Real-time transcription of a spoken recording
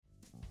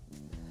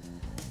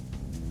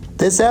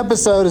This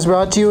episode is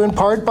brought to you in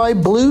part by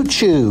Blue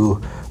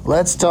Chew.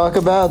 Let's talk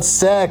about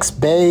sex,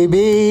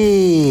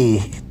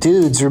 baby.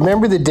 Dudes,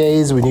 remember the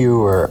days when you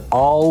were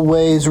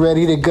always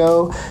ready to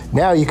go?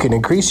 Now you can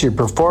increase your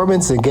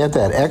performance and get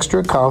that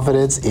extra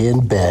confidence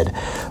in bed.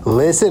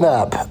 Listen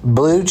up,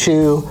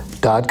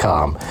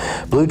 BlueChew.com.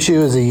 Blue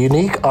Chew is a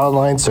unique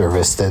online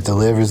service that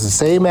delivers the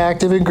same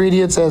active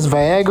ingredients as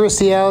Viagra,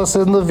 Cialis,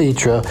 and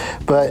Levitra,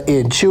 but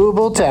in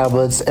chewable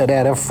tablets and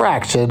at a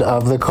fraction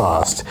of the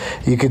cost.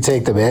 You can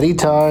take them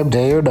anytime,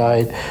 day or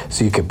night,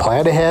 so you can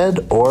plan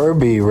ahead or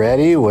be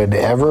ready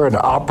whenever an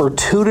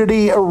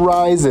opportunity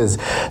arises.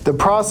 The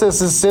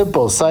process is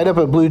simple. Sign up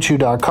at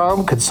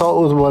BlueChew.com,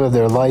 consult with one of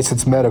their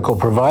licensed medical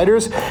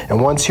providers, and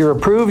once you're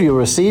approved, you'll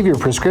receive your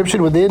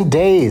prescription within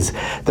days.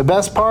 The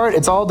best part,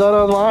 it's all done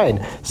online,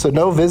 so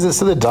no visits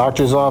to the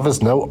doctor's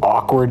office, no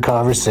awkward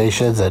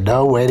conversations, and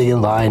no waiting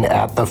in line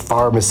at the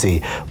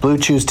pharmacy. Blue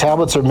Chew's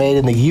tablets are made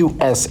in the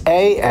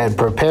USA and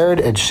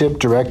prepared and shipped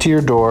direct to your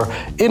door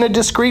in a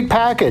discreet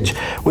package.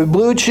 With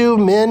Blue Chew,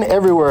 men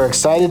everywhere are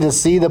excited to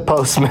see the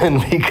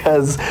postman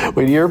because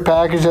when your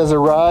package has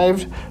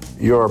arrived,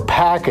 your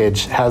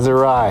package has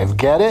arrived.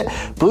 Get it?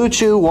 Blue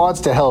Chew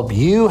wants to help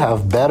you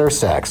have better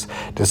sex.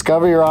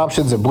 Discover your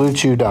options at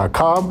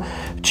BlueChew.com.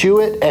 Chew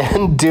it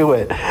and do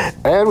it.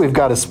 And we've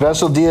got a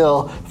special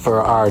deal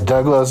for our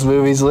Douglas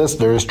Movies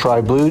listeners.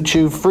 Try Blue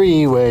Chew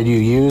free when you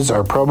use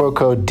our promo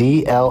code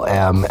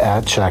DLM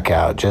at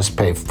checkout. Just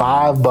pay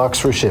 $5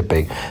 for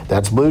shipping.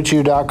 That's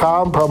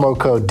BlueChew.com, promo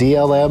code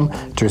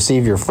DLM to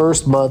receive your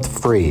first month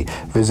free.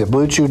 Visit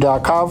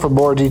BlueChew.com for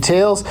more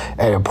details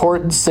and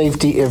important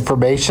safety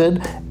information.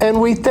 And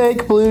we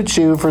thank Blue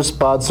Chew for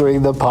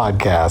sponsoring the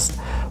podcast.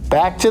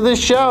 Back to the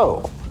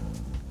show.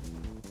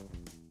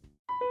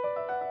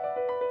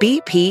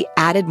 BP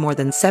added more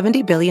than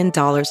 $70 billion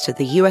to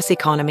the U.S.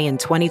 economy in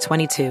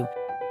 2022.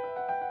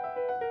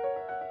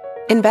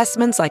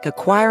 Investments like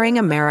acquiring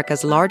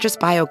America's largest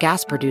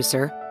biogas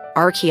producer,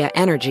 Archaea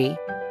Energy,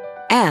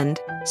 and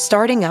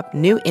starting up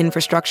new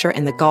infrastructure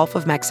in the Gulf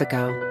of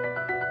Mexico.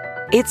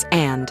 It's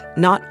and,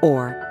 not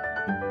or.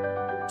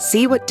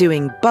 See what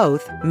doing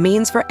both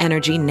means for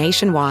energy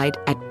nationwide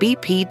at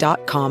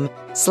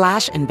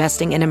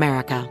bp.com/investing in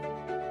America.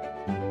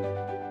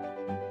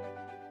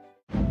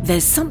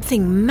 There's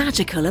something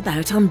magical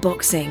about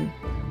unboxing.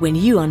 When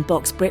you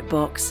unbox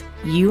BritBox,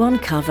 you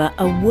uncover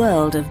a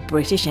world of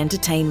British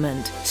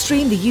entertainment.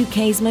 Stream the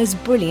UK's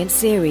most brilliant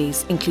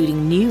series,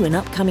 including new and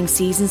upcoming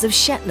seasons of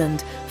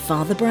Shetland,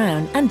 Father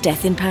Brown and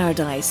Death in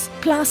Paradise.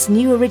 Plus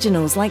new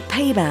originals like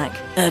Payback,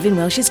 Irving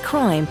Welsh's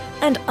Crime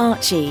and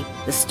Archie,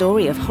 the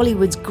story of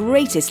Hollywood's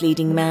greatest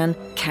leading man,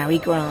 Cary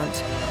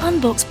Grant.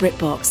 Unbox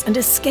BritBox and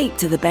escape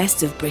to the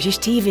best of British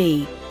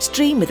TV.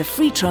 Stream with a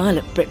free trial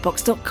at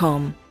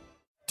BritBox.com.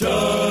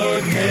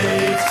 Doug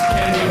hates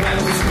candy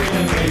rappers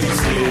screaming baby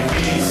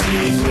sticky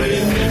seeds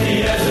with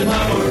 50 as a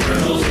number of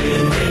kernels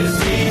in his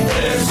teeth.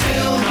 There's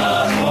still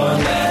not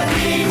one that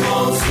he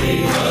won't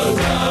see, 'cause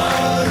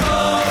Doug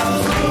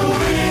loves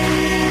movies.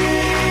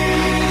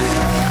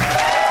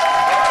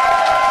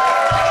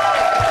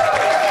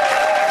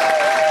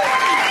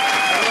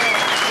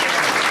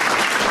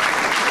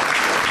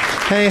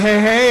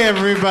 Hey,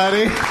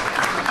 everybody.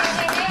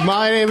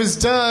 My name is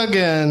Doug,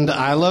 and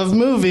I love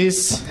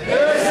movies.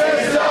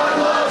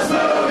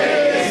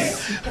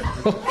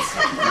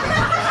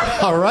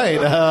 All right.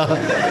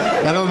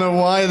 I don't know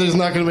why there's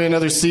not going to be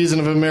another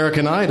season of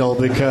American Idol,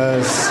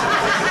 because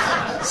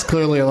there's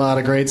clearly a lot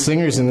of great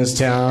singers in this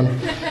town.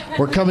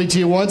 We're coming to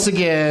you once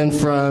again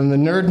from the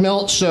Nerd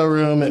Melt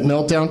showroom at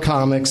Meltdown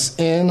Comics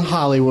in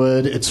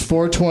Hollywood. It's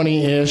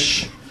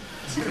 4:20-ish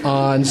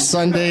on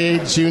Sunday,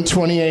 June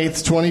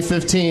 28th,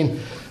 2015.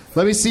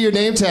 Let me see your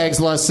name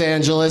tags, Los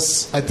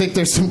Angeles. I think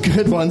there's some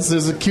good ones.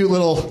 There's a cute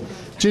little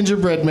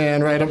gingerbread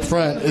man right up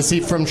front. Is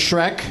he from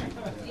Shrek?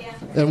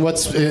 And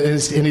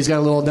and he's got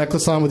a little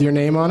necklace on with your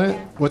name on it.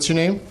 What's your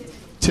name?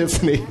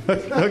 Tiffany.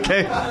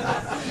 Okay.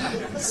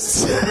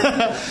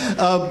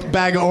 A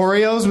bag of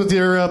Oreos with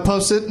your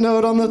Post-it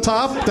note on the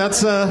top.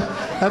 That's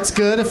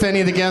good if any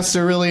of the guests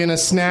are really in a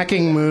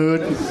snacking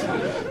mood.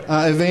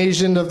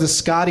 Evasion of the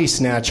Scotty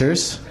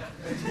Snatchers.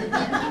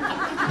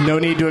 No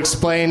need to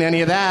explain any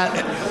of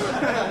that.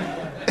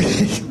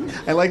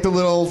 I like the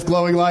little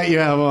glowing light you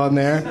have on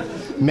there.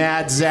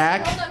 Mad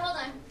Zach.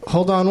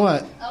 Hold on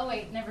what? Oh,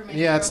 wait, never mind.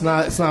 Yeah, it's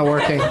not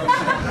working.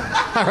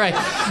 All right.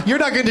 You're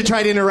not going to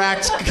try to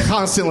interact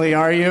constantly,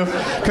 are you?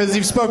 Because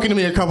you've spoken to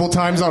me a couple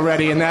times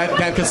already, and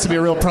that gets to be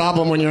a real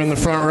problem when you're in the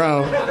front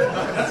row.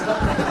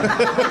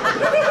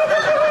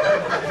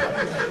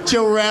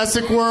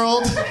 Jurassic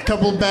World, a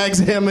couple bags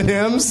of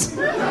M&Ms.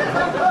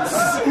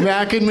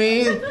 Mac and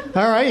me.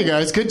 All right, you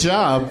guys, good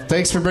job.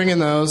 Thanks for bringing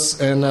those,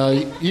 and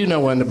you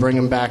know when to bring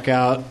them back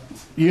out.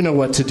 You know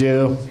what to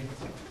do.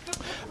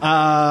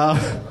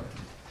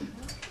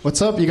 What's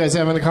up? You guys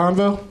having a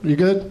convo? You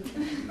good?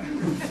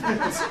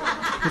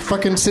 They're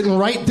fucking sitting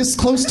right this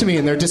close to me,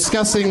 and they're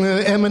discussing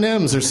the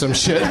M&Ms or some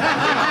shit.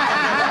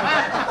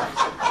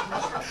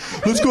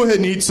 Let's go ahead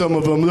and eat some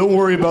of them. Don't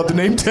worry about the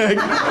name tag.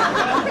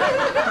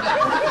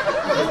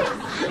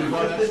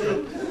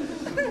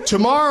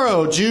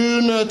 Tomorrow,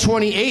 June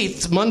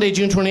 28th, Monday,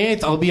 June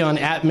 28th, I'll be on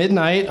At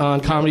Midnight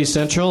on Comedy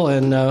Central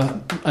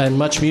and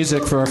Much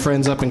Music for our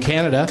friends up in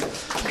Canada.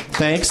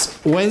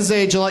 Thanks.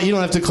 Wednesday, July... You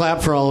don't have to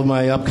clap for all of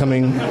my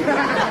upcoming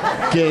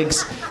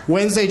gigs.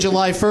 Wednesday,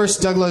 July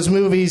 1st, Douglas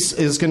Movies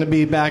is going to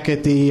be back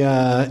at the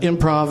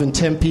Improv in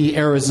Tempe,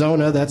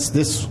 Arizona. That's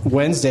this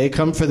Wednesday.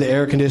 Come for the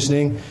air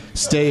conditioning.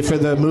 Stay for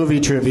the movie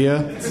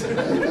trivia.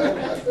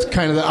 It's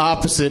kind of the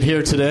opposite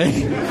here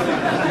today.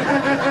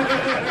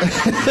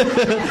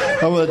 I'm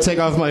going to take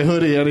off my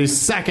hoodie any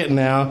second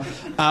now.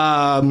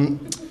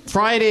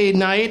 Friday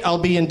night, I'll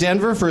be in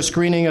Denver for a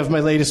screening of my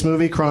latest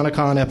movie,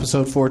 Chronicon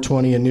Episode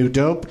 420, A New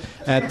Dope,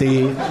 at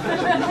the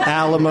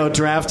Alamo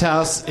Draft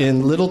House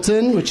in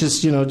Littleton, which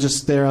is,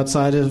 just there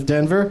outside of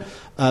Denver.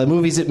 The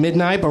movie's at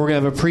midnight, but we're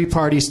going to have a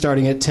pre-party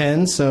starting at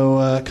 10,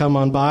 so come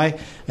on by.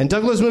 And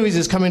Douglas Movies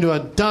is coming to a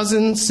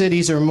dozen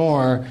cities or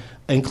more,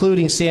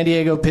 including San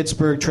Diego,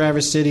 Pittsburgh,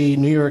 Traverse City,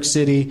 New York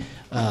City,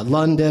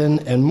 London,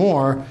 and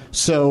more.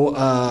 So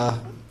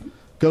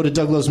go to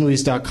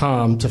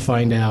douglasmovies.com to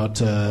find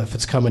out if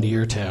it's coming to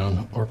your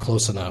town or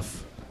close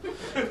enough.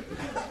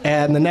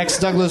 And the next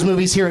Douglas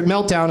Movies here at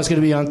Meltdown is going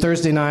to be on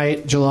Thursday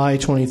night, July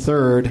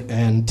 23rd,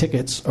 and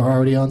tickets are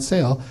already on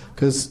sale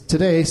because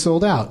today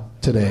sold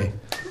out today.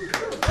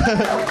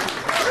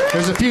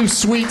 There's a few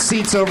sweet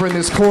seats over in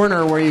this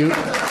corner where you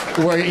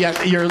get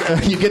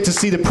to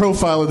see the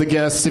profile of the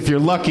guests if you're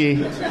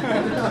lucky.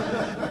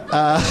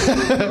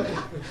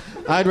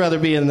 I'd rather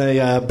be in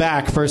the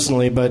back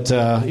personally, but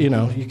you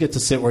get to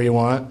sit where you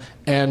want.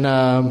 And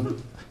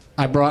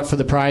I brought for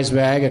the prize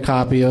bag a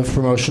copy of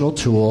Promotional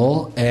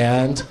Tool,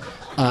 and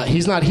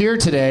he's not here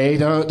today.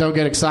 Don't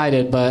get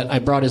excited, but I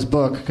brought his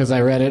book because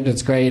I read it and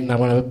it's great, and I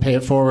want to pay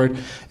it forward.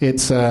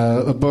 It's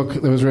a book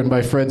that was written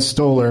by Fred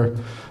Stoller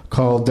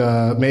called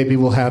Maybe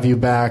We'll Have You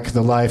Back,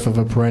 The Life of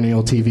a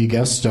Perennial TV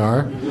Guest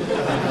Star.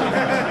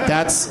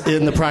 That's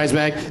in the prize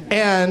bag.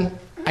 And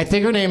I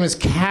think her name is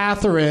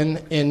Catherine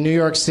in New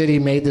York City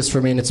made this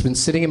for me, and it's been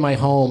sitting in my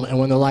home, and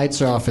when the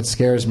lights are off, it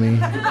scares me.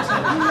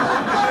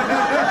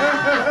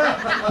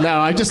 No,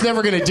 I'm just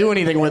never going to do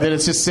anything with it.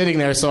 It's just sitting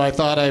there, so I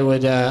thought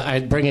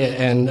I'd bring it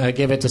and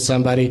give it to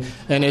somebody.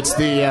 And it's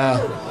a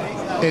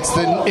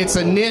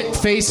knit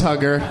face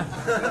hugger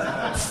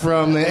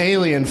from the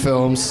Alien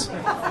films,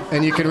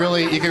 and you can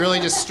really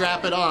just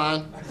strap it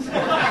on.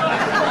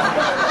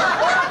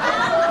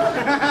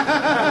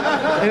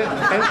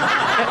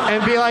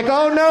 And be like,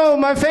 oh no,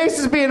 my face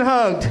is being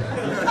hugged.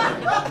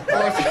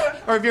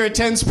 Or if you're a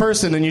tense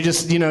person and you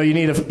just, you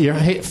need your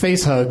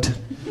face hugged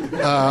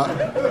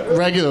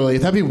regularly.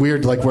 That'd be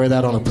weird to wear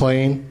that on a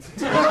plane.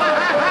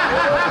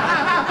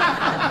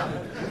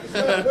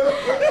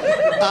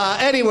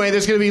 Anyway,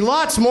 there's going to be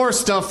lots more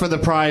stuff for the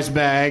prize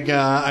bag.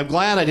 I'm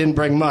glad I didn't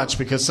bring much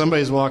because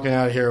somebody's walking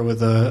out here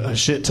with a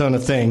shit ton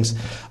of things.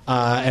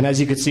 And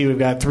as you can see, we've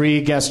got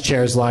 3 guest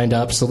chairs lined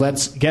up, so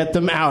let's get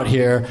them out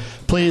here.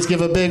 Please give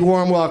a big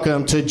warm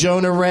welcome to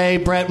Jonah Ray,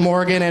 Brett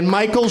Morgen, and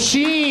Michael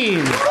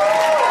Sheen.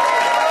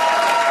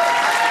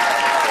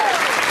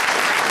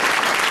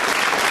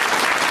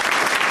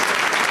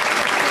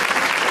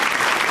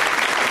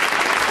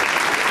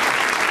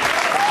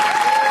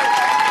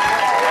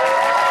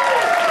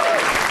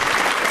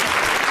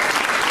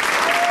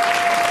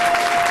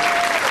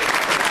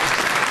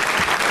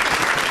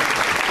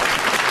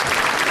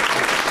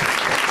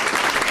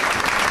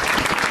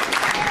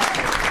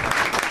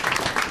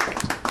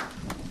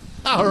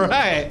 All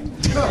right.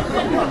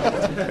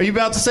 Are you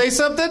about to say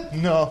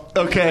something? No.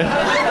 Okay.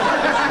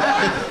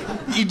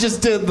 You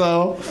just did,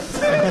 though.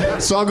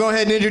 So I'll go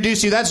ahead and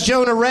introduce you. That's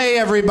Jonah Ray,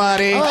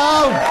 everybody.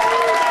 Hello.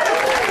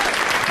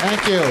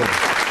 Thank you.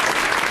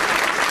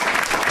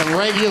 A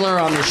regular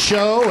on the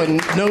show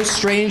and no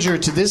stranger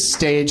to this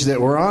stage that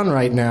we're on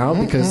right now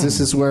because this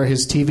is where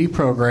his TV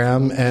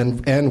program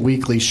and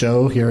weekly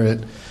show here at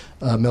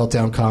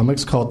Meltdown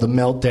Comics called The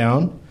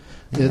Meltdown.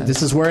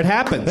 This is where it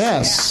happens.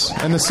 Yes.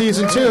 And the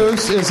season 2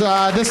 is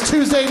this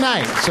Tuesday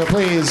night, so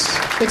please.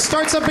 It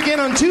starts up again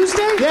on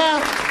Tuesday?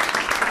 Yeah.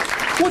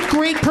 What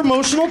great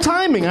promotional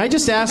timing. I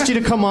just asked you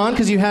to come on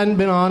because you hadn't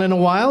been on in a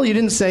while. You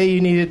didn't say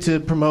you needed to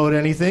promote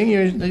anything.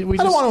 I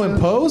don't want to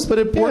impose, but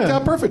it worked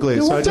out perfectly.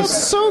 It worked out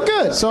so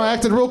good. So I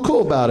acted real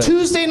cool about it.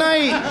 Tuesday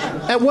night,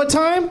 at what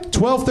time?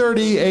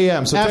 12:30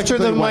 a.m. So after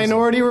the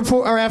Minority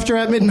Report, or after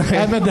at midnight?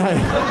 At midnight.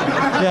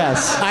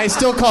 Yes. I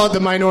still call it the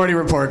Minority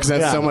Report because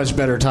that's so much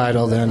better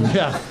title than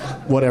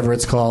whatever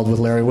it's called with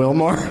Larry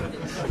Wilmore.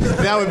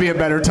 That would be a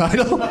better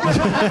title.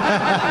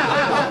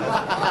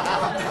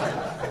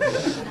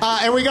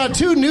 And we got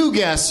 2 new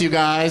guests, you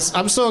guys.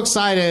 I'm so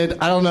excited.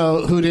 I don't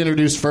know who to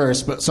introduce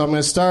first, so I'm going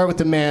to start with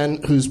the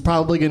man who's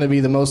probably going to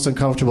be the most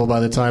uncomfortable by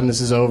the time this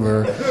is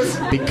over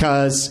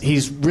because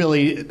he's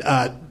really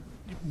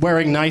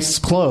wearing nice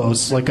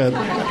clothes, like a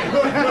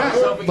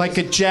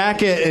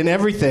jacket and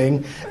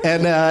everything.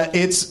 And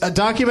it's a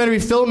documentary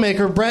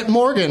filmmaker, Brett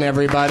Morgen,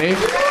 everybody.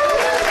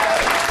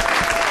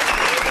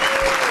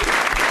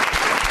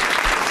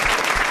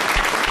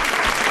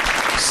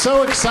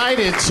 so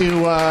excited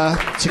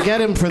to get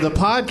him for the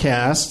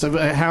podcast.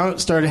 I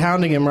started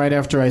hounding him right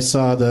after I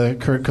saw the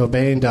Kurt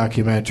Cobain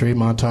documentary,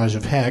 Montage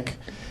of Heck,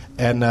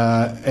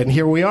 and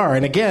here we are.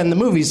 And again, the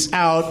movie's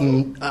out,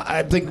 and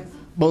I think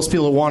most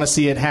people who want to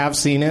see it have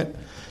seen it.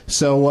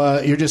 So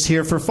you're just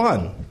here for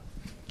fun.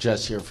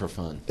 Just here for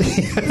fun.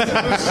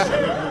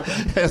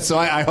 So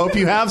I hope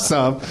you have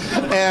some.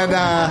 And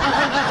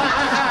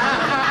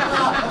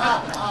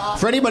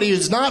for anybody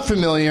who's not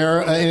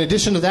familiar, in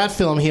addition to that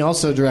film, he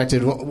also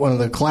directed one of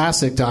the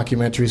classic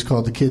documentaries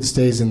called The Kid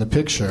Stays in the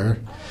Picture.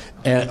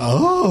 And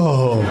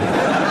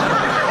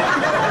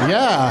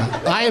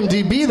yeah,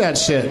 IMDb that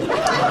shit.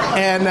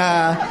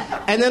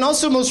 And then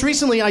also most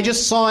recently, I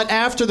just saw it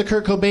after the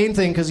Kurt Cobain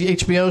thing because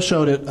HBO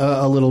showed it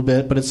a little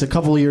bit, but it's a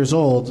couple of years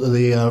old.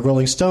 The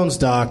Rolling Stones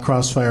doc,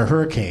 Crossfire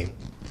Hurricane.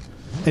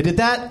 And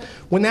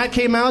when that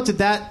came out, did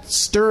that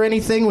stir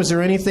anything? Was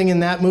there anything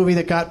in that movie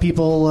that got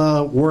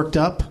people worked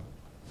up?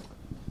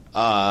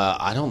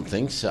 I don't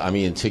think so. I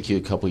mean, it took you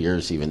a couple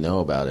years to even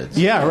know about it. So.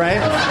 Yeah, right.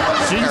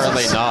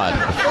 Apparently not.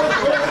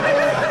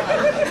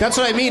 That's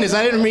what I mean. Is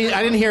I didn't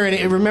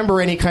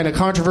remember any kind of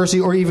controversy,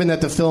 or even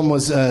that the film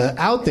was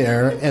out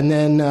there. And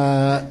then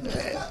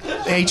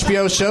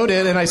HBO showed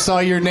it, and I saw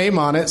your name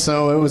on it.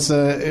 So it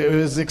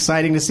was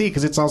exciting to see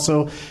because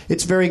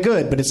it's very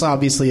good, but it's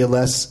obviously a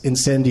less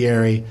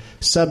incendiary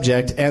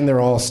subject, and they're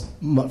all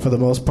for the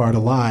most part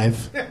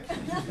alive.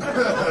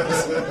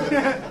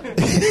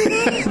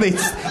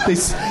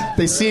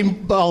 they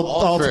seem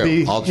all to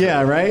be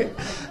yeah, right.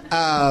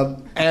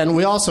 And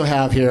we also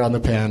have here on the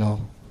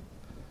panel.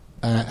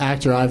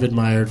 Actor I've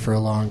admired for a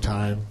long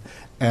time,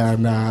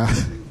 and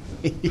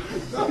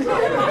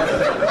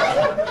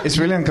it's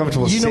really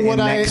uncomfortable sitting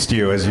next to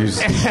you as you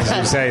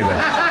say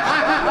that.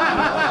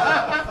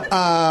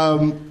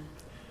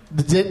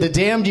 The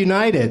Damned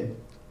United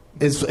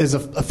is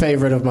a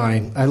favorite of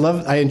mine.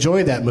 I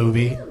enjoyed that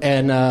movie,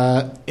 and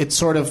it's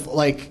sort of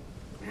like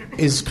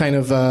is kind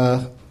of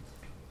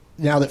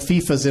now that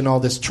FIFA's in all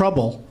this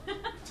trouble.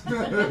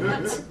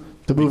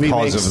 The movie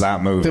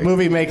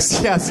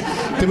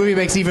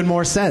makes even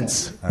more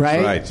sense,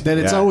 right? That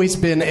it's always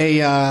been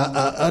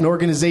an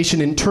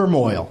organization in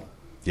turmoil.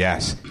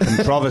 Yes,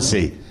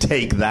 controversy.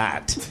 Take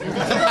that.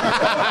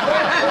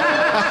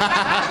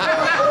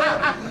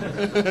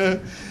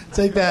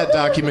 Take that,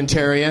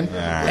 documentarian.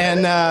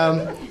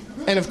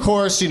 And of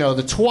course,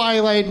 the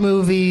Twilight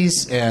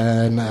movies,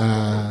 and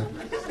I'm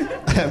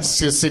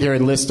just going to sit here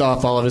and list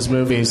off all of his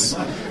movies.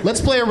 Let's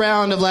play a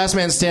round of Last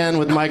Man Stand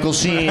with Michael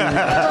Sheen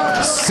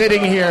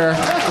sitting here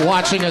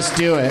watching us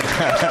do it.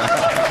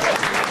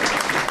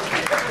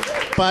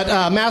 But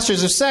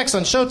Masters of Sex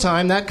on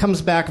Showtime, that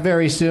comes back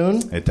very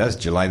soon. It does,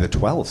 July the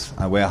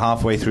 12th. We're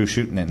halfway through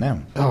shooting it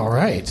now. All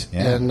right.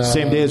 Yeah. And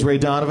same day as Ray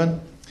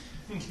Donovan?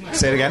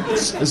 Say it again?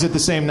 Is it the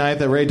same night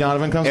that Ray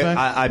Donovan comes back?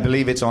 I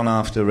believe it's on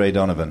after Ray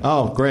Donovan.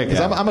 Oh, great,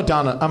 because yeah. I'm a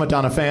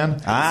Donna fan.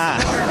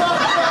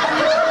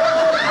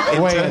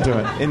 Into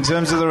it. In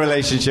terms of the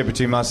relationship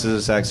between Masters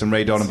of Sex and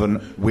Ray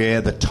Donovan, we're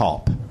the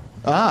top.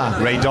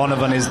 Ray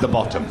Donovan is the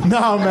bottom.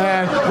 No,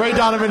 man. Ray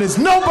Donovan is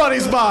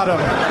nobody's bottom.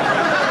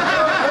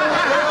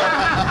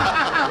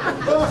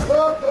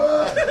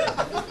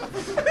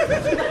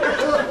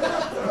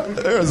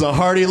 There was a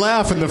hearty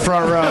laugh in the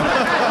front row.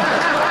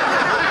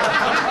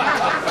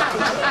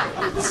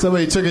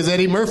 Somebody took his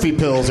Eddie Murphy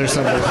pills or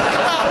something.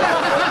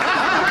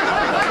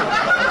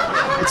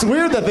 It's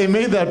weird that they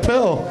made that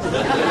pill.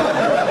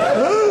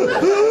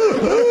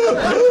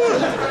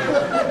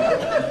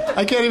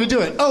 I can't even do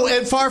it. Oh,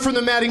 and Far From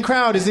the Madding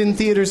Crowd is in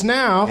theaters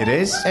now. It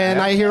is? And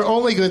I hear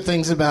only good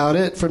things about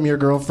it from your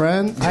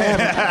girlfriend.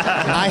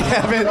 I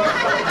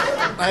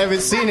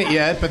haven't seen it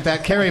yet, but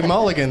that Carey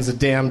Mulligan's a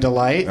damn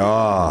delight.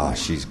 Oh,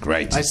 she's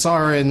great. I saw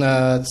her in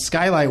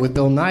Skylight with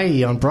Bill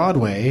Nighy on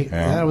Broadway.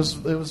 Yeah. It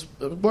was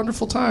a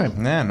wonderful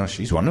time. Yeah, no,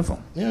 she's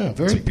wonderful. Yeah,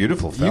 it's a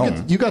beautiful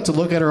film. You got to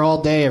look at her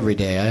all day, every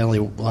day. I only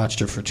watched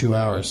her for 2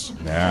 hours.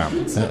 Yeah.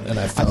 And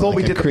I thought like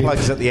we did creep. the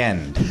plugs at the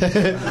end.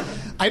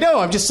 I know.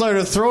 I'm just sort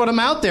of throwing them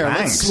out there.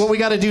 What we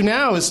got to do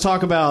now is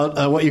talk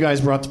about what you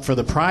guys brought for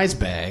the prize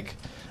bag.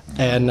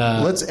 And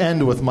let's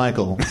end with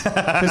Michael,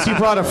 because he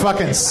brought a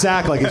fucking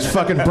sack like he's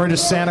fucking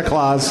British Santa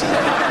Claus.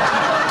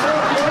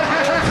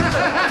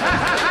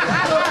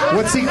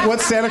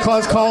 What's Santa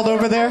Claus called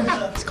over there?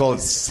 It's called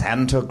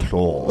Santa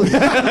Claus.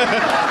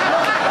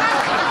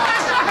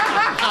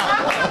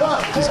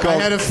 I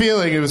had a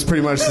feeling it was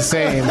pretty much the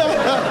same.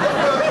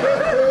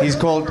 He's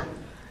called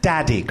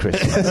Daddy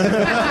Christmas.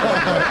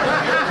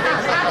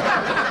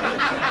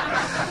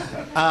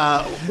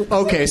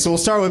 Okay, so we'll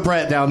start with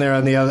Brett down there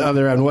on the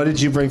other end. What did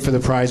you bring for the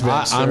prize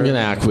bag, sir? I'm going to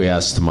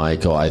acquiesce to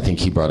Michael. I think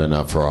he brought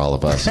enough for all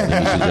of us. I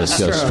think he should just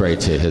go straight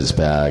to his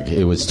bag.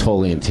 It was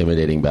totally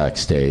intimidating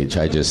backstage.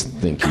 I just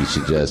think he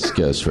should just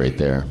go straight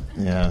there.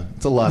 Yeah,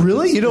 it's a lot.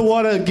 Really? You don't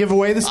want to give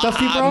away the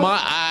stuff you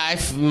brought? I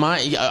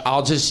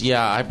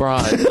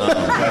brought...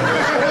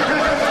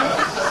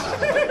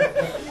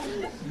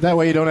 That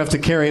way you don't have to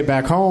carry it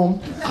back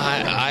home.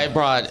 I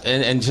brought,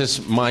 and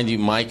just mind you,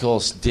 Michael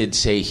did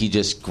say he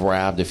just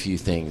grabbed a few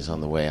things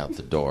on the way out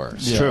the door.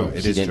 So true.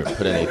 He didn't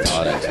put any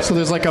thought into it. So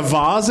there's like a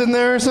vase in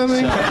there or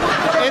something?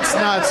 It's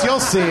nuts. You'll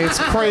see. It's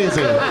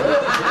crazy.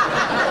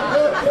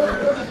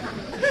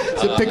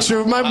 It's a picture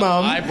of my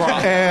mom.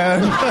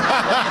 And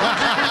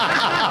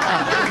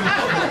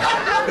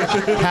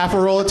half a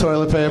roll of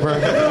toilet paper.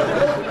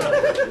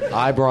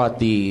 I brought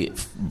the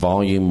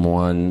Volume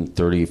 1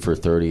 30 for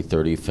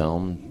 30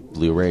 film,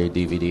 Blu-ray,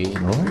 DVD.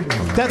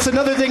 that's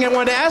another thing I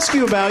wanted to ask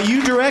you about.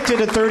 You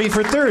directed a 30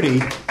 for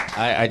 30.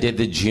 I did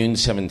the June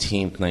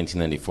 17th,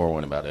 1994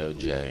 one about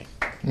O.J.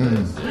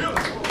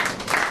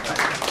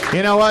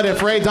 You know what?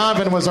 If Ray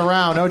Donovan was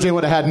around, OJ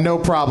would have had no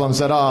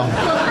problems at all.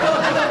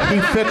 He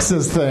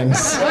fixes things.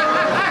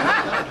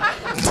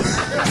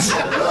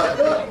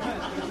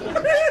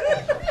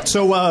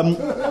 So,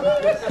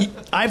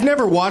 I've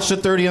never watched a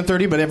 30 on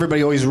 30, but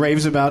everybody always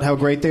raves about how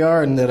great they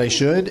are and that I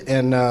should.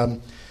 And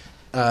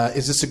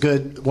is this a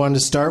good one to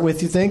start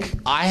with, you think?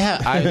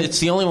 It's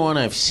the only one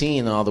I've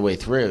seen all the way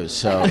through,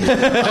 so I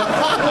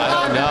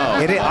don't know.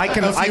 I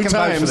can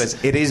vouch for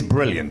this. It is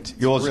brilliant.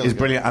 Yours is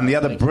brilliant. And the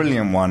other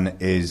brilliant one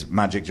is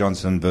Magic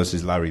Johnson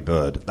versus Larry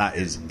Bird. That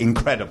is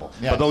incredible.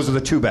 Yeah. But those are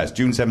the two best,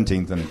 June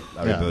 17th and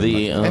Larry Bird.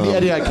 And the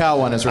Eddie Aikau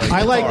one is really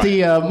I like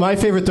the, my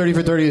favorite 30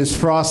 for 30 is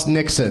Frost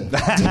Nixon.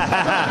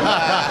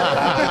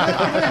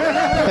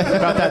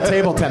 about that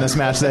table tennis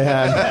match they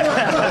had.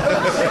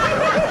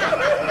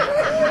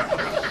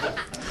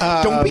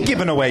 Don't be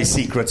giving away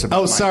secrets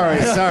about sorry.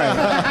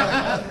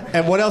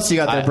 And what else you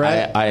got there,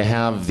 Brad? I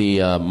have the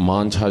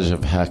Montage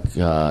of Heck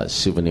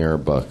souvenir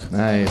book.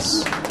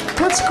 Nice.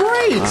 That's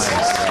great. Nice.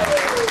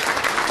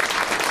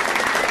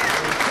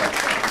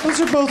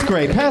 Those are both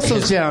great. Pass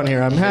those down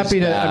here. I'm happy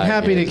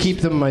to keep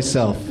them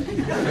myself.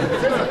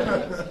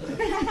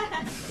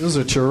 Those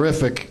are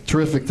terrific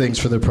things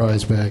for the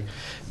prize bag.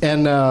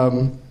 And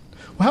how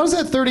does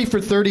that 30 for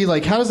 30?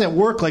 Like, how does that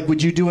work? Like,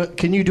 would you do it?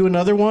 Can you do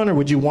another one, or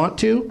would you want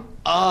to?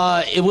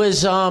 It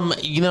was,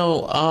 you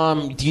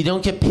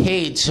don't get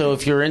paid, so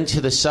if you're into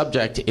the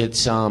subject,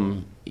 it's,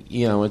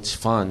 it's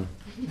fun.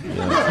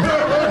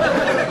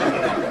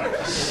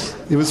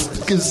 It was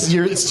because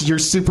you're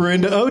super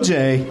into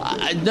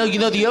OJ. No,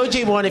 the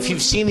OJ one, if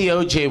you've seen the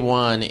OJ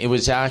one, it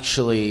was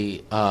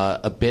actually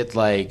a bit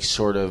like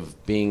sort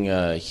of being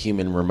a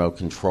human remote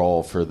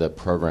control for the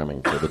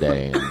programming for the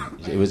day. And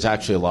it was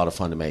actually a lot of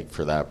fun to make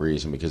for that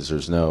reason, because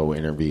there's no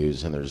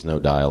interviews and there's no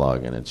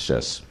dialogue, and it's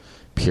just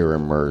pure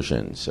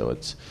immersion. So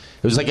it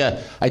was like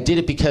I did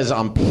it because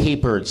on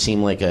paper it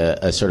seemed like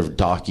a sort of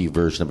docu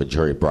version of a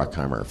Jerry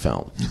Bruckheimer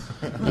film,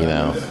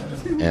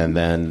 and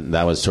then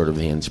that was sort of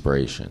the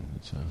inspiration.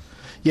 So.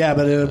 Yeah,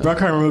 but in a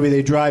Bruckheimer movie,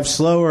 they drive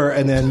slower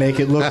and then make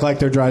it look like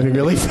they're driving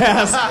really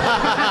fast.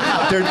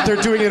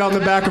 They're doing it on the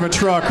back of a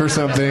truck or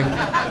something.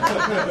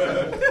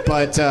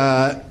 But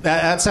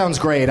that sounds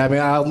great. I mean,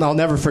 I'll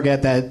never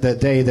forget that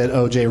day that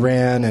OJ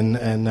ran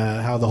and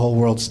how the whole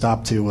world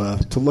stopped to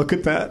look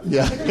at that.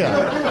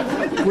 Yeah.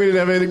 We didn't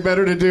have anything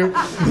better to do.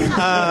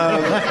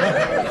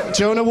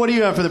 Jonah, what do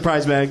you have for the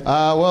prize bag?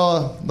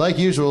 Well, like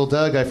usual,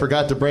 Doug, I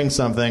forgot to bring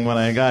something when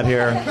I got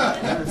here.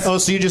 Oh,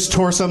 so you just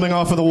tore something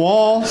off of the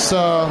wall? So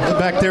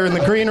back there in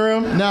the green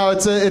room? No,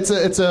 it's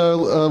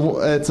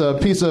a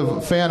piece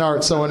of fan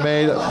art someone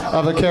made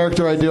of a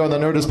character I do on the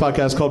Nerdist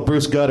podcast called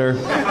Bruce Gutter.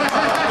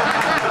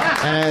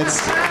 And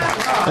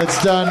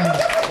it's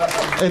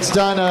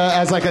done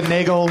as like a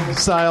Nagel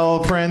style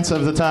print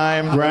of the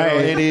time, right?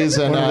 80s,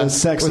 and one of the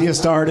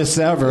sexiest artists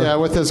ever. Yeah,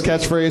 with his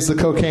catchphrase, "The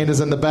cocaine is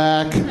in the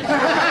back."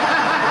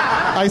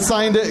 I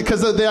signed it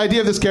because the idea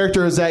of this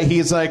character is that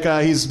he's like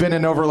he's been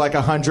in over like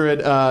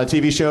 100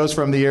 TV shows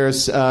from the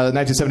years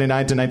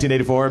 1979 to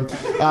 1984,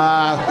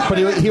 but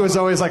he was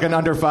always like an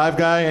under 5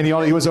 guy, and he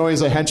was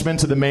always a henchman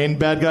to the main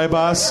bad guy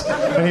boss,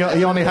 and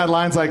he only had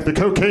lines like "the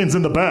cocaine's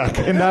in the back,"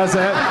 and that was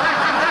it.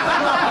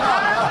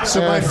 So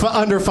by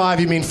under 5,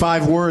 you mean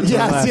 5 words?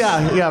 Yes,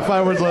 yeah,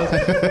 5 words less.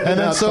 And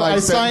then so I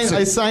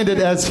signed it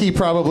as he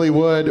probably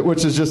would,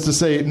 which is just to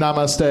say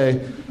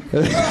namaste.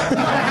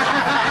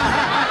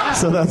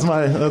 So that's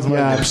my.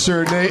 Yeah, I'm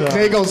sure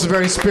Nagel's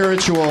very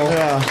spiritual.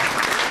 Yeah.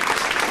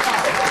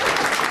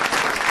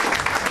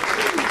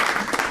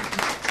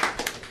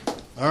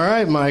 All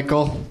right,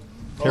 Michael.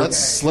 Let's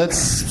see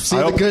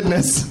the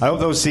goodness. I hope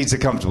those seats are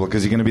comfortable,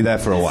 because you're going to be there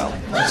for a while.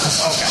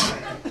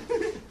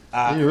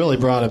 You really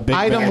brought a big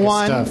item bag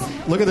one. of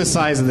stuff. Look at the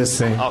size of this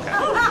thing.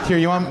 Okay. Here,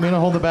 you want me to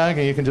hold the bag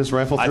and you can just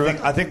rifle through it?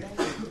 I think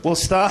we'll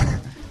start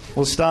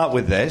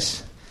with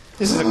this.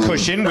 This is a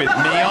cushion with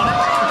me on it.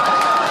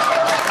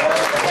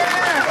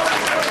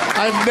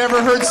 I've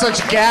never heard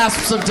such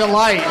gasps of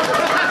delight.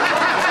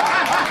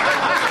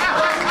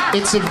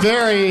 It's a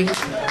very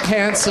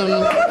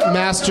handsome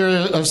master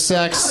of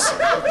sex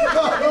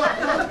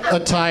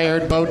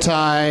attired bow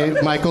tie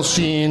Michael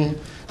Sheen.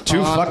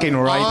 Too fucking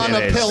right on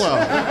it a is. pillow.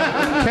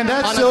 Can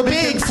that On still a be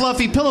big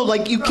fluffy pillow.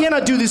 Like, you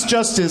cannot do this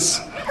justice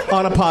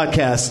on a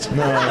podcast.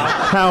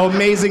 How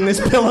amazing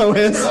this pillow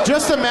is.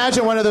 Just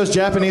imagine one of those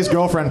Japanese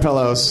girlfriend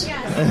pillows. You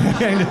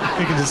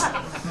can just...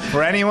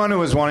 For anyone who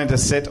was wanting to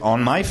sit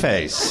on my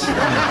face,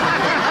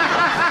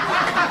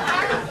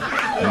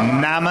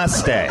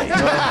 namaste.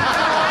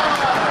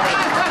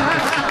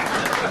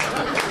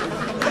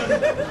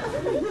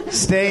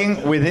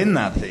 Staying within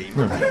that theme.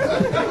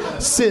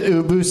 Sit,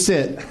 Ubu,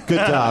 sit. Good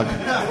dog.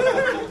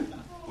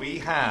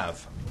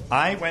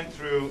 I went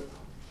through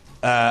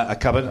a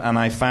cupboard and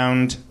I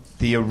found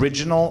the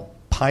original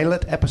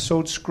pilot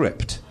episode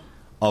script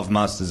of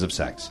Masters of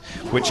Sex,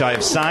 which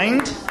I've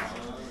signed.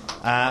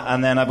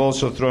 And then I've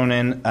also thrown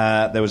in,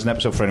 there was an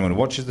episode for anyone who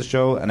watches the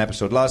show, an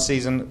episode last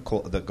season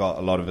that got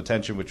a lot of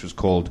attention, which was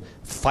called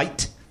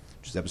Fight,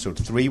 which is episode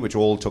 3, which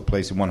all took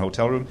place in one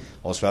hotel room.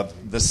 Also have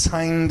the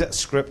signed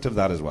script of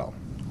that as well.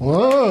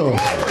 Whoa.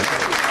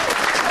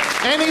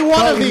 Any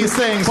one of these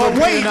things. But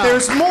wait,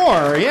 there's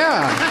more,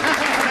 yeah.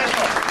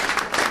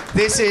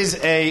 This is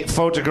a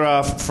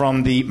photograph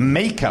from the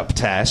makeup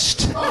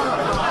test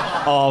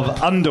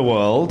of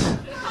Underworld.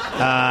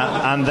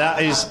 And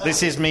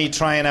this is me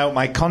trying out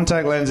my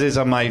contact lenses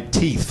and my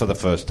teeth for the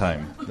first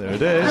time. There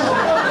it is.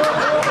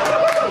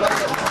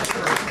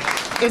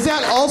 Is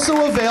that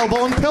also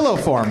available in pillow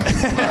form?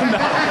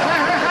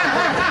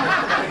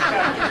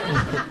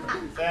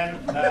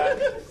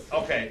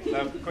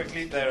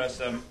 Quickly, there are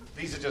some...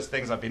 These are just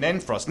things I've been in.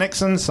 Frost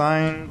Nixon,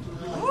 signed.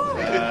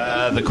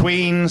 The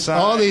Queen,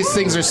 signed. All these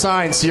things are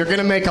signed, so you're going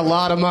to make a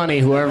lot of money,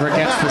 whoever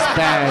gets this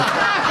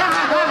bag.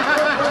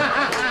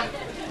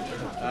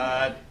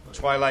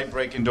 Twilight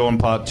Breaking Dawn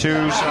Part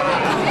 2.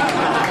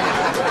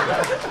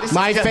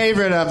 My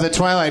favorite of the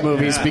Twilight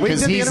movies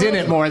because he's in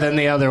it more than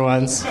the other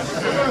ones.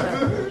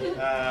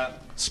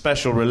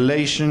 Special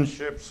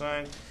Relationship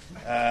signed.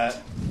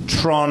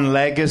 Tron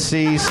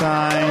Legacy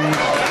signed.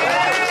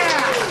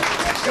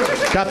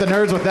 Got the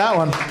nerds with that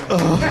one.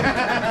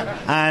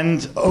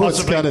 And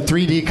it's got a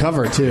 3D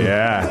cover too.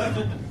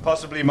 Yeah.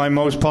 Possibly my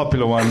most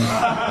popular one.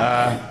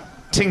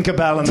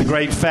 Tinkerbell and the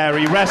Great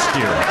Fairy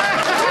Rescue.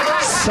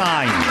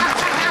 Signed.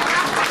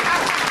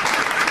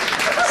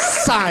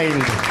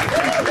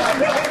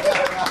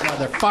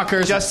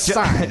 Motherfuckers.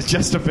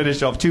 Just to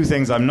finish off, 2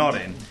 things I'm not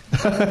in.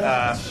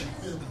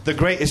 The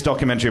greatest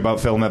documentary about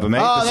film ever made.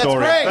 The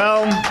story of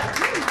film.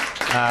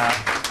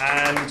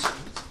 And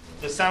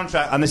the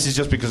soundtrack, and this is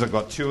just because I've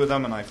got 2 of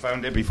them and I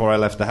found it before I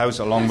left the house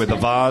along with the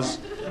vase.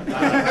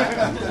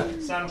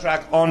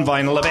 Soundtrack on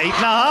vinyl of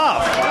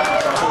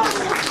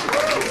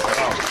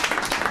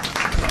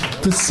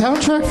 8.5. The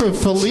soundtrack for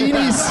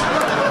Fellini's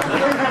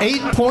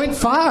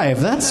 8.5.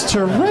 That's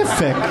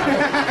terrific.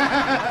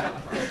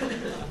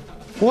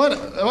 What?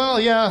 Well,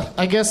 yeah,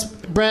 I guess,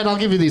 Brad, I'll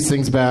give you these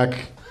things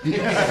back.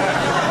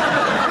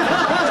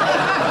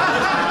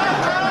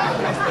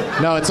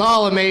 No, it's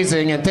all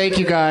amazing, and thank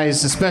you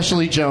guys,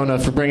 especially Jonah,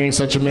 for bringing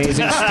such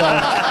amazing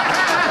stuff.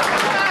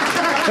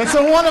 It's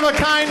a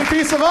one-of-a-kind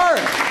piece of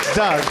art,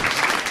 Doug.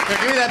 Here,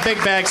 give me that big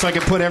bag so I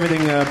can put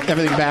everything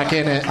back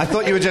in it. I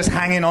thought you were just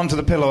hanging onto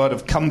the pillow out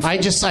of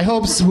comfort. I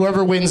hope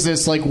whoever wins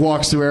this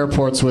walks through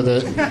airports with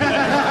it,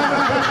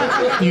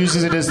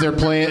 uses it as their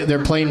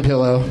plane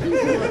pillow,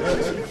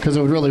 because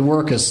it would really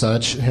work as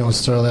such.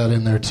 Let's throw that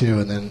in there too,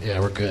 and then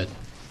we're good.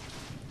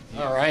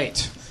 All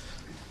right.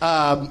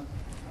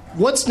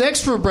 What's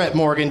next for Brett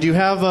Morgen? Do you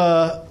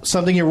have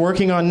something you're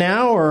working on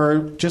now,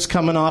 or just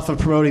coming off of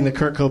promoting the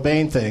Kurt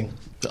Cobain thing?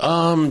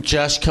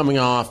 Just coming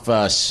off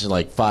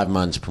 5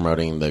 months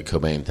promoting the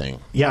Cobain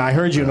thing. Yeah, I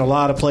heard you in a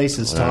lot of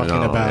places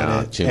talking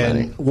about it. Too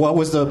many. What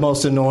was the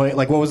most annoying?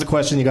 What was the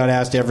question you got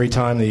asked every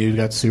time that you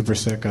got super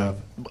sick of?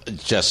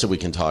 Just so we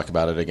can talk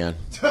about it again.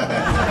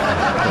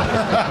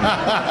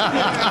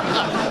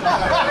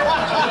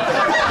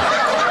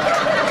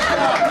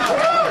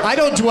 I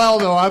don't dwell,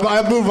 though.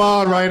 I move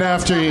on right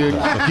after you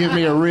give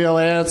me a real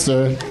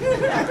answer.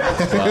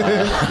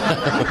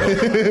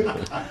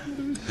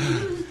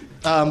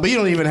 But you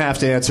don't even have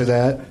to answer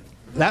that.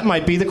 That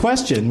might be the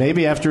question.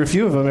 Maybe after a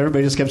few of them,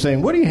 everybody just kept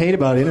saying, "What do you hate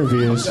about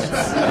interviews?"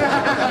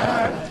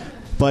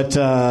 But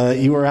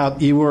you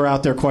were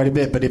out there quite a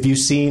bit. But have you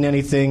seen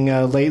anything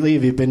lately?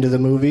 Have you been to the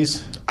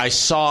movies? I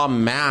saw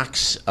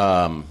Max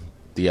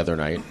the other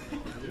night.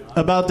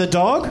 About the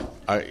dog?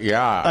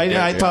 Yeah.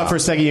 I thought for a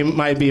second you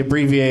might be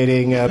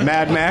abbreviating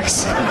Mad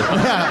Max.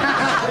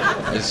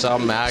 I saw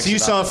Max. So you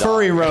saw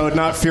Furry Road,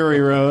 not Fury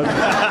Road.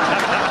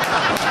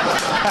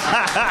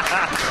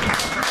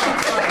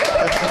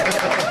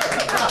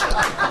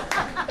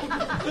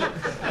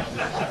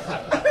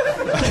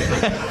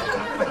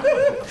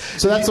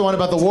 So that's the one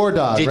about the war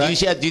dog, right?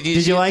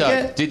 Did you like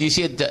it? Did you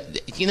see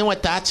it? You know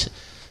what? That's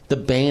the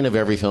bane of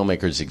every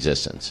filmmaker's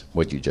existence,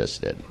 what you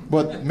just did.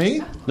 What,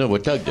 me? No,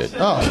 what Doug did.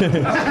 Oh.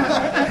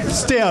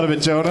 Stay out of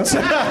it, Jonah.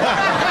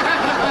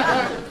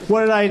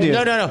 What did I do?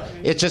 No.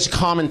 It's just a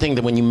common thing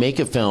that when you make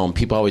a film,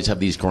 people always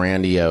have these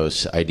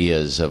grandiose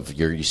ideas of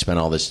you spend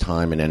all this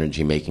time and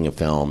energy making a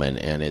film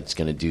and it's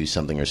going to do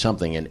something or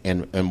something.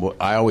 And what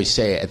I always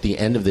say, at the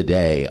end of the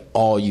day,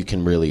 all you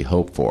can really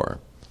hope for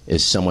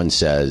is someone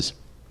says,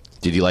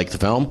 "Did you like the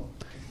film?"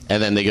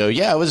 And then they go,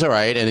 yeah, it was all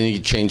right. And then you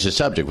change the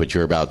subject, which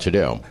you're about to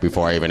do,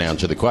 before I even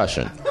answer the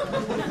question.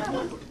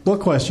 What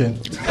question?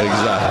 Exactly.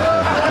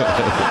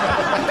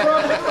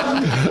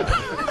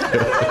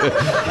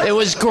 It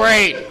was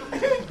great.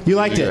 You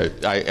liked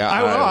it?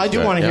 I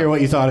do want to hear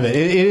what you thought of it.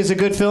 It is a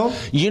good film?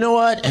 You know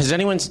what? Did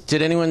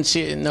anyone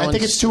see it? No, I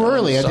think it's too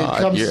early. It's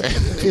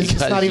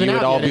not even out. You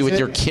would all yet, be with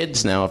your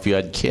kids now if you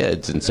had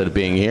kids instead of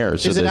being here.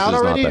 So is it out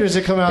already, or does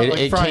it come out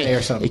Friday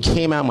or something? It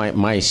came out.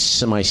 My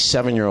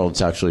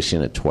 7-year-old's actually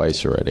seen it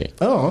twice already.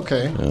 Oh,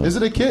 okay. Yeah. Is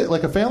it a kid,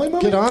 like a family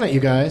movie? Get on it, you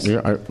guys.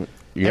 Yeah.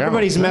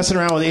 Everybody's messing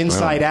around with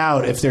Inside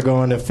Out if they're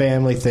going to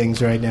family things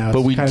right now.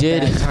 But we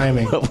did. Bad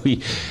timing.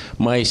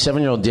 My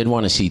 7-year-old did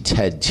want to see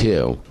Ted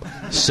 2.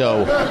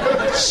 So,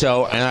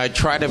 and I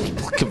tried to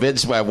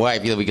convince my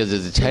wife, because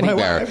it's a teddy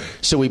bear.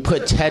 So we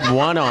put Ted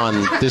 1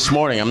 on this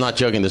morning. I'm not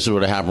joking. This is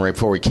what happened right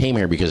before we came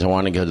here because I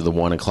wanted to go to the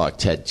 1 o'clock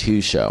Ted 2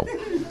 show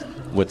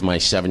with my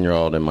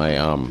 7-year-old and my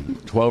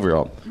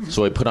 12-year-old.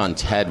 So we put on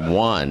Ted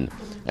 1.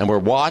 And we're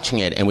watching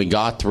it, and we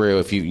got through,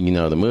 if you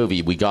know the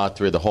movie, we got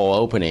through the whole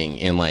opening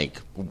in,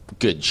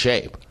 good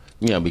shape.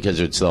 Because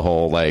it's the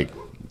whole,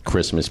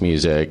 Christmas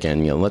music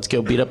and, let's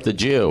go beat up the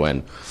Jew.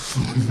 And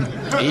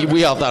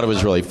we all thought it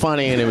was really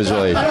funny, and it was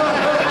really...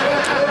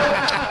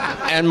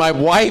 And my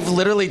wife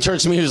literally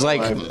turns to me, who's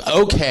like,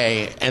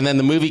 okay. And then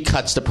the movie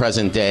cuts to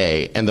present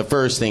day, and the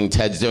first thing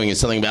Ted's doing is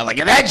something about,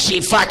 and then she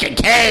fucking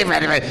came,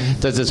 and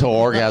does this whole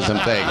orgasm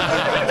thing.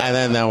 And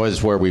then that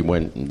was where we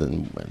went.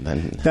 Then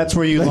that's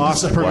where you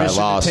lost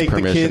permission to take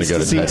the kids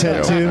to see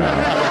Ted 2?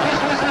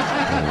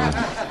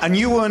 And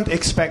you weren't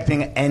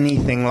expecting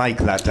anything like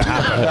that to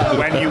happen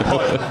when you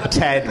put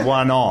Ted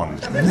 1 on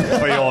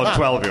for your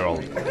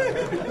 12-year-old.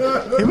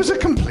 It was a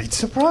complete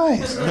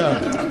surprise.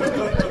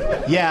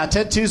 Yeah,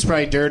 Ted 2's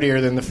probably dirtier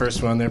than the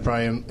first one. They're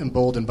probably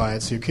emboldened by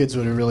it, so your kids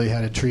would have really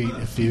had a treat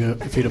if you'd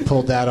have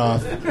pulled that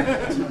off.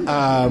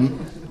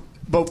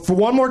 But for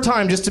one more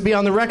time, just to be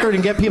on the record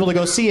and get people to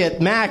go see it,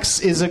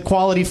 Max is a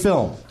quality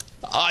film.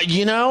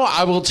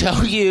 I will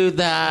tell you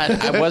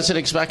that I wasn't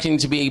expecting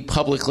to be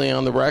publicly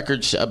on the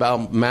record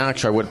about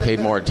Max. I would have paid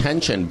more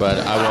attention, but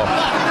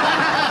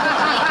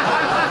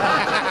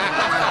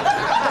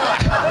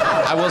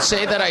I will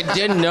say that I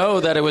didn't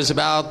know that it was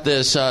about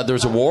this. There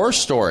was a war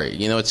story.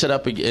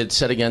 It's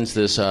set against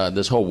this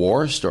whole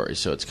war story,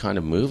 so it's kind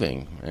of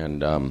moving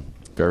and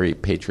very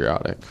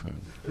patriotic.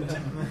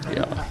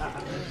 Yeah.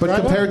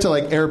 But compared to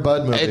Air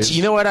Bud movies,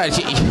 you know what?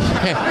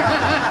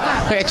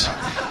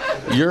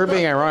 You're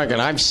being ironic,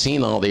 and I've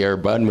seen all the Air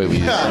Bud movies.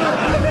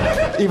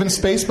 Yeah. Even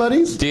Space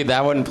Buddies? Dude,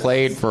 that one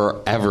played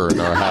forever in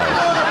our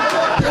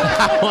house.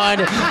 That one,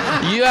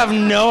 you have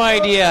no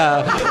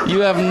idea. You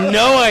have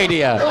no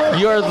idea.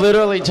 You are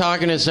literally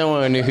talking to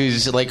someone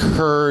who's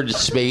heard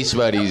Space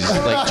Buddies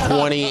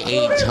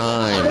 28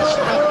 times.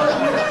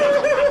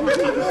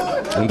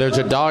 And there's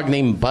a dog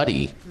named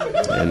Buddy.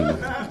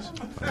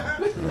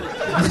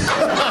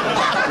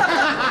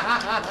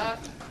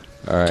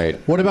 All right.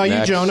 What about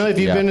you, Jonah? Have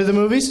you been to the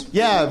movies?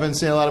 Yeah, I've been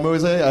seeing a lot of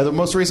movies lately. The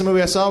most recent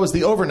movie I saw was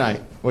The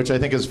Overnight, which I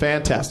think is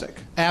fantastic.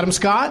 Adam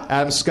Scott,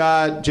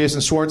 Jason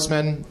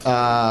Schwartzman,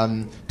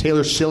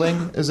 Taylor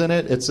Schilling is in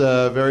it. It's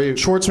a very...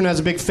 Schwartzman has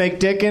a big fake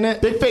dick in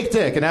it? Big fake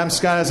dick, and Adam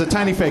Scott has a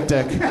tiny fake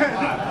dick.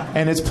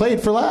 And it's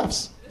played for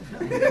laughs.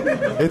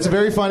 It's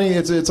very funny.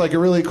 It's a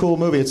really cool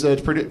movie. It's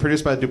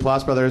produced by the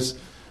Duplass brothers,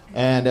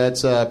 and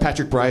it's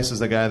Patrick Bryce is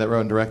the guy that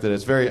wrote and directed it.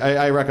 It's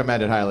I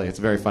recommend it highly. It's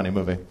a very funny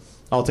movie.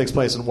 All takes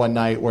place in one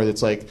night where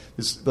it's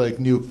this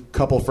new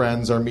couple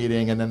friends are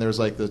meeting, and then there's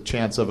the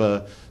chance of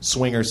a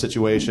swinger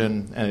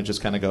situation, and it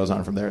just kind of goes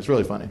on from there. It's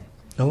really funny.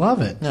 I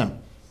love it. Yeah.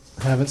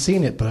 I haven't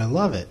seen it, but I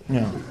love it.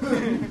 Yeah.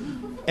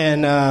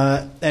 And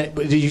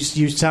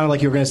you sounded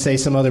like you were going to say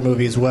some other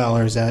movie as well,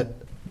 or is that...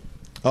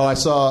 Oh, I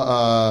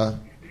saw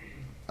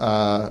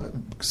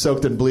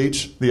Soaked in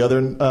Bleach, the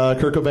other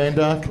Kurt Cobain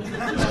doc,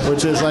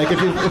 which is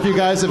if you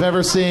guys have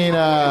ever seen...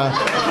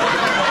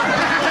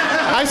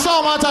 I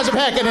saw a montage of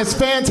Heck, and it's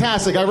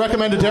fantastic. I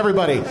recommend it to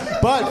everybody.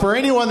 But for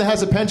anyone that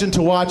has a penchant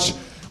to watch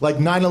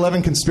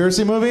 9/11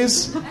 conspiracy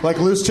movies, like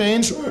Loose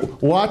Change,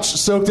 watch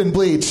Soaked in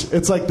Bleach.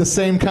 It's the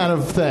same kind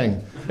of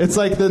thing. It's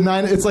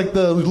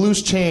the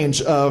loose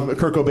change of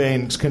Kurt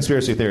Cobain's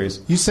conspiracy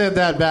theories. You said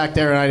that back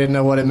there, and I didn't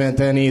know what it meant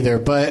then either.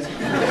 But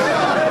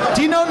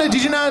did you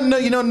not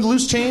know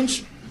Loose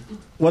Change?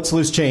 What's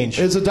Loose Change?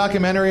 It's a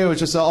documentary. It was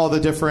just all the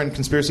different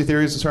conspiracy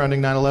theories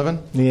surrounding 9/11.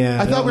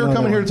 Yeah. I thought we were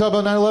coming here to talk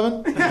about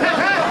 9/11.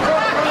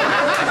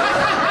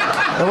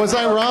 Was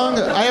I wrong?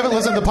 I haven't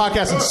listened to the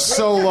podcast in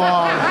so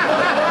long.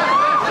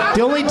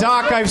 The only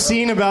doc I've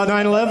seen about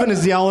 9/11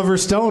 is the Oliver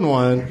Stone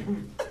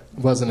one.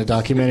 It wasn't a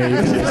documentary.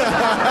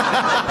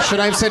 Should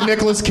I have said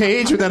Nicolas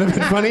Cage? Would that have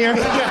been funnier?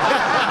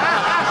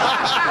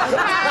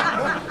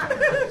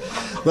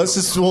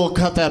 We'll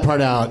cut that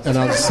part out, and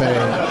I'll just say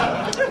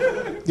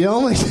the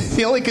only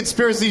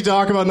conspiracy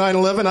doc about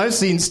 9/11 I've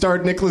seen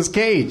starred Nicolas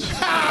Cage.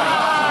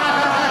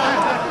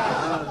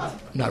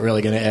 I'm not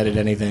really going to edit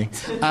anything.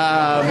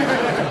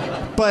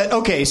 But But,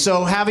 okay,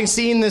 so having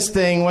seen this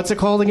thing, what's it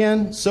called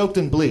again? Soaked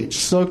in Bleach.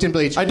 Soaked in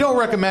Bleach. I don't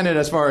recommend it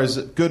as far as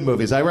good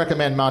movies. I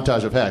recommend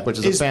Montage of Heck, which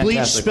is a fantastic... Is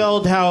Bleach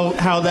spelled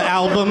how the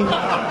album...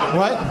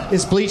 What?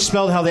 Is Bleach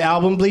spelled how the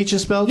album Bleach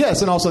is spelled?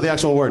 Yes, and also the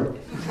actual word.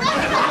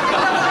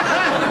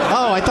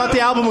 Oh, I thought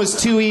the album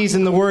was 2 E's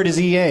and the word is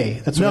EA.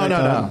 That's what I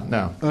thought.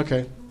 No.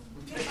 Okay.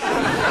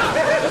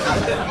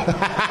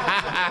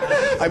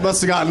 I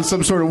must have gotten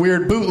some sort of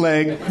weird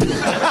bootleg.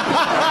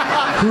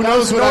 Who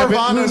knows what I've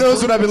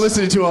been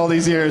listening to all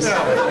these years?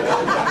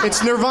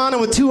 It's Nirvana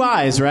with 2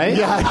 I's, right?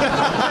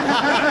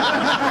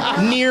 Yeah.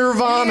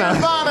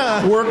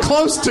 Nirvana. We're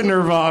close to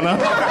Nirvana.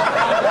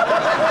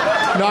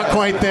 Not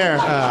quite there.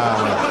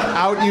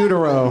 Out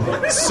utero.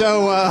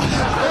 So,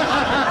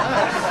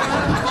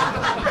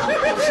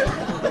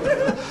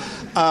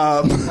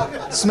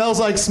 smells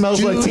like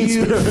Teen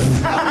Spirit.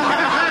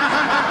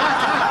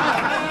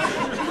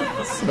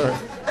 Sorry.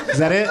 Is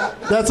that it?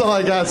 That's all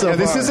I got so far.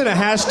 This isn't a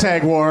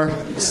hashtag war.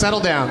 Settle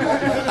down.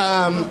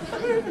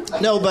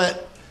 No,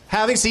 but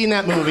having seen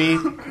that movie,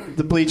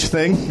 the Bleach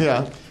thing,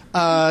 do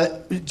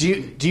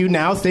you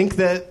now think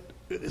that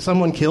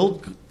someone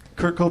killed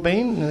Kurt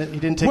Cobain? That he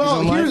didn't take his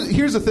own life?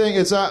 Here's the thing.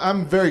 It's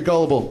I'm very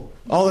gullible.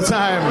 All the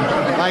time.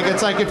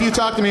 It's like if you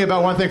talk to me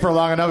about one thing for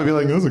long enough, I'd be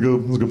like, that's a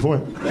good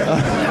point.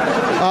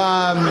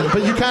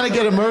 But you kind of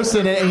get immersed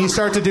in it, and you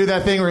start to do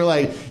that thing where you're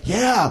like,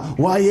 yeah,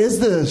 why is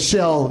the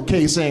shell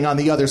casing on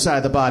the other side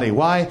of the body?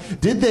 Why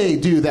did they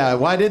do that?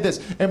 Why did this?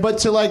 But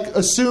to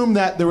assume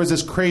that there was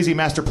this crazy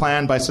master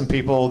plan by some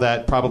people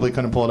that probably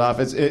couldn't pull it off,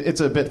 it's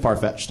a bit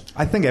far-fetched.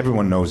 I think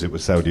everyone knows it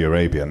was Saudi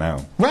Arabia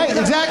now. Right,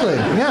 exactly.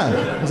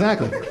 Yeah,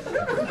 exactly.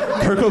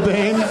 Kurt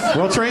Cobain,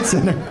 World Trade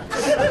Center.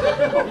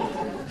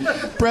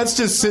 Brett's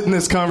just sitting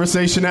this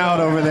conversation out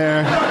over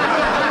there.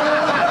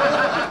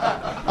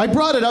 I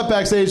brought it up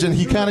backstage, and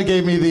he kind of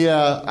gave me the,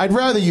 I'd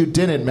rather you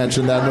didn't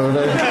mention that movie.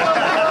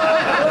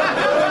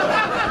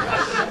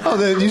 Oh,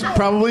 then you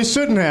probably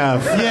shouldn't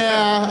have.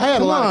 Yeah, I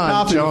had a lot of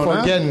coffee Jonah.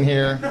 before getting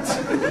here.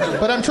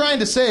 But I'm trying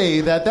to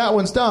say that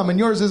one's dumb, and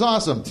yours is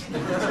awesome. He's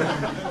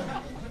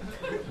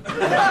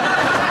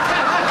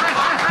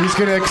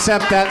going to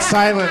accept that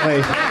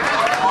silently.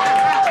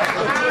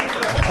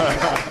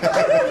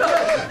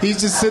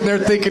 He's just sitting there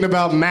thinking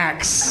about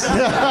Max.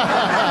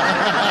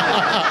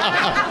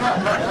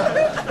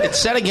 It's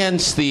set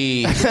against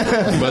the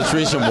most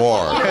recent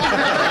war.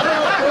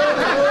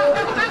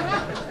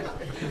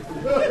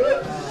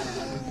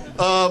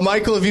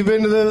 Michael, have you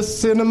been to the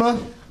cinema?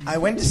 I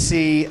went to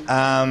see, you're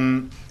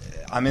not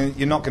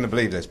going to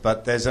believe this,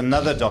 but there's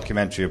another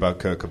documentary about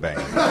Kurt Cobain.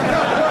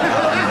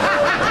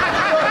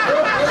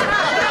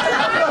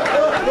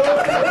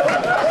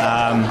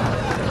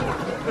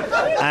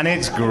 And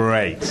it's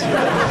great.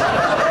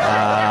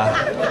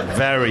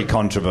 Very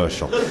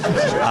controversial.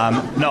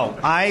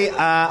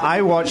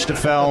 I watched a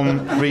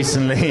film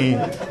recently.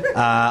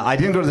 I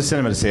didn't go to the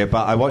cinema to see it,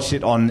 but I watched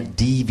it on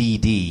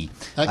DVD.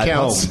 That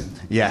counts. Home.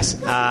 Yes.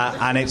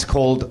 And it's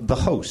called The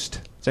Host.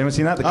 Has anyone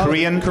seen that? The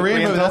Korean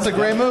movie. That's a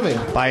great movie.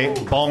 By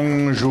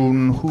Bong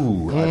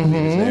Joon-ho, I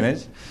believe his name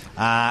is.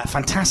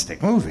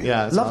 Fantastic movie.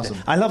 Yeah, it's Loved awesome.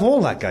 it. I love all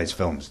that guy's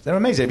films. They're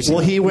amazing. Have you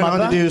seen He went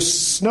Mother? on to do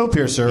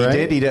Snowpiercer,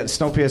 right? He did.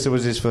 Snowpiercer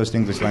was his first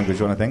English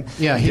language one, I think.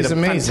 Yeah, he he's did a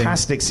amazing.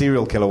 fantastic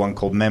serial killer one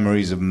called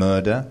Memories of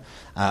Murder.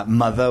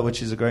 Mother,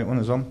 which is a great one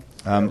as well.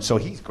 So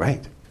he's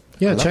great.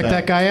 Yeah, check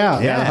that guy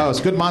out. Yeah. It's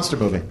a good monster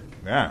movie.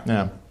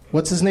 Yeah.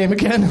 What's his name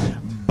again?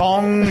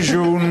 Bong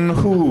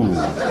Joon-ho.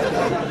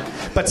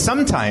 But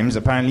sometimes,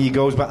 apparently, he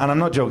goes by, and I'm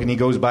not joking, he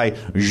goes by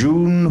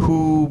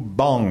Joon-ho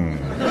Bong.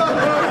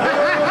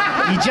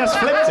 He just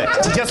flips it.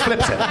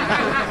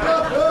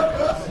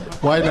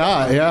 Why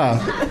not? Yeah.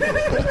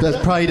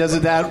 That probably does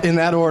it in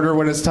that order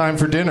when it's time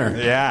for dinner.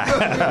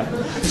 Yeah.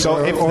 So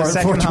Or if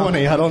at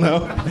 420, I don't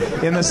know.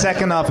 In the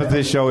second half of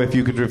this show, if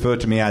you could refer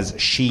to me as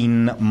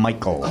Sheen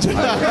Michael,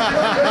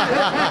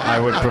 I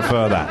would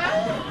prefer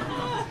that.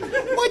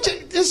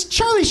 Does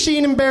Charlie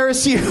Sheen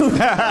embarrass you?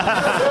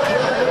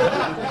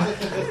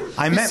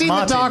 I met seen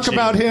Martin the doc Sheen.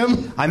 about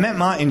him? I met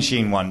Martin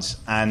Sheen once,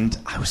 and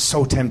I was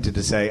so tempted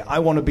to say, I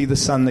want to be the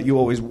son that you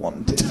always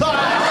wanted. But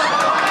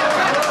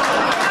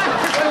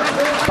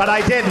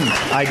I didn't.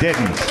 I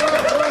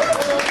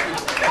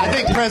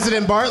think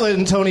President Bartlett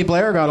and Tony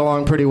Blair got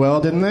along pretty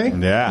well, didn't they?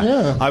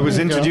 Yeah. I was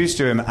there you go. introduced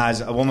to him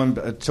as a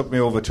woman took me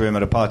over to him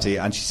at a party,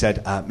 and she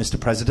said, Mr.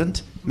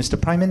 President,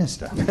 Mr. Prime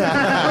Minister.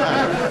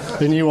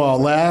 And you all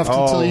laughed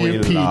until you we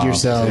peed laughed.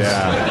 yourselves.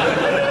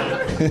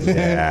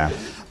 Yeah.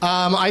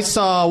 I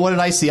saw, what did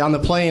I see? On the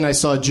plane, I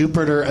saw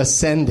Jupiter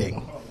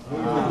Ascending.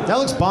 That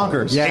looks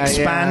bonkers. Yeah,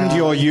 Expand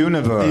your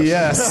universe.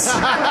 Yes.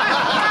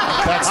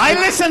 I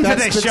listened to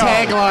this the show.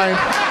 Tagline.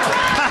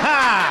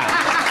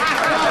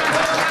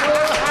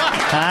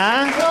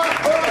 Huh?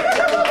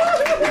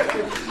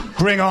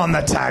 Bring on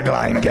the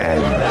tagline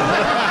game.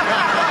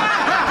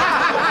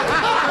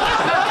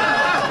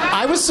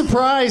 I was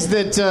surprised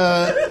that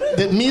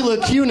Mila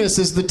Kunis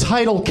is the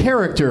title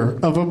character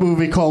of a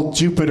movie called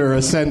Jupiter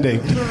Ascending.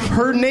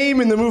 Her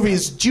name in the movie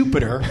is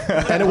Jupiter,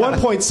 and at one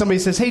point somebody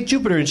says, "Hey,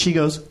 Jupiter," and she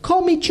goes,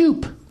 "Call me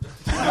Jupe."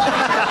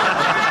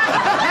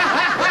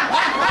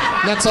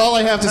 That's all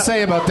I have to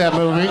say about that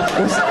movie.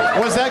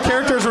 Was that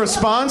character's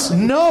response?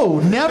 No,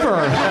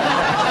 never.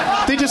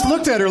 They just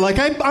looked at her like,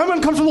 I'm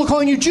uncomfortable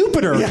calling you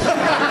Jupiter.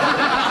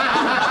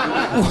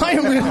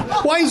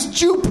 Why is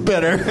Jupe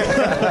better?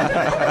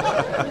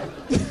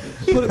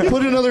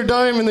 Put another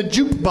dime in the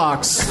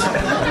jukebox.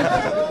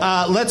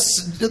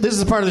 This is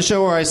the part of the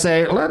show where I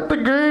say, let the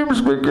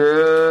games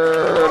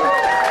begin.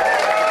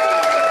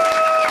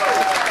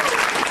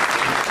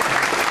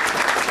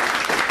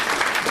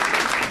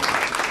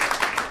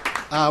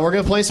 We're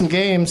going to play some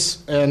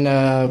games, and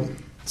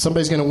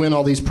somebody's going to win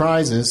all these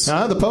prizes.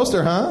 The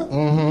poster, huh?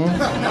 Mm-hmm.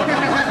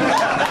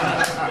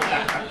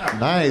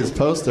 Nice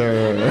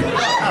poster.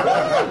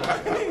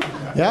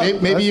 Yeah,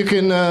 maybe you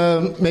can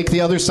make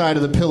the other side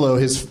of the pillow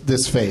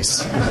this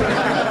face.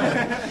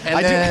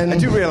 I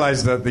do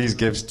realize that these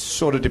gifts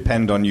sort of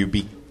depend on you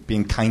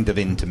being kind of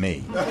into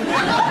me.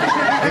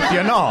 If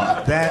you're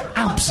not, they're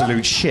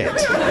absolute shit.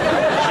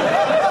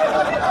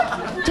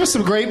 There's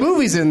some great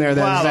movies in there.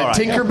 That right.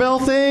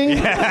 Tinkerbell thing.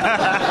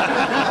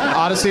 Yeah.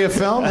 Odyssey of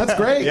Film. That's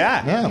great.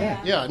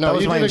 Yeah. No,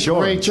 you did a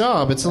great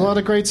job. It's a lot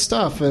of great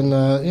stuff, and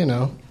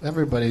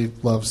everybody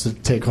loves to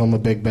take home a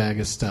big bag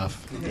of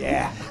stuff.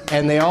 Yeah.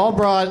 And a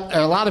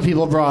lot of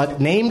people brought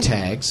name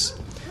tags,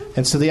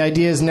 and so the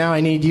idea is now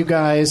I need you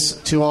guys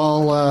to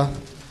all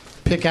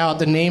pick out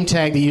the name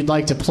tag that you'd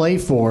like to play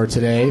for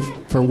today,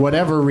 for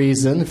whatever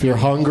reason. If you're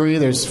hungry,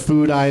 there's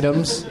food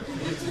items.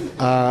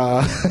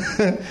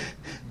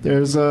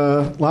 There's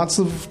lots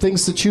of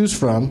things to choose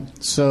from.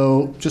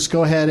 So just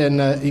go ahead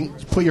and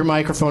put your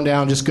microphone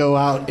down. Just go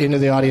out into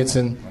the audience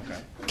and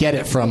get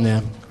it from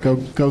them. Go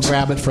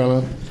grab it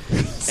from them.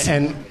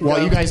 And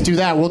while you guys do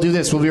that, we'll do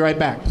this. We'll be right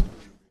back.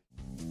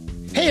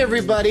 Hey,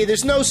 everybody.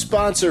 There's no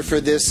sponsor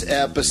for this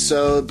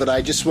episode, but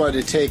I just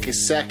wanted to take a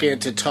second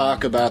to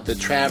talk about the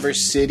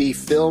Traverse City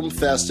Film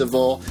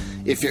Festival.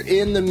 If you're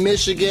in the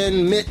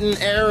Michigan Mitten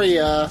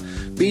area,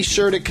 be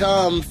sure to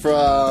come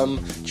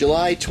from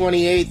July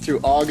 28th through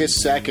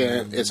August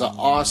 2nd. It's an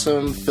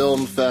awesome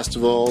film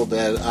festival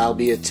that I'll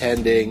be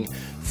attending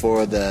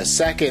for the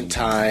second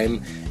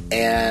time.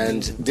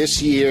 And this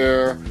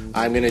year,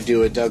 I'm going to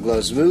do a Doug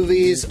Loves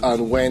Movies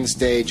on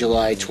Wednesday,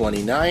 July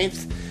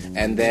 29th.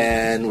 And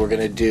then we're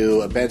going to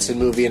do a Benson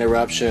Movie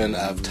Interruption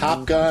of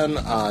Top Gun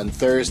on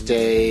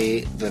Thursday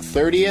the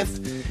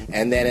 30th.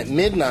 And then at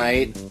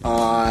midnight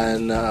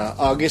on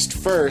August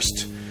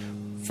 1st,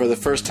 for the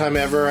first time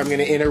ever, I'm going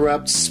to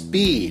interrupt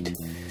Speed.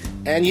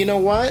 And you know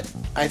what?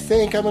 I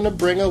think I'm going to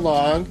bring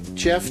along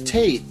Jeff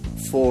Tate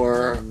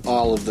for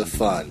all of the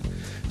fun.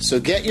 So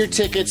get your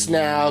tickets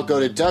now. Go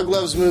to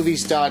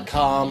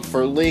DougLovesMovies.com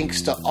for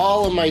links to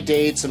all of my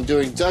dates. I'm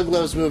doing Doug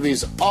Loves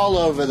Movies all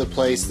over the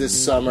place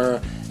this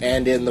summer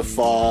and in the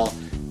fall.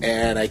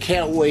 And I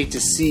can't wait to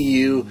see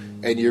you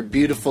and your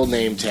beautiful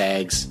name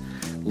tags.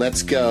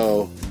 Let's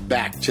go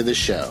back to the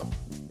show.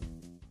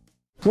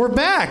 We're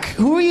back.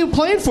 Who are you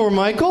playing for,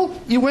 Michael?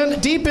 You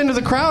went deep into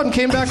the crowd and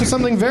came back with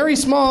something very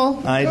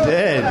small. I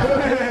did.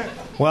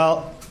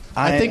 Well,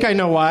 I think I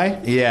know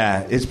why.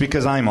 Yeah, it's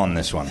because I'm on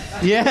this one.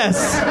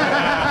 Yes.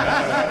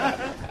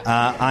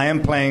 I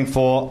am playing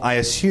for, I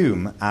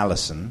assume,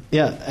 Alison.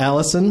 Yeah,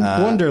 Alison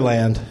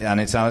Wonderland.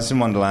 And it's Alice in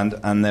Wonderland,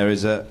 and there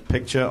is a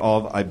picture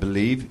of, I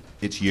believe,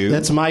 it's you.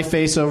 That's my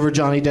face over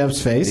Johnny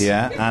Depp's face.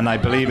 Yeah, and I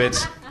believe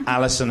it's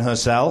Alison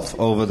herself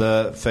over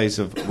the face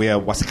of Weir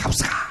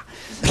Wasikowska.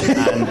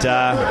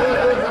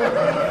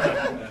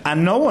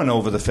 And no one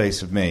over the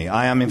face of me.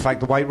 I am, in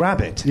fact, the White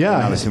Rabbit.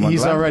 Yeah,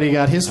 he's already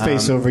got his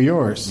face over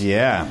yours.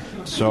 Yeah.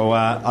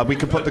 So we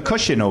could put the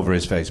cushion over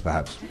his face,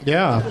 perhaps.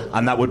 Yeah.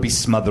 And that would be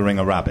smothering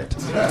a rabbit.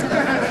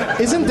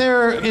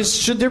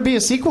 Should there be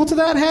a sequel to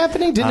that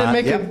happening? Didn't it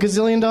make a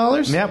gazillion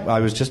dollars? Yep.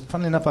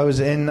 Funnily enough, I was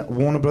in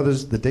Warner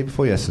Brothers the day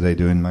before yesterday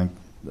doing my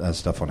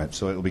stuff on it.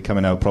 So it'll be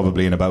coming out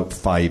probably in about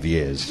 5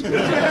 years. Do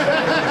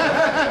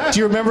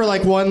you remember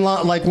one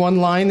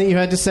line that you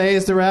had to say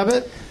as the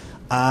rabbit?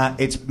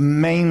 It's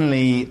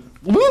mainly,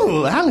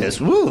 woo, Alice,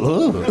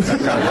 woo.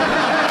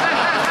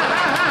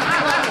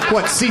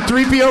 What,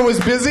 C-3PO was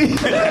busy?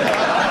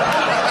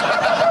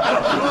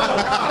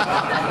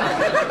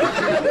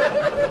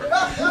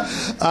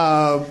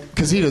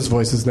 Because he does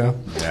voices now.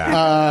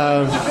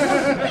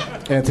 Yeah.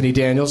 Anthony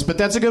Daniels. But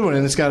that's a good one,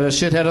 and it's got a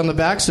shithead on the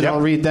back, so I'll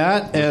read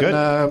that.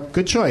 And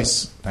good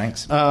choice.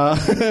 Thanks.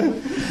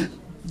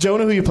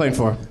 Jonah, who are you playing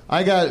for?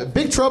 I got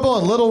Big Trouble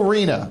in Little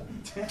Rena.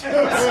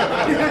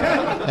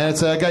 And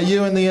it's got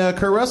you and the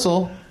Kurt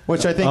Russell,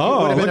 which I think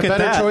would have been a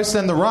better choice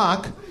than The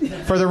Rock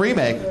for the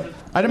remake.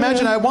 I'd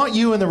imagine I want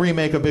you in the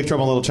remake of Big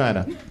Trouble in Little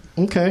China.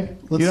 Okay,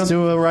 let's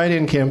do a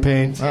write-in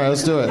campaign. All right,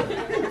 let's do it.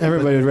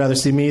 Everybody would rather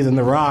see me than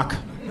The Rock.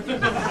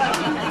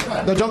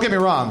 No, don't get me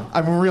wrong.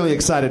 I'm really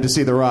excited to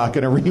see The Rock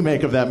in a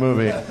remake of that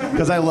movie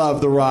because I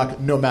love The Rock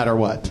no matter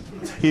what.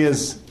 He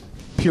is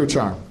pure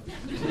charm.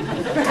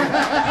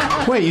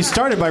 Wait, you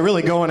started by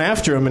really going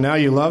after him, and now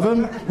you love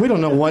him? We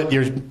don't know what's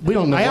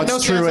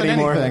true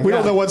anymore. We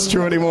don't know what's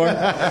true anymore.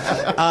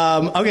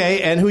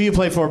 Okay, and who you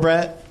play for,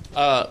 Brett?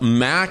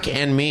 Mac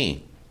and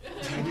me.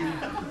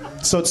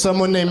 So it's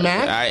someone named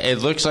Mac? It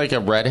looks like a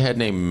redhead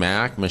named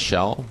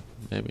Michelle,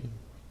 maybe.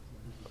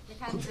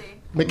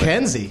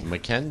 Mackenzie.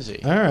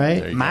 All right.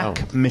 There you Mac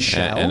go.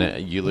 Michelle.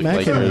 And you look Mac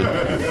like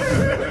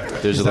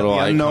there's a little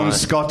the unknown icon.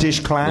 Scottish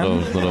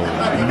clan. Little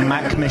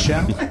Mac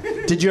Michelle.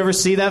 Did you ever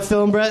see that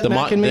film, Brett?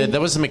 Mac and Me?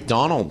 That was the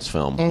McDonald's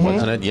film,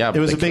 wasn't it? Yeah. It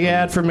was a big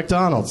ad for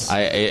McDonald's.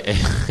 I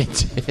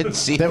did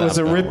see that. That was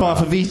a film,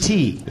 rip-off of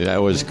E.T.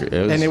 That was great.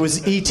 And it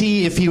was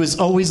E.T. if he was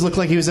always looked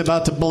like he was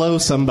about to blow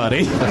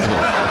somebody.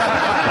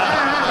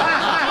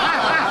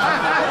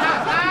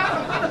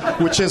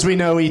 Which, as we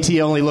know,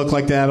 E.T. only looked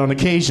like that on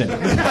occasion.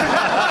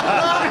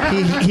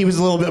 He was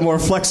a little bit more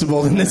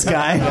flexible than this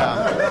guy.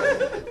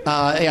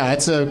 Yeah,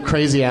 it's a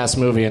crazy-ass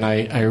movie, and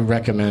I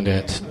recommend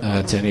it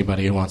to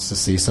anybody who wants to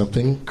see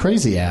something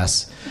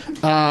crazy-ass.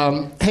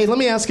 Hey, let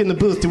me ask in the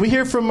booth, did we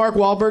hear from Mark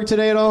Wahlberg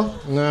today at all?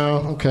 No?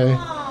 Okay.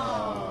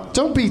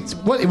 Don't be...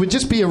 What? It would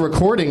just be a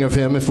recording of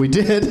him if we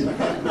did.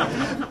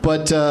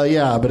 But,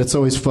 yeah, but it's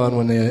always fun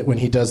when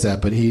he does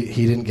that. But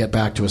he didn't get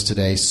back to us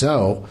today,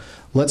 so...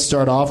 Let's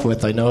start off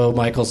with, I know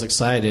Michael's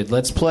excited.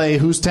 Let's play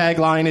Whose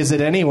Tagline Is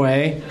It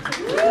Anyway?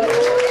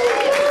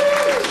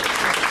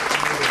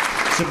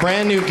 It's a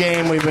brand new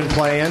game we've been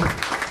playing.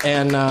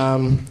 And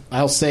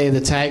I'll say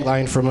the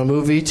tagline from a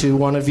movie to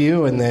one of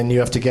you, and then you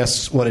have to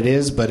guess what it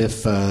is. But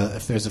if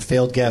there's a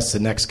failed guess, the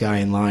next guy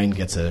in line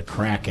gets a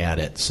crack at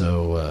it.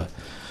 So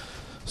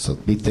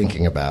be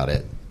thinking about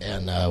it.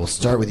 And we'll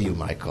start with you,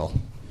 Michael.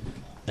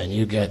 And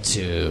you get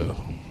to...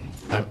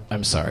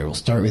 I'm sorry, we'll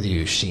start with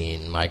you,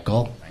 Sheen.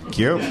 Michael. Thank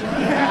you.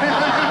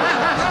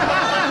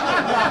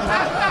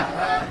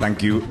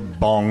 Thank you,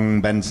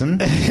 Bong Benson.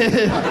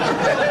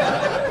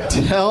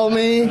 Tell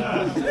me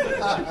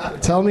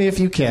if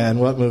you can,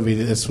 what movie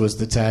this was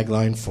the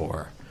tagline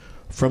for.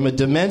 From a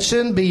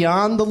dimension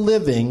beyond the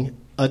living,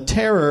 a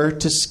terror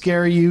to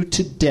scare you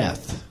to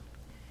death.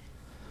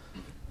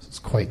 It's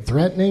quite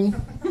threatening.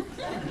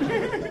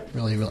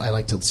 Really, I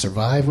like to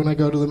survive when I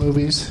go to the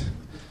movies.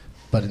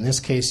 But in this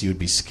case, you would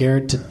be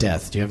scared to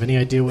death. Do you have any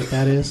idea what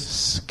that is?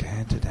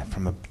 Scared to death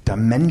from a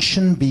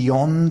dimension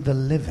beyond the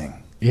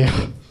living.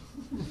 Yeah.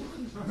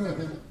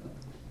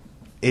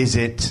 Is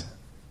it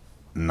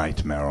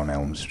Nightmare on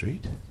Elm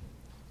Street?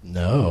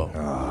 No.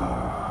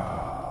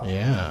 Oh.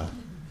 Yeah.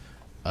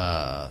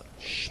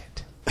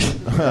 Shit.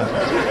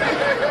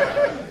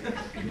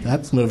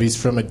 That movie's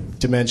from a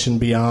dimension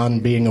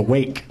beyond being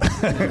awake.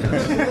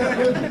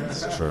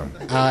 That's true.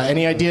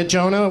 Any idea,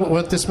 Jonah,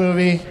 what this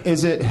movie?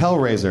 Is it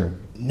Hellraiser?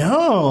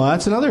 No,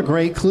 that's another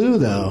great clue,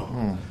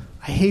 though.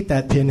 I hate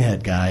that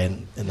pinhead guy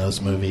in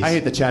those movies. I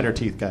hate the chatter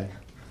teeth guy.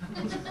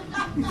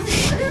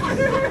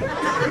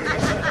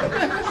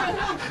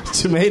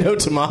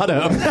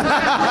 Tomato.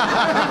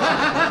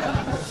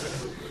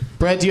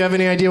 Brett, do you have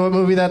any idea what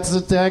movie that's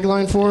the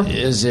tagline for?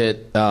 Is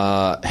it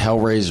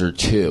Hellraiser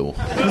 2?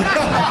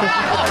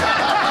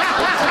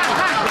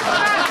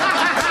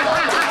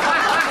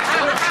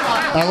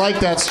 I like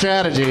that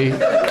strategy.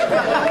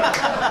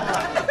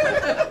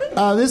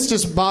 This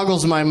just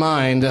boggles my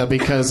mind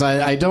because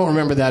I don't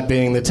remember that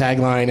being the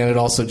tagline, and it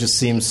also just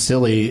seems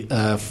silly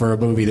for a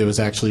movie that was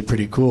actually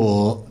pretty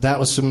cool. That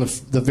was from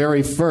the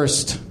very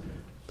first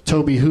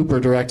Tobe Hooper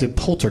directed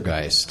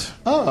Poltergeist.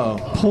 Oh.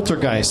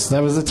 Poltergeist.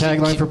 That was the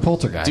tagline for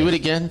Poltergeist. Do it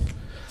again.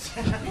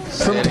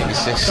 From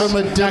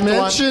a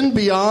dimension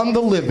beyond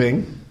the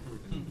living,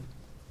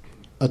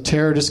 a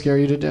terror to scare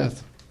you to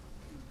death.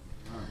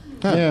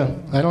 Huh. Yeah,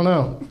 I don't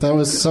know. That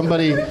was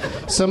somebody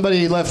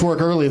left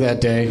work early that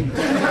day.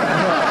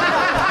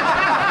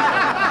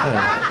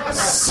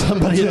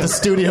 Somebody at the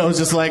studio was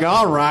just like,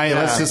 all right,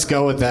 let's just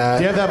go with that.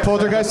 Do you have that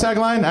Poltergeist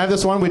tagline? I have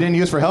this one we didn't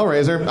use for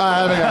Hellraiser.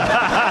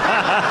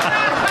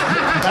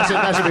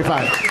 That should be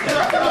fine.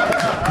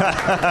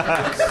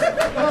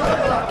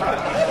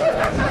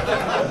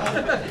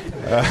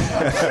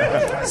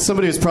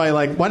 Somebody was probably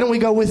like, why don't we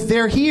go with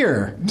They're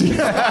Here?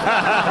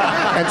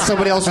 And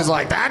somebody else was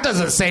like, that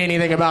doesn't say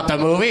anything about the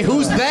movie.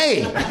 Who's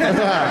they?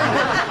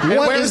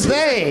 What is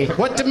they?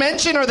 What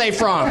dimension are they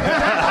from?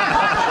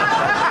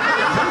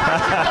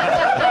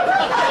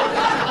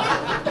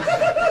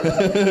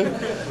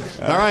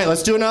 All right,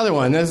 let's do another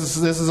one. This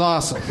is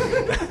awesome.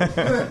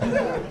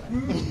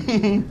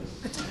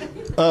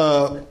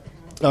 All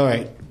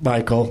right,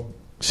 Michael.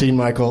 See,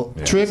 Michael.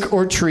 Yes. Trick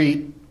or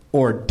treat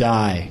or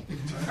die.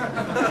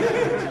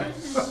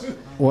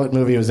 What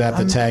movie was that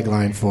the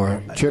tagline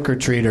for? Trick or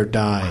treat or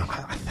die.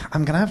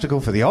 I'm going to have to go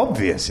for the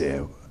obvious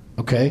here.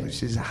 Okay.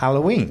 Which is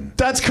Halloween.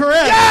 That's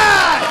correct.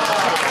 Yeah!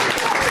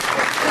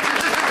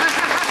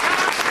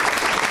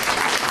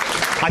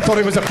 I thought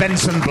it was a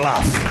Benson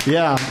bluff.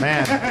 Yeah,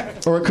 man.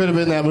 Or it could have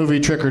been that movie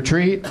Trick or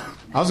Treat.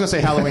 I was going to say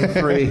Halloween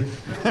 3.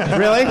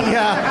 Really?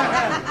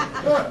 Yeah.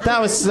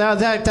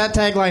 That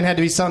tagline had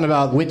to be something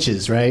about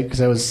witches, right? Because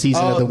that was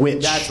Season of the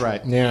Witch. That's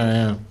right.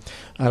 Yeah.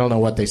 I don't know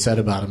what they said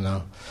about him,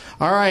 though.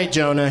 All right,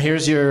 Jonah,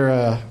 here's your...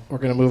 we're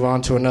going to move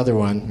on to another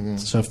one. Mm-hmm.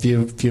 So if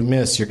you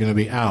miss, you're going to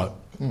be out.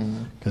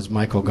 Because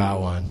Michael got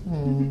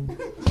one.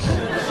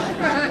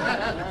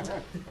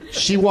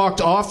 She walked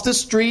off the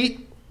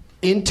street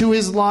into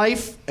his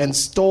life and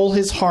stole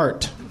his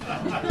heart.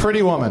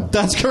 Pretty Woman.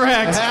 That's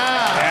correct.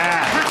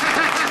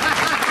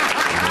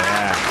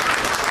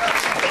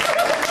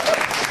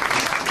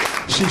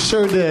 She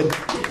sure did.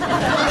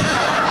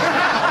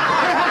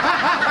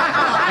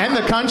 And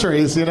the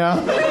countries, you know.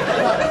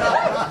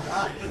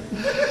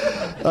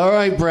 All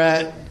right,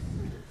 Brett.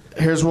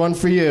 Here's one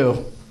for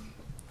you.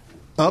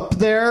 Up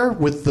there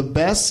with the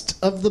best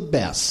of the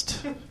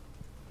best.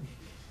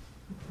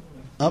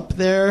 Up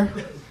there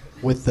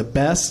with the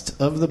best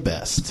of the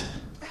best.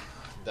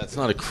 That's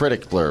not a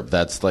critic blurb.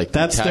 That's like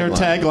That's their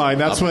tagline.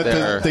 That's Up what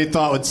there. they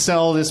thought would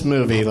sell this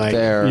movie. Like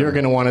there. you're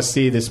going to want to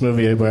see this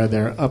movie where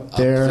they're up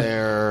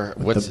there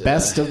with the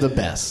best of the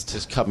best.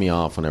 Just cut me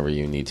off whenever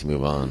you need to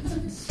move on.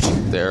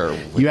 There.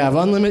 You have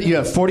unlimited. You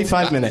have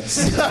 45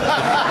 minutes.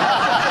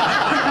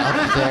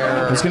 Up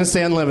there. I was going to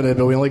say unlimited,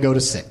 but we only go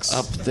to 6.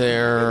 Up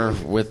there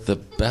with the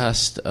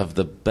best of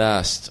the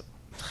best.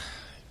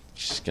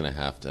 Just going to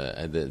have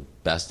to... the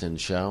best in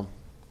show?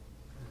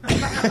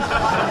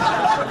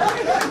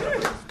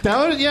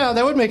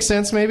 That would make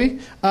sense, maybe.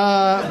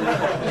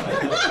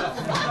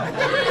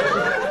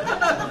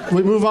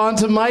 We move on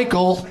to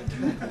Michael.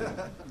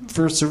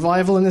 For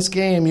survival in this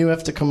game, you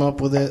have to come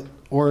up with it,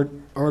 or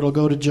it'll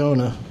go to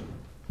Jonah.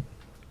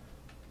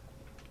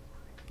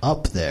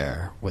 Up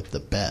there with the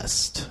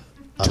best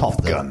of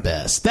Top the Gun.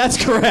 best. That's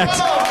correct.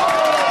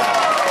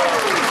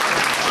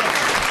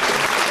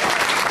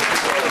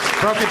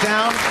 Broke it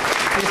down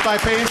piece by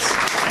piece.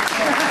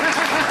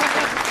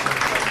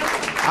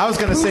 I was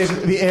going to say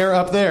the air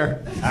up there.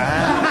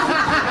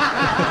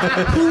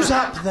 Who's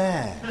up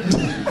there?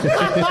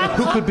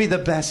 Who could be the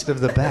best of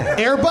the best?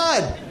 Air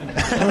Bud.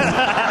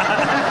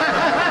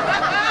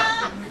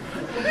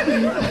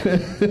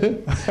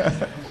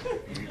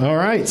 All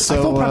right, so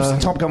I thought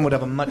perhaps Top Gun would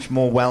have a much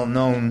more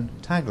well-known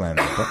tagline.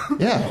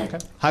 But Yeah. Okay.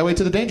 Highway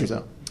to the Danger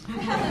Zone.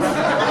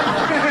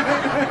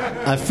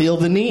 I feel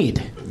the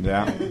need.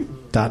 yeah. ...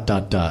 Top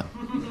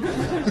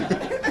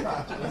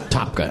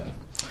Gun.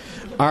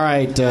 All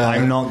right.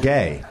 I'm not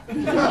gay.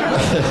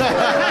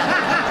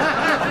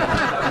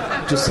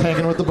 Just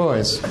hanging with the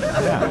boys.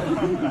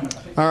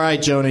 All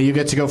right, Jonah, you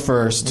get to go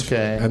first.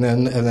 Okay. And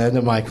then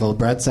to Michael.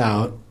 Brett's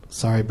out.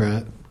 Sorry,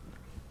 Brett.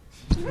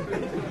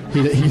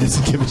 He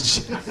doesn't give a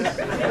shit.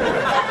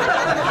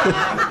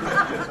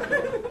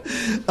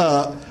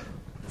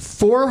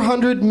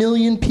 400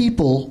 million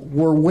people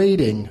were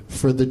waiting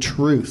for the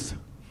truth.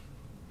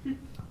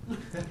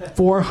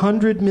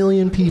 400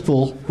 million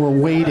people were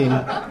waiting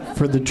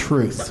for the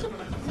truth.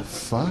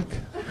 Fuck.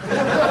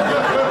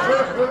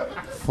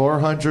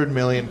 400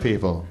 million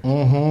people.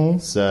 Mm-hmm.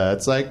 So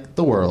it's like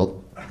the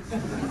world.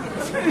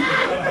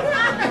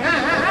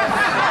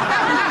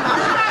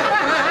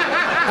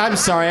 I'm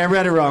sorry, I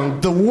read it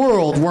wrong. The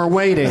world were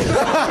waiting for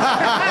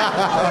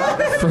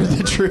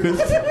the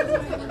truth.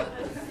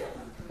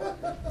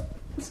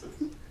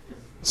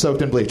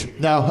 Soaked in bleach.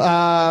 No.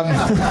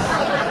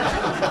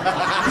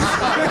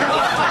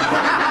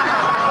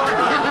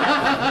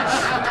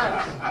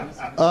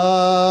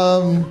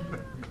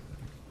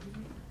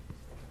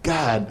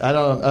 God, I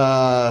don't.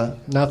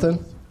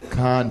 Nothing?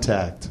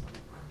 Contact.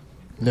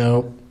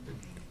 No.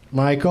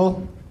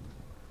 Michael?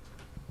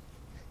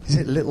 Is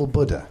it Little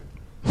Buddha?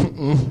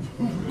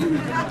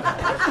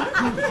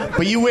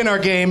 But you win our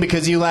game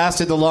because you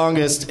lasted the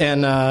longest,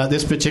 and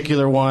this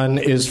particular one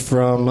is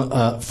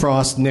from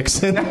Frost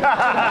Nixon. Oh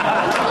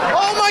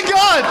my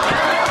God!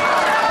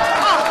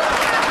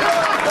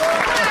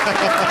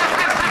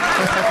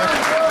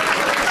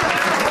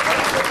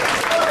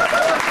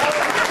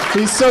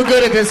 He's so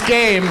good at this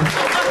game.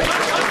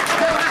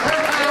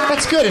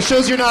 That's good. It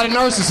shows you're not a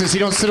narcissist.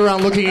 You don't sit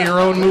around looking at your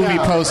own movie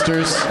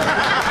posters.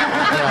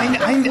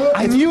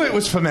 I knew it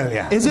was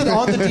familiar. Is it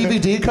on the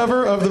DVD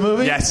cover of the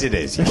movie? Yes, it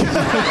is.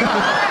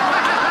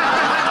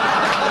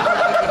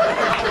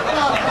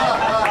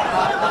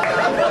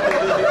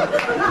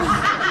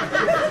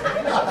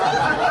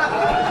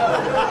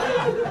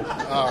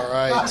 All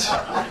right.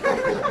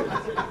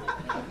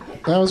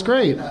 That was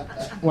great.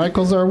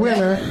 Michael's our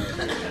winner.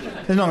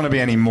 There's not going to be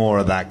any more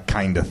of that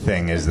kind of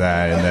thing, is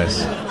there, in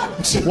this?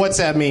 What's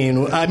that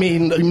mean? I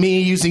mean,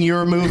 me using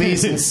your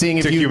movies and seeing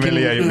if To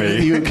humiliate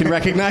me. you can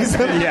recognize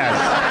them? Yes.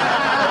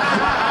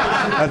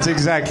 That's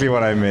exactly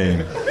what I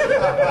mean.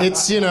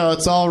 It's,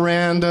 it's all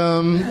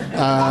random.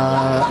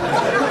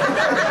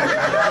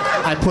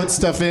 I put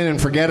stuff in and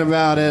forget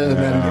about it, and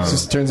then it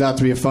just turns out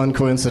to be a fun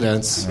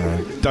coincidence.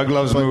 Doug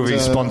Love's movie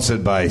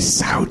sponsored by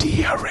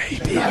Saudi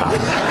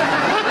Arabia.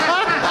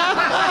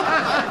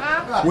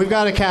 We've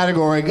got a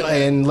category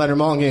in Leonard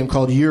Maltin game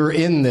called "You're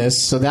in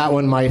This," so that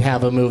one might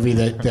have a movie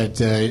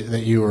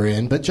that you were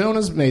in. But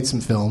Jonah's made some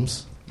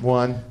films.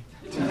 One.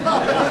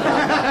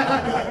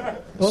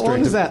 What one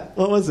was that?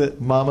 What was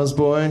it? Mama's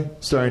Boy,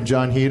 starring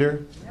John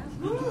Heder.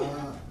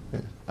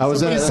 I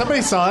was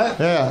Somebody saw it.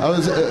 Yeah, I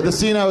was. The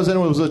scene I was in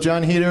was with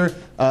John Heder,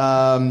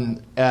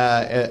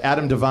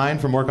 Adam Devine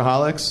from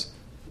Workaholics,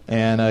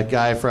 and a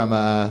guy from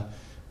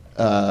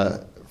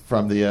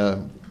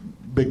the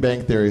Big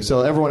Bang Theory.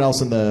 So everyone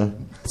else in the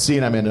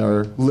scene I'm in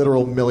are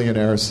literal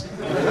millionaires.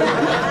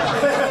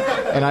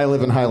 And I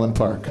live in Highland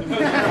Park.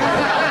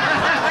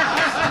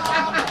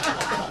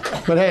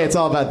 But hey, it's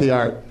all about the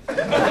art.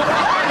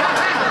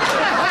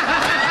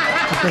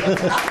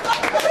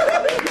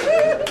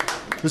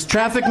 Was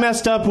traffic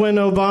messed up when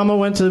Obama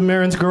went to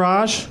Marin's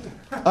garage?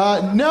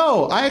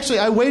 No,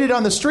 I waited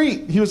on the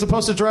street. He was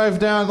supposed to drive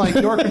down like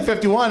York and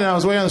 51, and I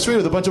was waiting on the street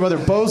with a bunch of other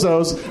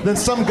bozos. Then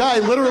some guy,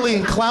 literally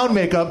in clown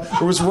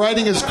makeup, was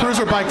riding his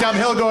cruiser bike down the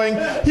hill going,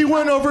 "He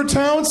went over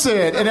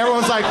Townsend," and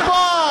everyone's like,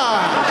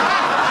 "Fuck!"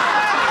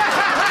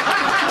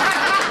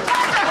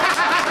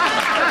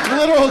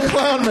 Literal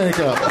clown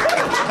makeup.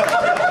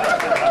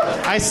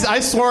 I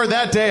swore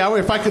that day,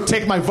 if I could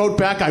take my vote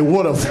back, I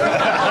would have.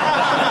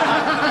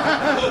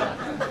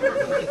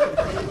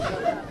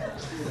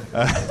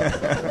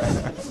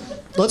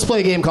 Let's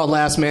play a game called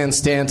Last Man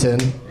Stanton.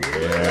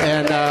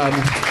 And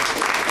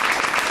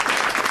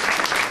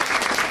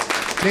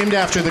named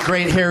after the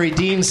great Harry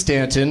Dean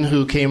Stanton,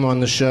 who came on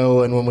the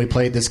show, and when we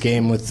played this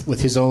game with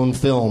his own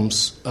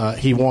films,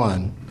 he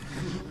won.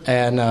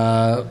 And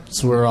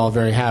so we're all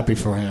very happy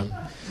for him.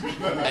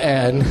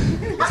 And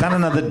is that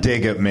another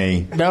dig at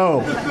me?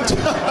 No.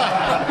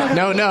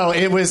 No.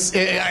 It was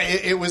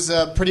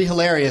pretty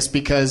hilarious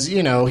because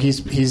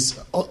he's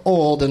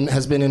old and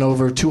has been in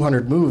over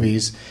 200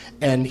 movies,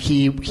 and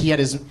he had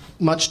as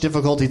much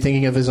difficulty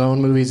thinking of his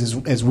own movies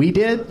as we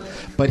did,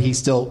 but he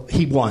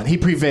won. He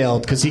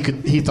prevailed because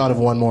he thought of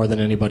one more than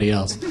anybody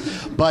else.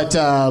 But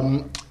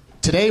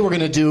today we're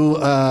going to do.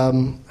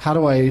 How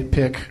do I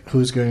pick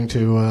who's going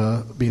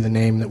to be the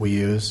name that we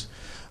use?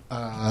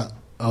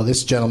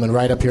 This gentleman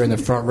right up here in the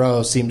front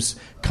row seems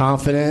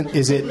confident.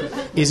 Is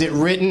it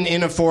written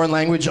in a foreign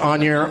language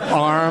on your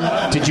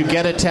arm? Did you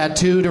get a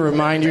tattoo to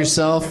remind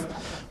yourself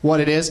what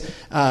it is?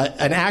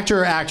 An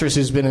actor or actress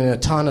who's been in a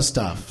ton of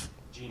stuff.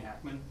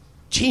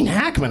 Gene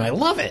Hackman, I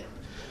love it.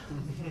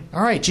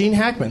 All right, Gene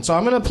Hackman. So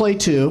I'm going to play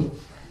two,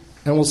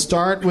 and we'll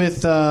start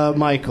with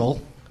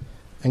Michael,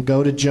 and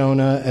go to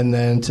Jonah, and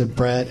then to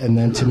Brett, and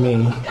then to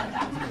me.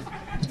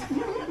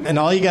 And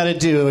all you got to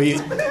do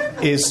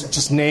is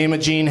just name a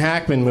Gene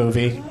Hackman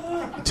movie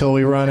until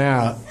we run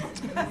out.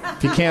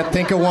 If you can't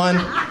think of one,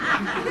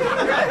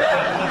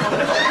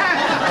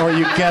 or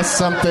you guess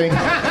something,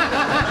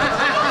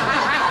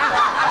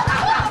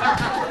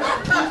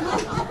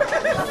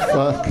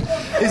 fuck.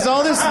 Is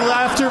all this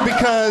laughter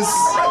because,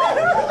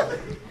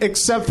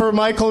 except for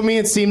Michael and me,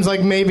 it seems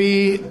like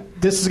maybe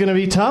this is going to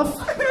be tough?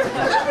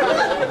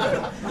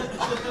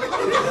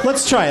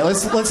 Let's try it.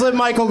 Let's let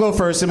Michael go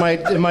first. It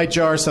might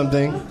jar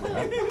something.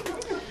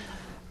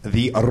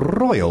 The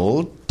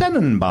Royal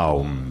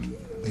Tenenbaum.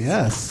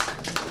 Yes.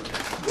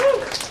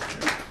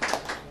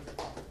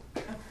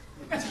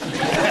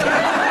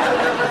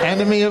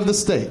 Enemy of the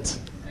state.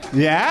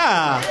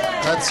 Yeah.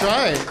 That's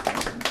right.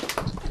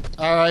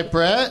 All right,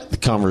 Brett. The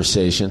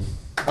Conversation.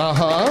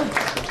 Uh-huh.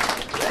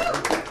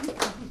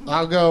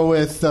 I'll go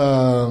with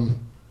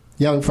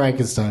Young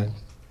Frankenstein.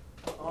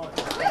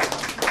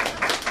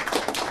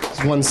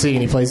 It's one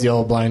scene. He plays the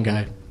old blind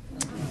guy.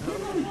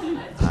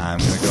 I'm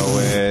going to go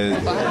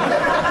with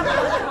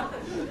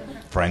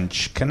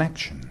French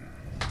Connection.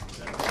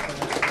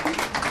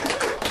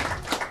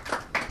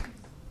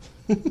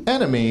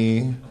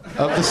 Enemy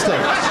of the state.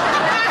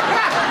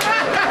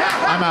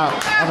 I'm out.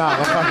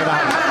 I'm fucking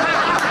out.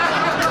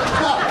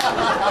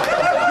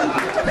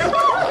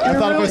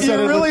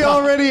 You're really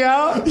already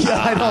out? Yeah,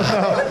 I don't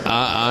know.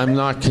 I'm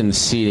not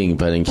conceding,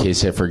 but in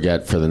case I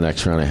forget for the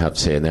next round, I have to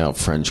say it now.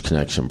 French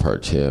Connection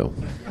Part 2.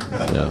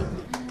 Yeah.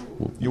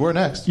 You were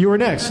next. You were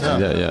next. Yeah,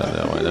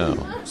 no, I know.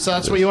 So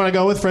that's what you want to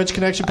go with, French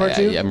Connection Part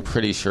 2? I'm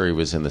pretty sure he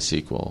was in the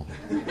sequel.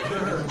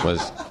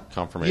 Was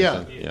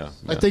confirmation? Yeah.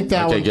 I think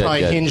that one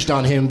probably hinged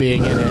on him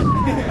being in it.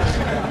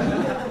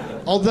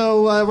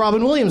 Although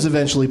Robin Williams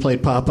eventually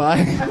played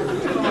Popeye.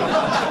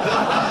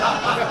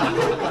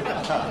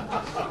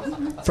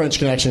 French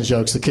Connection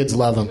jokes. The kids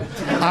love them.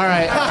 All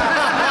right.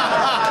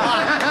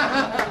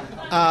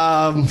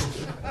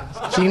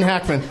 Gene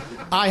Hackman.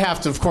 I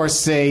have to, of course,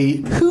 say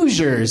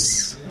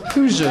Hoosiers.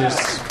 Hoosiers.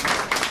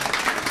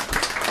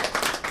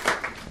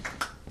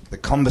 The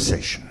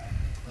Conversation.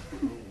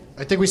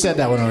 I think we said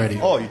that one already.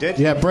 Oh, you did?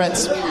 Yeah, Brett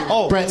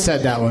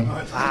said that one.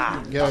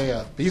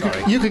 Yeah. But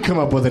you could come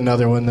up with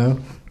another one, though.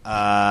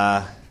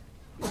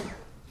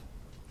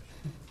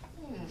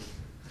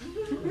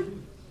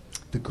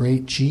 The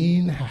great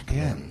Gene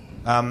Hackman.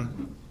 Yeah.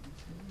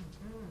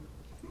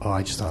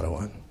 I just thought of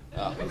one.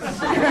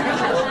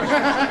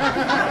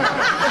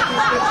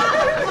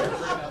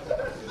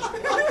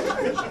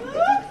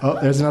 Oh,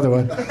 there's another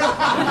one.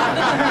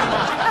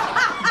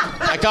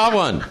 I got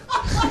one.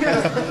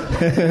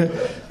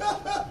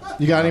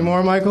 You got any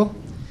more, Michael?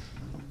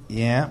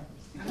 Yeah.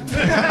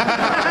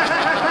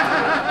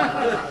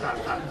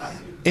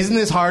 Isn't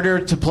this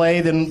harder to play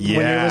than when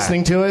you're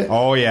listening to it?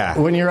 Oh, yeah.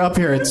 When you're up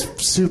here, it's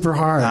super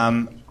hard.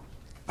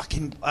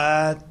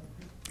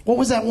 What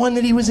was that one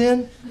that he was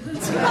in?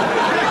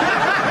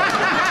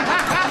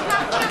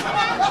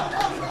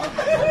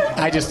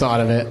 I just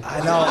thought of it. I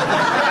know.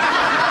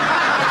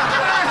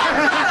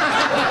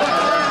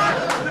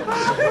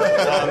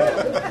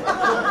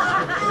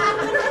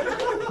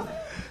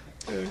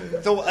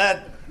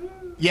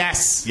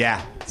 Yes.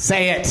 Yeah.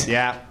 Say it.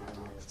 Yeah.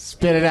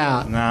 Spit it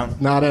out. No.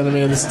 Not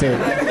enemy of the state.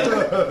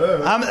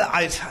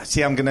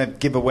 I'm going to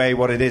give away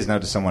what it is now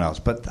to someone else,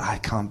 but I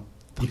can't.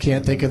 You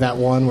can't think of that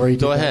one where you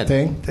Go did ahead.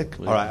 that thing?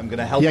 All right, I'm going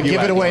to help you. Yeah, give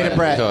out. it away to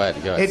Brett. Go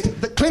ahead. It's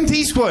the Clint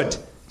Eastwood.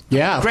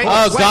 Yeah. Great.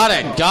 Oh, got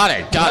it. Time.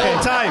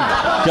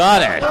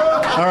 Got it.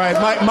 All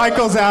right,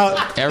 Michael's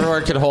out.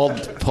 Everyone can hold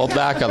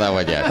back on that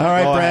one yet. All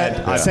right, Go Brett.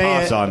 ahead. I Say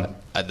pass it. on.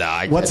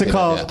 No, What's it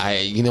called?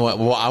 You know what?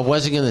 Well, I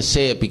wasn't going to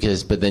say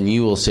it but then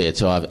you will say it,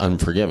 so I'm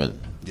unforgiven.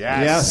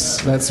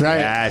 Yes. That's right.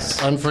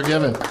 Yes.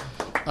 Unforgiven.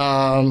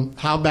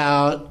 How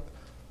about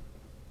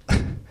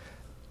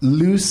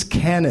Loose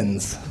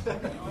Cannons?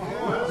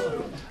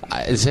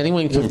 Is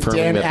anyone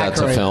confirming Dan that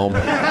that's a Aykroyd. film?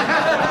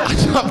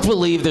 I don't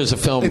believe there's a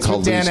film It's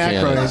called with Dan Loose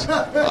Cannons.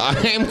 Aykroyd. I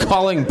am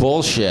calling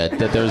bullshit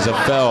that there's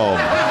a film.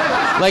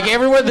 Like,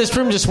 everyone in this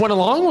room just went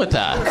along with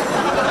that.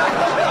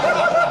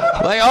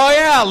 Like, oh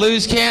yeah,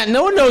 Loose Cannon.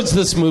 No one knows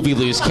this movie,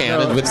 Loose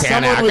Cannon, with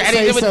Dan Someone would Aykroyd. say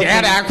Anything with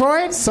Dan something.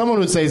 Aykroyd? Someone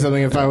would say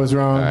something if I was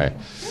wrong. All right.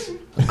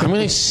 I'm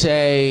going to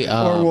say...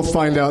 Or we'll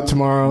find out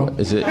tomorrow.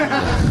 Is it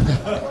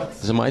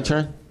my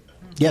turn?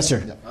 Yes,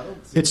 sir.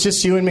 It's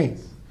just you and me.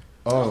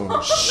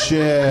 Oh,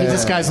 shit.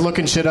 This guy's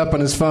looking shit up on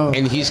his phone.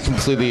 And he's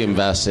completely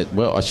invested.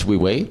 Well, should we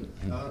wait?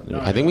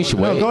 I think we should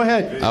wait. No, go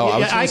ahead. Oh,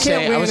 I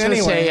can't win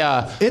anyway.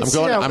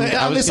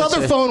 On this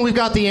other phone, we've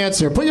got the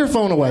answer. Put your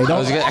phone away.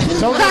 Don't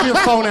leave your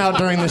phone out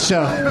during the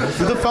show.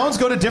 Do the phones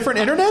go to different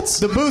internets?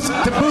 The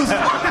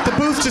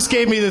booth just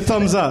gave me the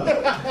thumbs up.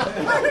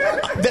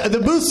 The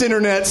booth's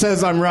internet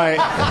says I'm right.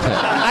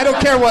 I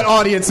don't care what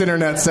audience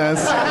internet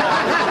says.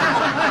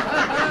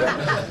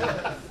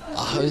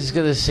 I was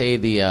gonna say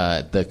the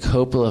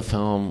Coppola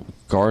film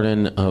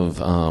Garden of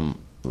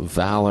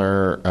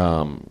Valor,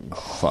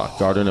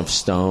 Garden of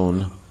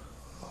Stone,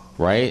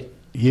 right?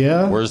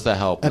 Yeah. Where's the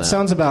help? That now?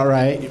 sounds about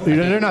right.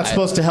 They're not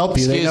supposed to help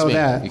you. They know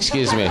that.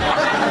 Excuse me.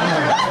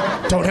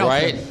 Don't help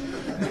Right? them.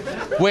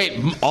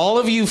 Wait, all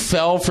of you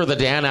fell for the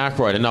Dan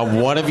Aykroyd, and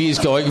now one of you is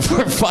going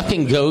for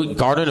fucking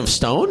Garden of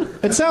Stone?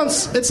 It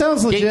sounds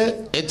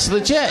legit. It's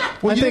legit.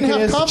 Well, I think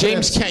it is.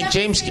 James. You have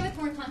to say it with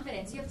more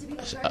confidence. You have to be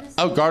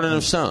like, Garden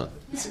of Stone.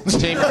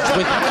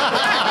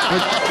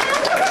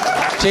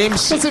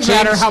 James Doesn't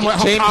matter how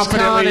James confidently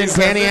Caan he and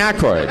says Danny it.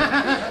 Aykroyd.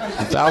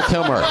 Val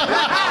Kilmer.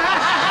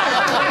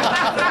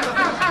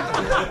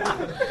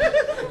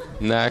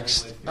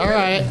 Next. All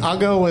right, I'll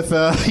go with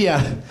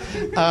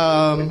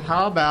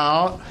how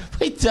about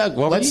Hey, Doug,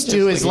 what let's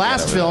do his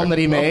last film that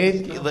he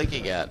made, What are you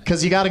looking at?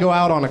 because you got to go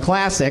out on a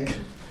classic.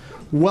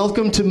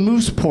 Welcome to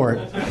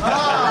Mooseport.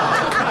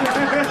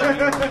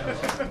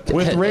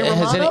 With Ray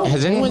Romano?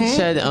 Has anyone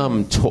said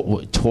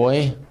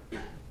Toy?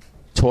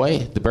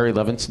 The Barry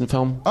Levinson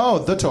film? Oh,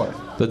 The Toy.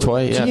 The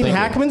Toy? Yeah. Gene thank you.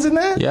 Hackman's in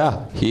that?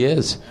 Yeah, he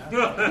is.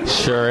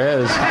 Sure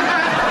is.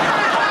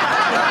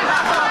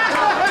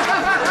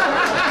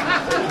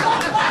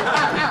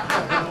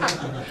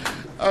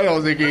 I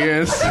don't think he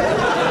is.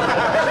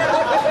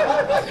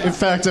 In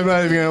fact, I'm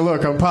not even going to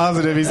look. I'm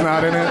positive he's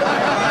not in it.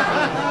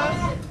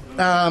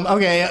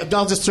 Okay,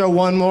 I'll just throw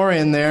one more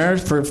in there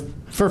for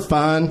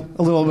fun.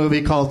 A little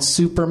movie called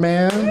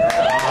Superman.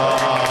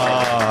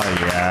 Oh,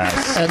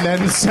 yes. And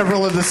then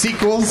several of the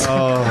sequels.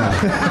 Oh.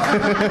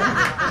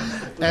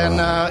 And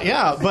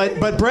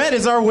but Brett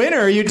is our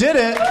winner. You did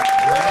it.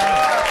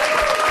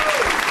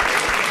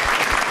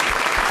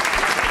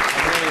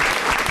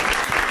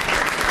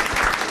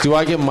 Do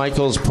I get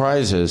Michael's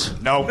prizes?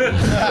 Nope.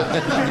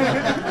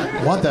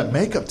 Want that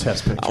makeup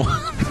test picture?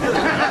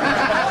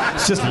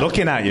 It's just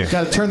looking at you.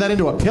 Got to turn that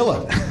into a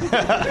pillow.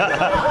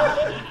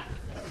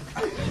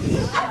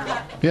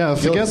 Yeah,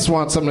 if the guests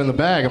want something in the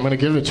bag, I'm going to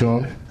give it to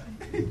them.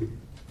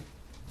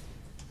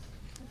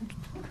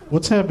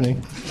 What's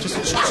happening?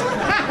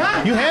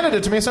 You handed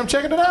it to me, so I'm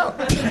checking it out.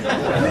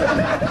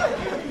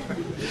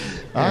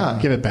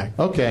 Give it back.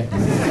 Okay.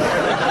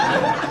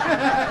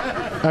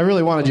 I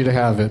really wanted you to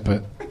have it,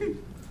 but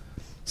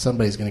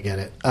somebody's going to get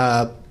it.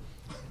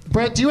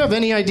 Brett, do you have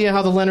any idea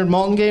how the Leonard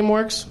Maltin game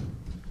works?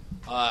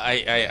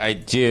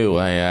 I do.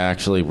 I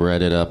actually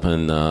read it up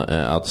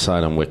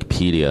outside on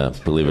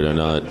Wikipedia, believe it or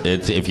not.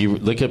 If you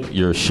look up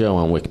your show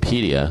on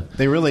Wikipedia...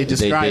 They really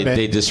describe it.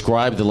 They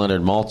describe the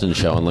Leonard Maltin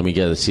show, and let me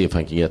see if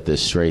I can get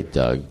this straight,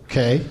 Doug.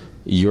 Okay.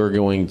 You're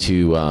going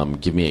to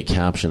give me a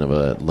caption of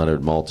a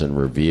Leonard Maltin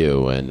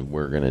review, and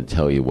we're going to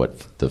tell you what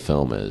the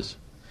film is.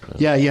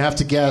 Yeah, you have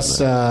to guess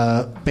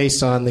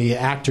based on the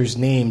actors'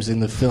 names in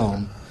the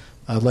film.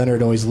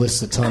 Leonard always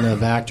lists a ton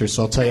of actors,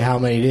 so I'll tell you how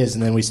many it is,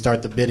 and then we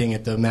start the bidding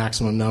at the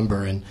maximum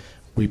number, and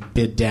we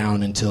bid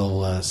down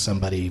until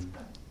somebody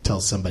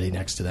tells somebody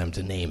next to them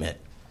to name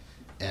it.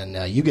 And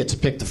you get to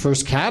pick the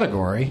first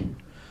category,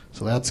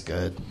 so that's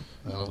good.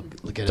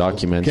 Get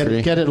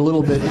Documentary? Get it a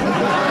little bit.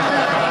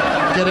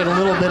 Get it a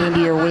little bit into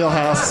your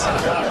wheelhouse.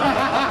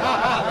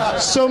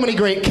 So many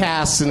great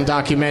casts and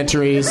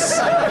documentaries.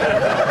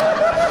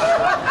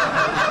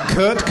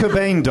 Kurt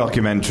Cobain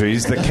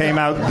documentaries that came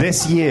out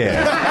this year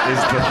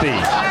is the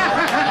theme.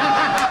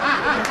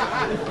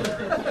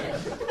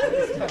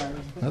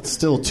 That's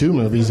still 2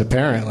 movies,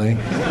 apparently.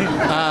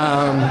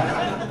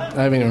 I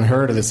haven't even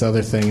heard of this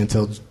other thing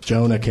until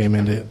Jonah came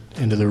into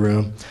the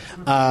room.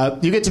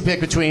 You get to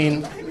pick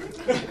between...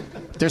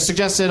 They're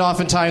suggested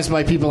oftentimes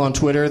by people on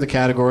Twitter, the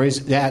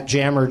categories. That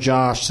Jammer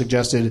Josh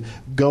suggested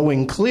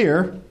Going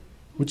Clear,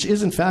 which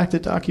is, in fact, a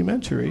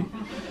documentary.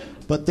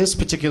 But this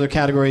particular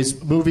category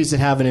is movies that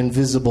have an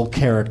invisible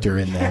character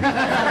in them.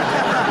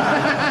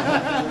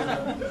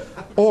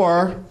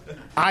 Or,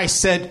 I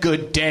Said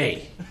Good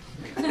Day.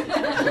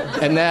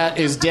 And that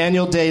is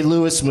Daniel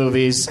Day-Lewis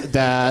movies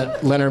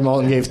that Leonard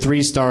Maltin gave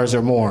 3 stars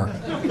or more.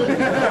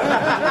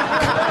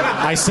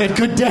 I Said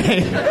Good Day.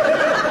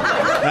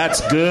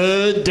 That's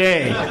good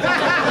day.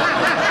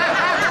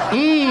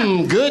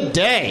 Good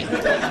day.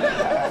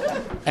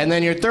 And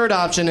then your third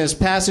option is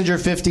Passenger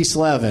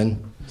 57,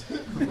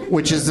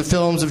 which is the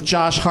films of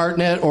Josh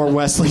Hartnett or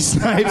Wesley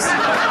Snipes.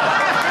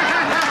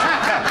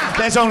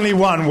 There's only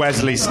one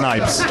Wesley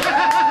Snipes.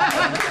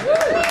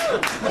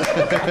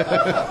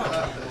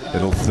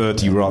 Little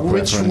 30 Rock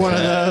Which reference. one of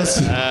those?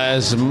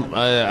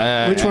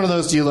 Which one of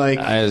those do you like?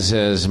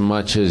 As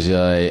much as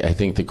I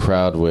think the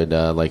crowd would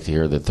like to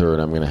hear the third,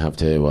 I'm going to have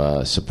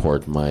to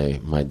support my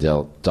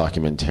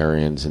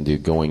documentarians and do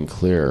Going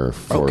Clear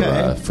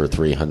for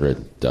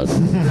 300, Doug.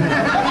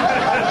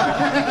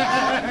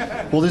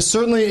 Well, this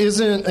certainly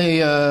isn't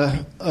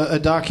a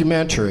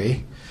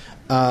documentary.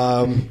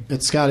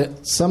 It's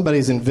got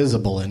somebody's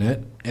invisible in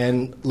it,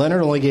 and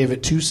Leonard only gave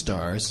it 2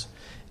 stars,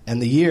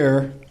 and the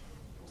year.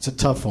 It's a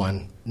tough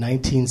one.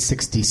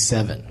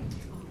 1967.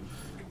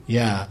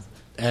 Yeah.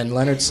 And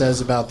Leonard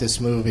says about this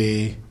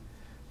movie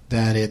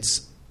that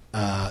it's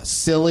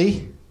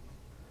silly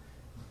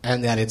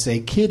and that it's a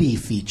kiddie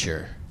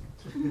feature.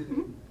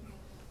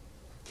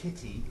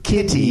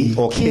 Kitty.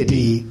 Or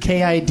Kiddie.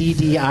 Kiddie.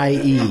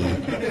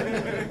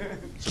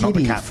 It's not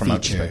the cat from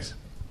outer space.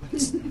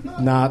 It's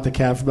not the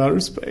cat from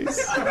outer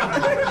space.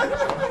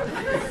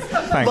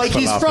 Thanks Like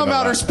he's from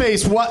outer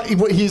space. What?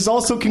 He's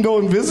also can go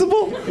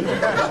invisible?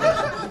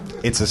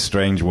 It's a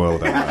strange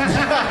world.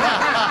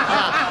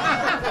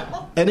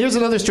 And here's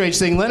another strange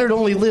thing. Leonard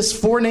only lists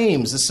 4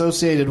 names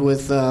associated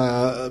with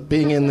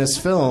being in this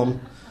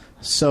film.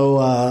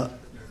 So,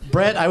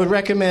 Brett, I would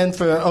recommend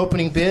for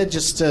opening bid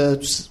just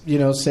to,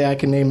 say I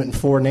can name it in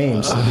 4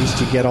 names. So at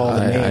least you get all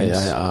the names.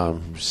 I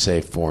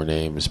say 4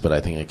 names, but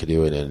I think I could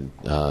do it in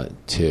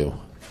 2.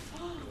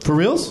 For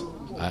reals?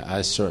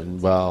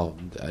 Wow.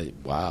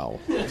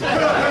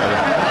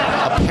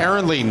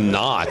 Apparently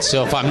not.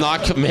 So if I'm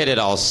not committed,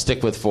 I'll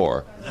stick with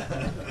 4.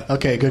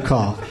 Okay, good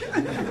call.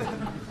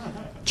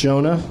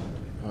 Jonah?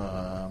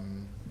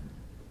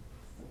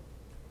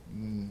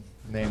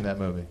 Name that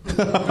movie.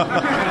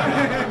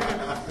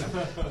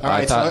 All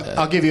right, so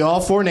I'll give you all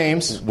 4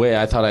 names. Wait,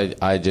 I thought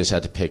I just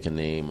had to pick a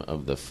name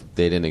of the...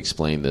 They didn't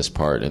explain this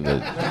part.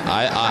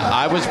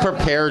 I was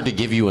prepared to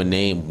give you a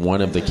name, one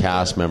of the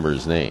cast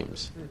members'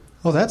 names.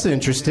 Oh, that's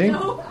interesting.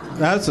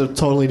 That's a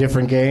totally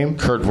different game.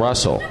 Kurt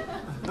Russell.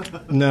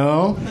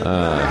 No.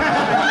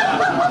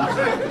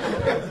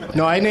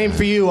 No, I named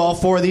for you all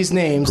 4 of these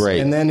names. Great.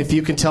 And then if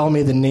you can tell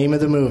me the name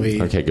of the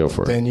movie... Okay, go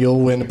for it. Then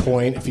you'll win a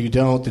point. If you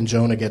don't, then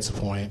Jonah gets a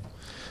point.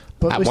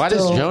 But Why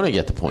does Jonah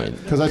get the point?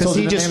 Because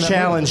he just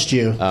challenged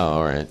you. Oh,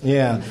 all right.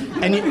 Yeah.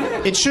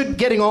 And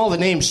getting all the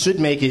names should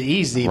make it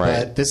easy, right.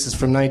 But this is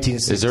from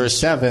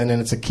 1967,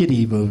 and it's a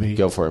kiddie movie.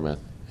 Go for it, man.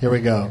 Here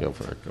we go. Go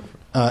for it.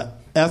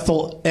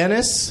 Ethel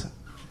Ennis,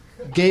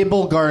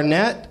 Gable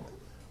Garnett,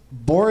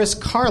 Boris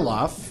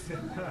Karloff,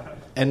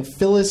 and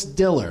Phyllis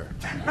Diller.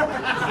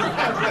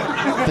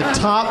 The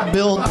top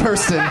billed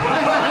person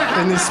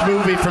in this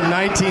movie from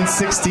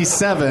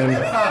 1967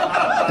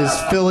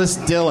 is Phyllis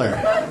Diller.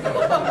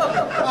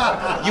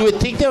 You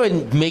would think that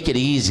would make it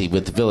easy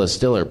with the Phyllis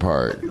Diller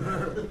part.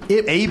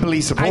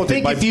 Ably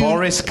supported by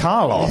Boris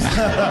Karloff.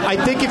 I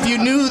think if you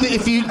knew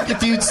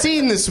if you'd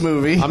seen this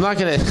movie, I'm not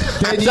gonna.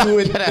 Then you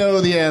would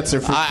know the answer.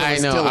 For I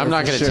know. Diller, I'm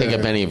not going to take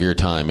up any of your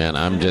time, man.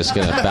 I'm just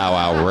going to bow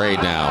out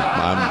right now.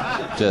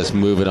 I'm just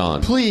moving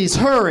on. Please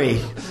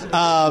hurry.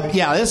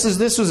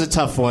 This was a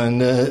tough one.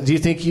 Do you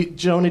think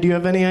Jonah? Do you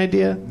have any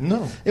idea?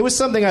 No. It was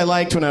something I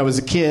liked when I was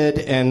a kid,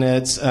 and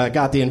it's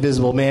got the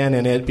Invisible Man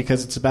in it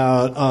because it's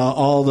about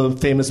all the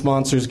famous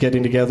monsters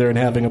getting together and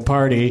having a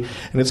party,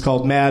 and it's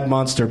called Mad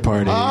Monster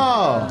Party.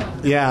 Oh.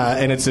 Yeah,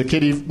 and it's a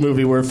kiddie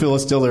movie where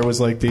Phyllis Diller was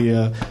like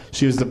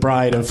she was the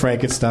bride of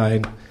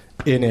Frankenstein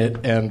in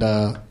it, and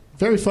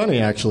very funny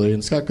actually, and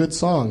it's got good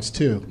songs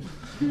too.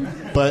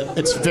 But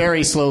it's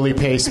very slowly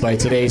paced by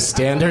today's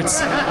standards,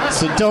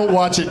 so don't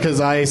watch it because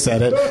I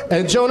said it.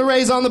 And Jonah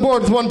Ray's on the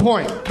board with 1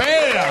 point.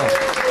 Bam!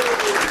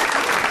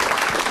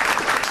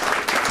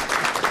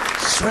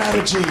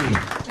 Strategy.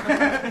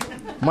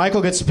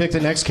 Michael gets to pick the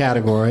next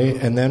category,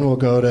 and then we'll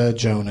go to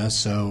Jonah.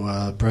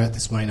 So, Brett,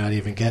 this might not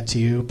even get to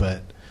you,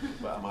 but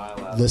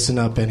listen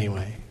up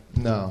anyway.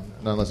 No,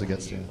 not unless it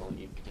gets to you.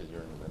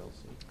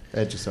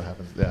 It just so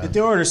happens. Yeah.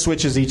 The order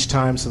switches each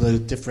time, so the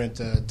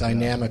different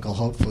dynamic will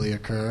hopefully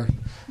occur.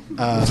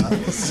 I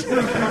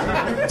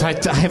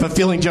have a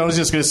feeling Jonah's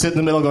just going to sit in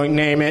the middle going,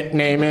 name it,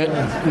 name it,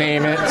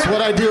 name it. It's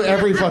what I do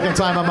every fucking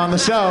time I'm on the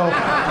show,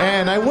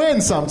 and I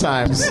win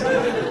sometimes.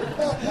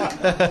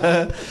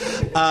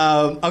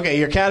 Okay,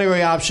 your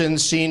category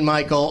options, Sheen,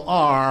 Michael,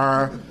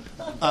 are...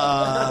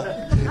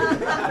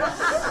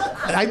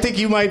 I think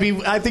you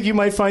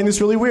might find this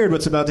really weird,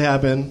 what's about to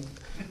happen.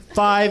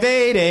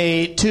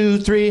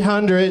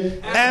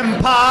 588-2300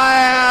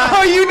 Empire!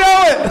 Oh, you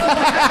know it!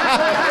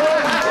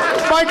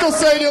 Michael's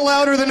saying it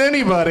louder than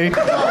anybody.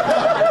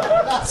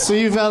 So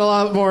you've had a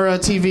lot more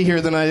TV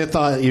here than I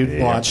thought you'd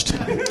watched.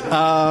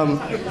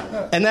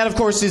 And that, of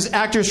course, is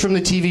actors from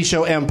the TV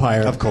show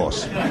Empire. Of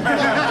course.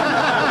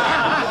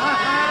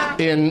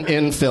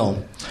 In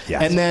film.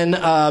 Yes. And then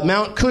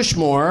Mount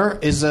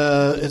Cushmore is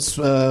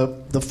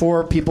the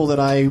four people that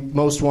I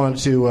most want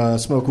to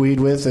smoke weed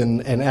with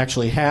and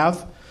actually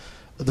have.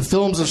 The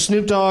films of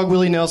Snoop Dogg,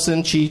 Willie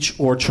Nelson, Cheech,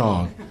 or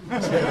Chong.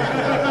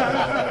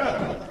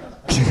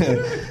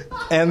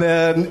 And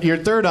then your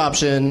third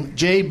option,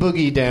 Jay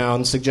Boogie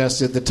Down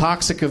suggested The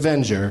Toxic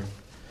Avenger.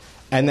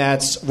 And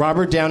that's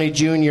Robert Downey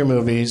Jr.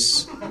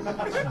 movies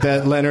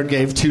that Leonard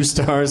gave 2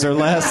 stars or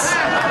less.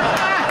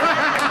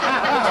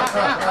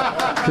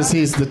 Because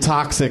he's the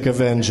Toxic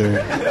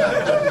Avenger.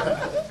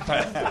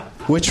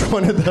 Which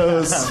one of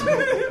those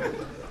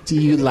do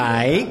you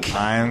like?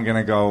 I'm going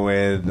to go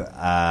with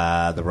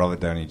the Robert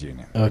Downey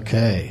Jr.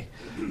 Okay.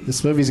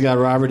 This movie's got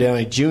Robert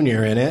Downey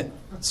Jr. in it.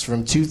 It's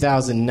from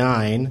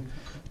 2009.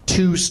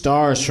 2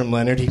 stars from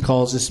Leonard. He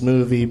calls this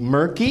movie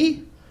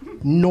murky,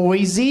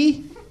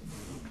 noisy,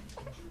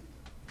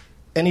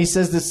 and he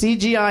says the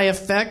CGI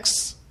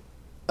effects,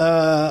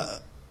 the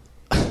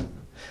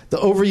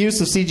overuse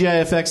of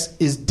CGI effects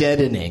is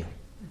deadening.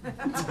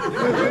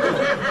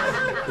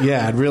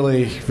 Yeah, it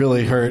really,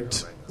 really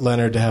hurt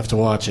Leonard to have to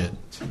watch it.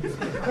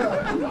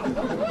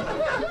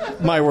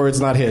 My words,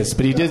 not his,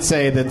 but he did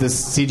say that the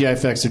CGI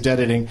effects are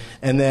deadening,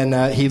 and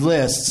then he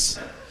lists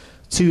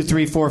 2,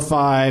 3, 4,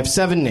 5,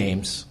 7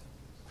 names.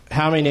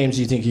 How many names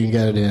do you think you can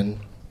get it in?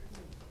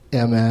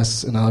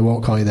 MS, and I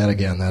won't call you that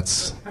again.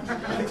 That's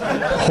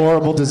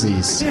horrible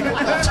disease.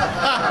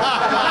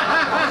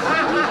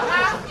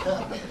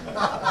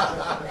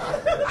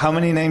 How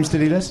many names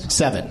did he list?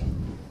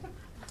 7.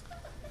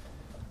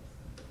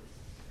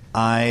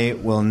 I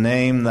will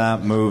name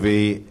that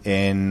movie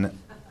in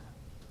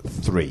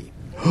 3.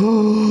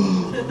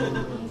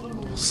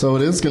 So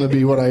it is going to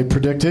be what I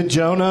predicted.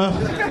 Jonah?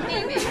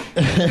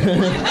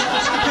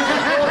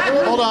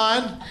 Hold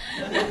on.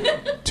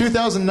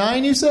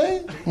 2009, you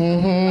say?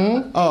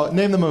 Mm-hmm. Oh,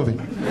 name the movie.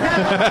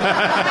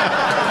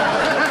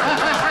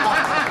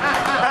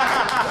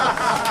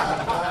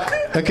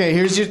 Okay,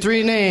 here's your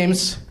 3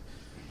 names.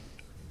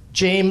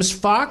 James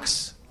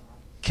Fox,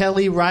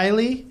 Kelly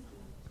Riley,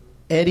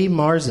 Eddie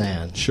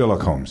Marzan.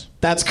 Sherlock Holmes.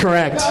 That's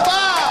correct.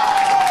 I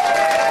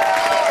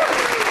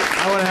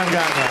wouldn't have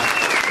gotten that.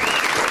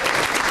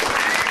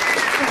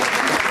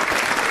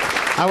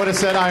 I would have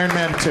said Iron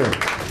Man 2.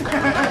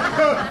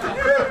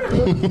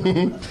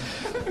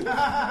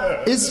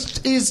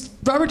 Is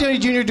Robert Downey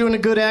Jr. doing a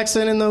good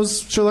accent in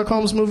those Sherlock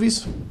Holmes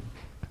movies?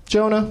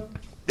 Jonah?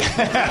 You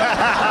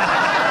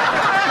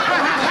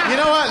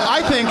know what?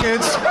 I think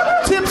it's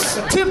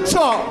tip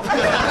top.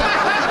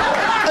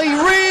 He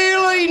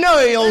really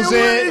nails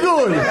it. Really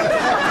good.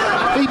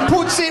 He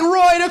puts it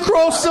right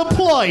across the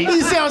plate.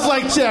 He sounds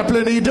like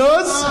Chaplin, he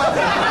does.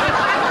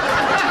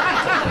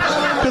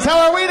 Because how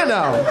are we to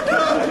know?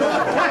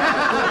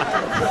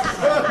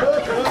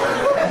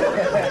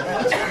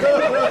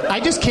 I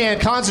just can't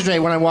concentrate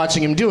when I'm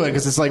watching him do it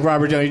because it's like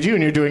Robert Downey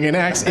Jr. doing an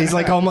accent. He's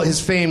like almost, his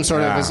fame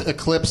sort of has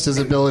eclipsed his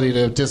ability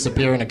to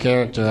disappear in a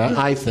character,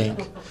 I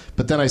think.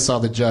 But then I saw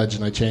The Judge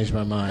and I changed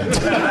my mind.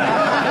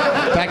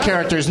 That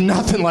character is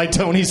nothing like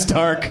Tony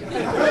Stark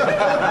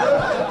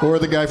or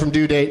the guy from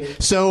Due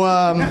Date. So,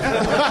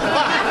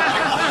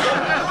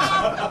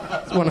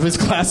 one of his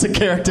classic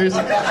characters.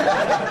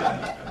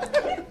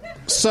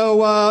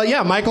 So,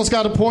 yeah, Michael's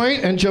got a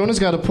point, and Jonah's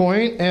got a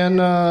point, and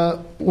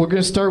we're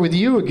going to start with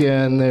you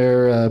again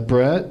there,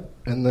 Brett,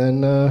 and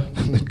then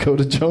go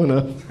to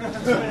Jonah.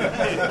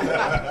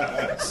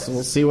 So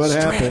we'll see what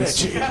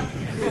happens.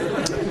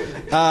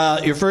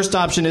 Your first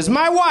option is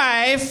My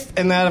Wife,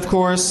 and that, of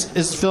course,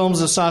 is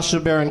films of Sacha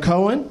Baron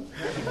Cohen.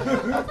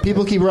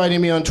 People keep writing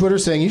me on Twitter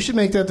saying, you should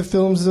make that the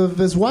films of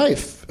his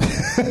wife.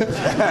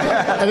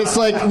 And it's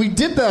like, we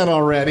did that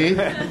already.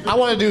 I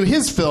want to do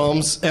his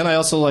films, and I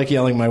also like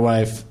yelling my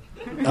wife.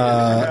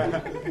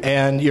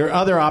 And your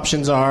other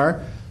options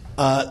are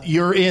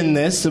You're in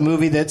This, a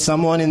movie that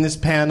someone in this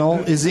panel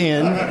is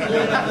in.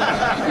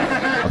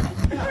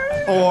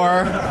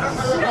 Or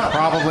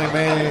Probably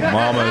me.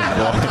 Mama's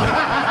boy.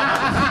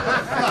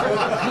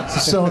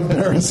 It's so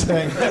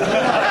embarrassing.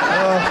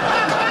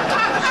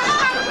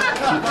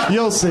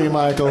 You'll see,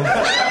 Michael.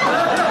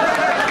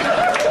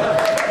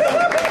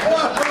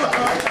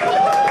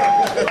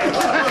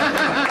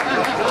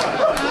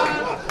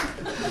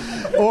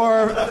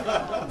 Or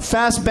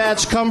Fast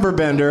Batch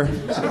Cumberbender.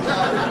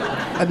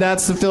 And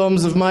that's the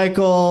films of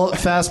Michael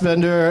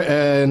Fassbender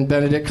and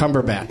Benedict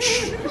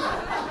Cumberbatch.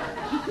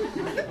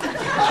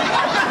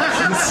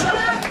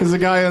 There's a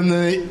guy on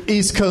the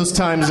East Coast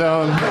time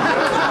zone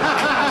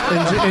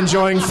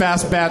enjoying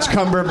Fast Batch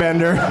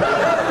Cumberbender.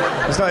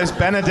 It's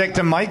Benedict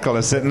and Michael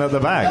are sitting at the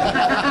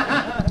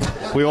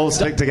back. We all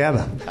stick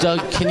together.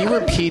 Doug, can you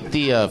repeat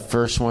the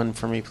first one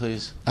for me,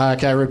 please?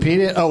 Can I repeat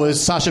it? Oh, it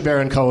was Sacha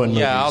Baron Cohen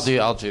movies. Yeah,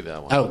 I'll do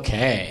that one.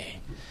 Okay.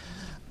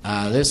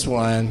 This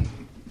one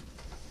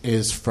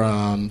is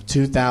from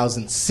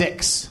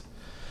 2006.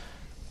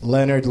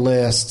 Leonard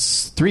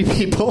lists 3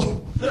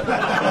 people.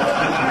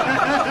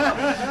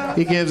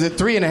 He gives it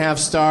 3.5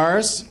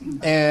 stars,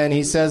 and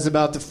he says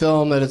about the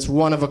film that it's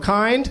one of a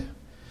kind,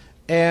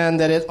 and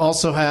that it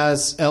also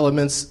has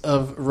elements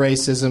of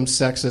racism,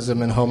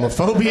 sexism, and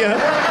homophobia.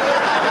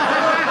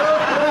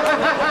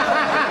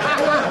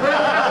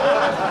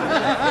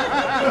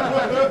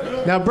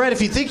 Now, Brett,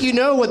 if you think you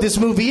know what this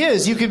movie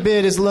is, you could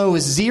bid as low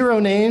as 0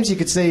 names. You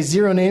could say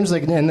 0 names,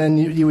 and then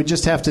you would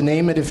just have to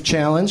name it if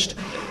challenged.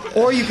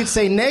 Or you could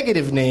say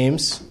negative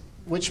names,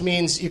 which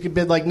means you could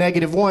bid like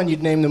 -1,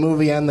 you'd name the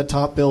movie and the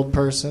top billed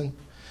person.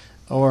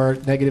 Or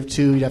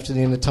 -2, you'd have to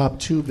name the top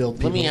 2 billed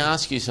people. Let me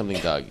ask you something,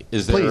 Doug.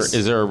 Is Please.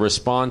 there a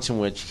response in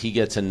which he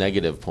gets a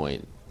negative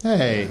point?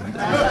 Hey.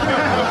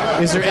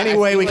 Is there any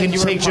way we can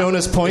take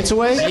Jonah's points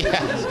away?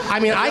 Yes. I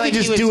mean, I could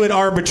just do it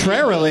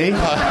arbitrarily.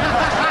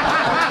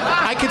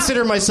 I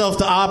consider myself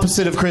the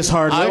opposite of Chris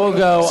Hardwick. I will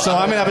go. So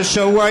I'm going to have a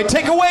show where I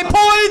take away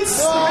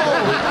points!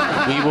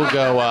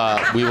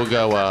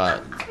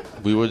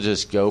 We will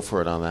just go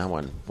for it on that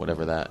one,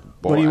 whatever that.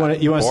 What do you want?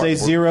 You want to say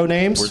 0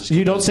 names?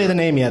 You don't say the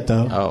name yet,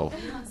 though. Oh,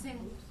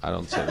 I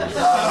don't say names.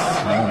 All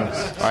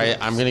right,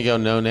 I'm going to go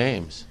no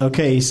names.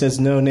 Okay, he says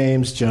no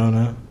names,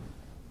 Jonah.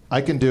 I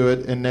can do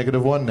it in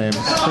 -1 names.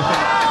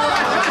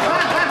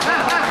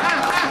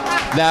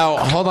 Now,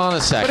 hold on a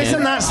second. But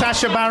isn't that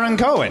Sacha Baron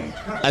Cohen?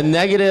 A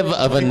negative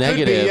of a It could be,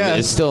 negative yes.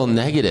 is still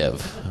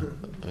negative.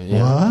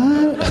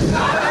 What?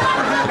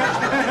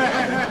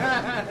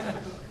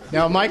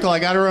 Now, Michael, I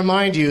got to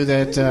remind you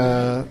that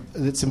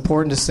it's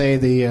important to say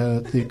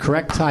the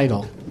correct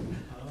title.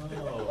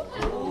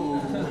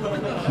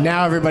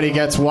 Now everybody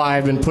gets why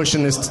I've been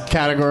pushing this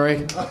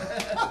category.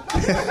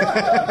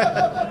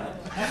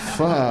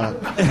 Fuck.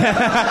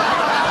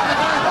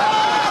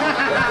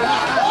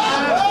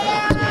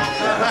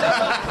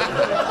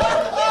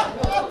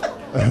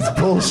 That's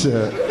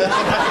bullshit.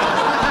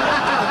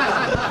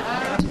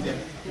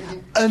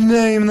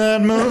 Name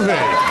that movie.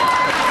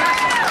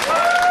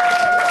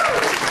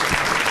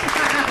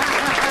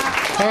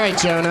 All right,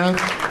 Jonah.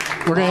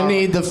 We're going to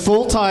need the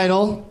full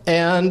title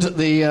and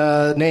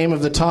the name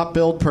of the top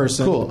billed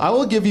person. Cool. I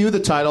will give you the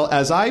title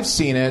as I've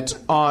seen it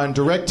on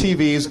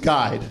DirecTV's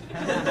guide.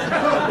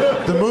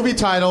 The movie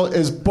title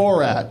is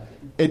Borat.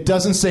 It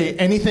doesn't say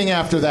anything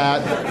after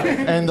that,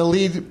 and the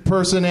lead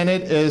person in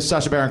it is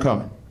Sacha Baron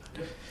Cohen.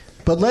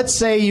 But let's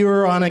say you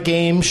were on a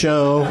game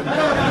show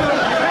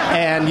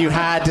and you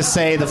had to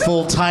say the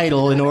full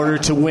title in order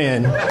to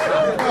win.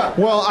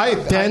 Well,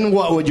 Then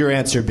what would your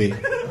answer be?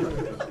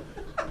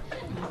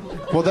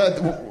 Well,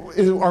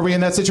 are we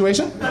in that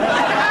situation? I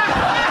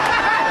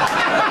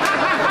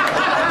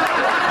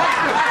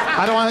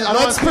don't want.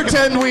 Let's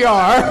pretend we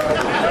are.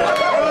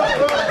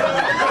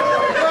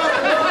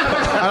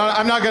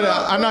 I'm not good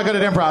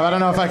at improv. I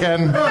don't know if I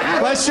can.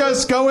 Let's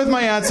just go with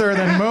my answer and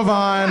then move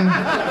on.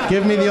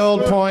 Give me the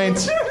old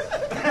point.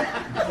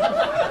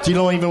 You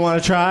don't even want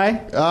to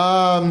try?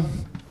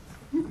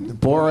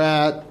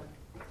 Borat.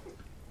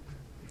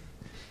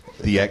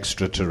 The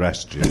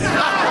Extraterrestrial.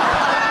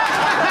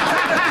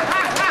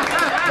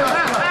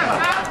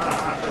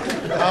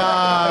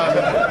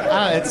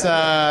 It's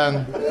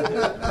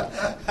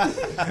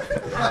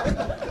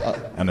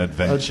An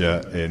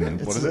adventure in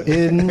what is it?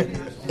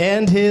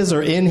 In his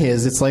or in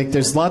his. It's like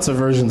there's lots of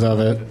versions of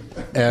it,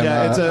 and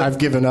I've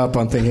given up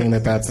on thinking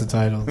that that's the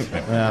title.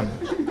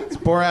 It's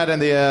Borat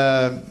and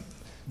the.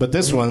 But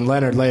this one,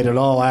 Leonard laid it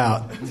all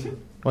out,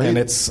 and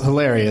it's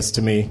hilarious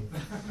to me.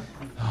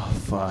 Oh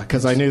fuck!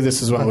 Because I knew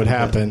this is what would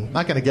happen.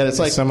 Not gonna get it. It's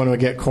like someone would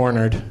get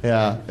cornered.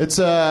 Yeah. It's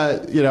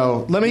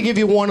Let me give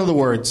you one of the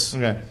words.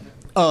 Okay.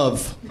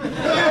 Of.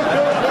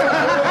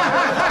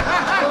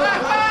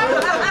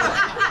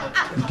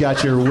 You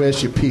got your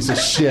wish, you piece of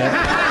shit.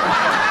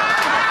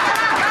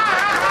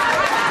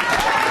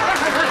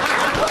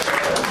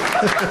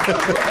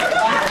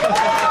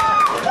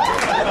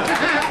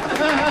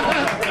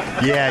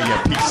 Yeah, you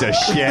piece of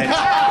shit.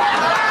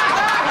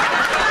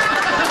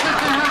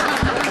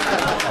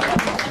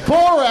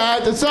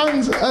 Borat. It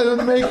sounds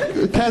make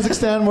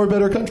Kazakhstan a more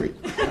better country.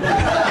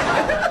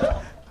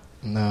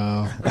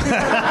 No.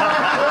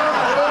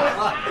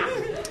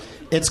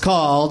 It's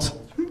called.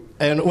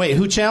 And wait,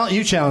 who challenged?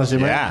 You challenged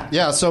him, right? Yeah.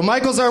 Yeah. So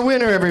Michael's our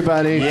winner,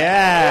 everybody.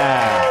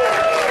 Yeah.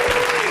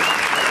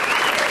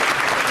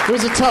 It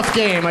was a tough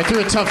game. I threw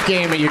a tough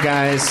game at you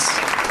guys.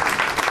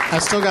 I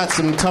still got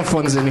some tough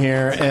ones in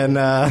here. And,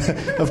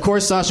 of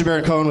course, Sacha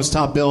Baron Cohen was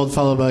top billed,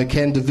 followed by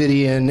Ken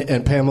Davidian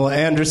and Pamela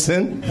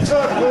Anderson.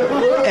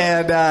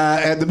 And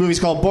the movie's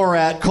called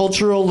Borat,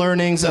 Cultural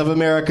Learnings of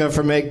America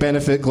for Make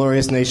Benefit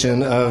Glorious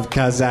Nation of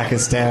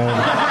Kazakhstan.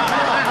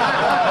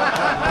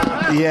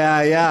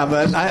 Yeah,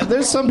 but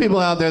there's some people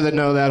out there that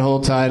know that whole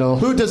title.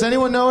 Who, does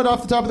anyone know it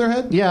off the top of their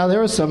head? Yeah,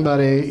 there was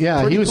somebody.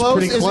 Yeah, he was close?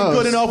 pretty close. Isn't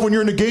good enough when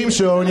you're in a game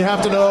show and you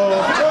have to know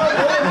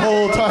the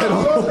whole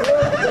title.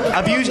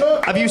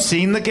 Have you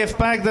seen the gift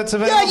bag that's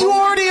available? Yeah, you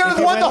already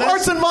won the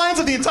hearts and minds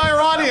of the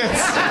entire audience.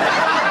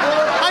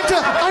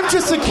 I'm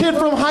just a kid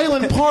from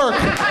Highland Park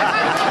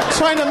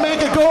trying to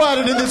make a go at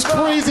it in this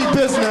crazy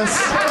business.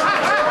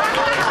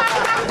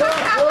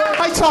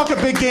 I talk a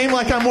big game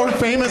like I'm more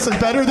famous and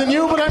better than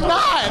you, but I'm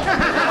not.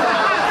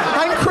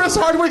 I'm Chris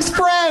Hardwick's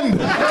friend.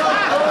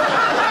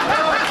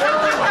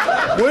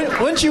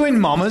 Weren't you in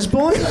Mama's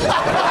Boy?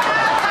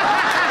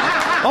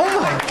 Oh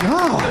my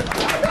God.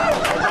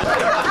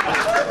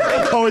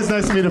 Always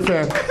nice to meet a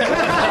fan.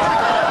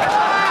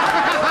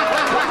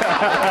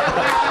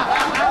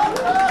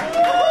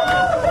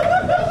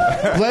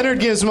 Leonard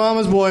gives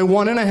Mama's Boy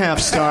 1.5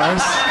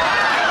 stars.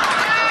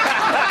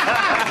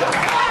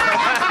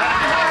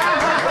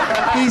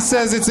 He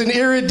says it's an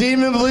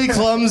irredeemably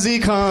clumsy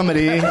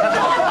comedy.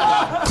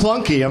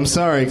 Clunky, I'm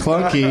sorry,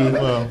 clunky.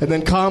 And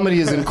then comedy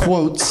is in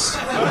quotes.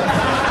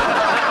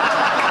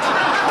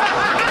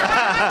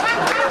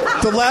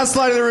 The last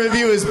line of the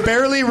review is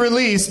barely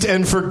released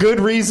and for good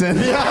reason.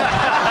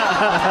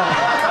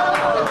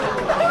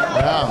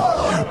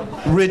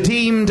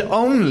 Redeemed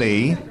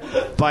only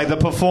by the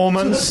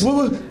performance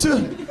of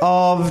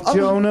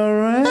Jonah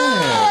Ray.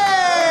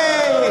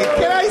 Hey!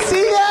 Can I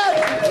see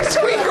that?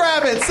 Screen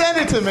grab it. Send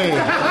it to me.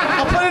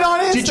 I'll put it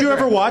on Instagram. Did you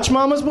ever watch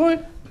Mama's Boy?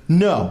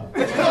 No.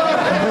 No,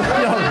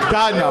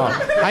 God, no.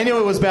 I knew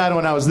it was bad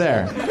when I was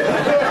there.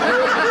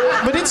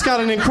 But it's got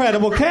an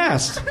incredible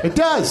cast. It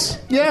does.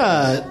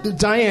 Yeah.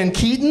 Diane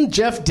Keaton,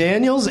 Jeff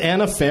Daniels,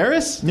 Anna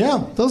Faris.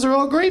 Yeah. Those are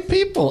all great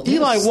people. Yes.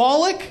 Eli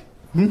Wallach.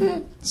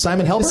 Mm-hmm.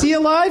 Simon Helper. Is he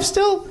alive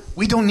still?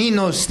 We don't need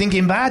no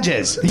stinking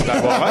badges.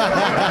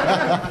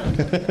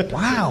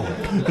 Wow.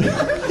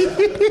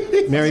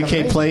 Mary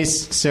Kay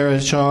Place, Sarah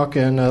Chalk,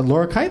 and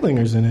Laura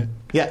Keitlinger's in it.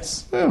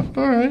 Yes. Oh,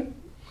 all right.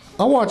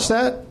 I'll watch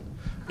that.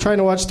 I'm trying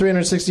to watch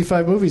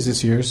 365 movies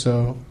this year,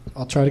 so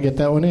I'll try to get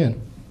that one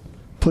in.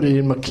 Put it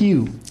in my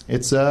queue.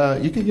 It's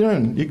you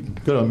can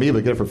go to Amoeba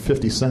and get it for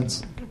 50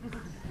 cents.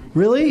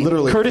 Really?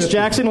 Literally. Curtis 50.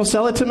 Jackson will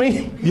sell it to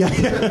me?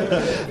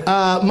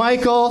 Yeah.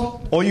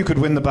 Michael. Or you could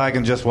win the bag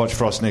and just watch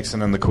Frost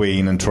Nixon and the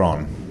Queen and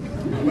Tron.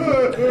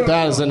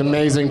 That is an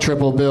amazing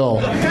triple bill.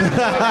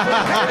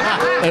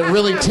 It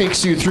really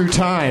takes you through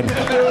time.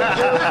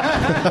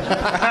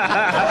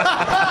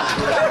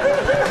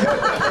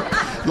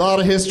 A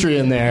lot of history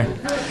in there.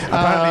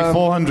 Apparently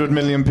 400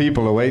 million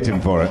people are waiting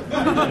for it.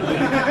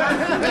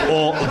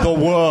 Or the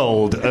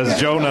world, as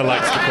Jonah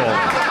likes to call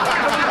it.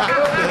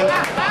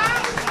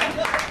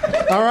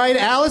 All right,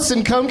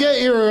 Allison, come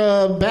get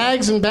your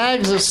bags and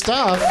bags of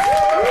stuff.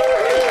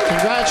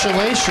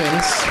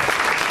 Congratulations.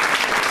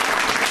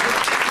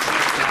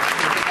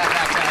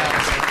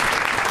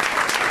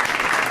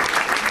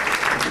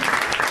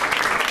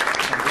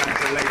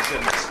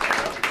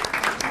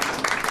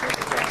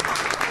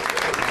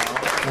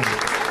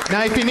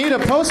 Now, if you need a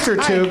poster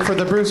tube for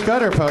the Bruce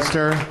Gutter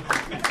poster,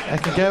 I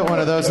can get one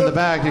of those in the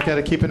bag. You've got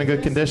to keep it in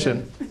good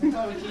condition.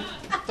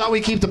 Thought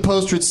we keep the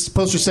poster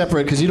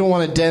separate because you don't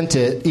want to dent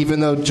it, even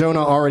though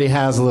Jonah already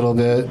has a little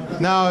bit.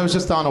 No, it was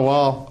just on a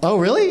wall. Oh,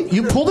 really?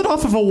 You pulled it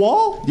off of a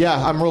wall? Yeah,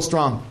 I'm real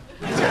strong.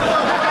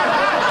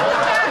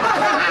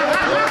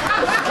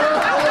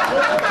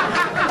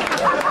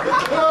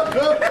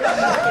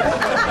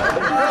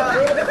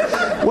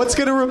 What's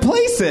going to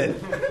replace it?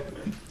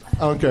 I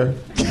don't care.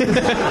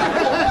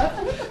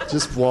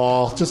 Just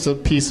wall. Just a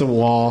piece of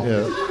wall.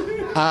 Yeah.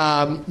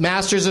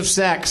 Masters of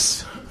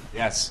Sex.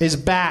 Yes. Is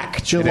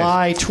back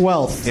July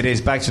 12th. It is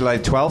back July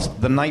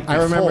 12th. The night before...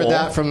 I remember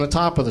that from the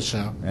top of the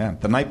show. Yeah.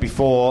 The night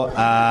before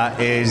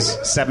is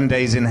 7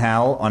 Days in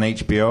Hell on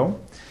HBO,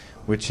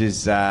 which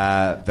is...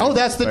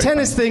 that's the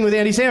tennis thing with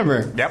Andy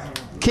Samberg. Yep.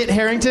 Kit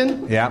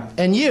Harington. Yeah.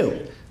 And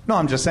you. No,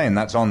 I'm just saying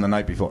that's on the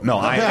night before. No,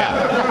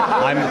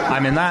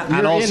 I'm in that,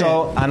 and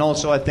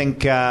also I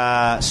think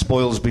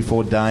Spoils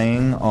Before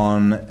Dying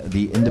on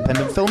the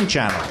Independent Film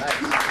Channel,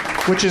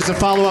 which is a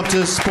follow-up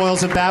to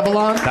Spoils of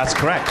Babylon. That's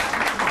correct.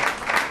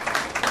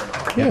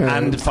 Yeah.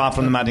 And Far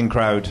From the Madding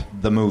Crowd,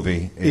 the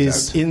movie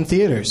is in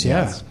theaters.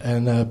 Yeah, yes.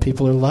 And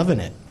people are loving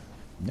it.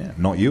 Yeah,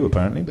 not you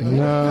apparently. But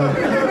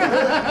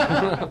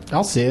no,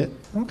 I'll see it.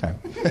 Okay.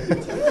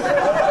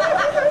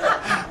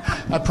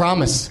 I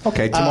promise.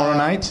 Okay, tomorrow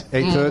night,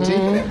 8:30.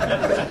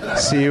 Mm-hmm.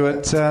 See you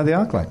at the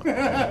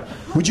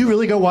ArcLight. Would you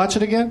really go watch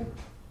it again?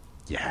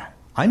 Yeah,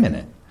 I'm in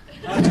it.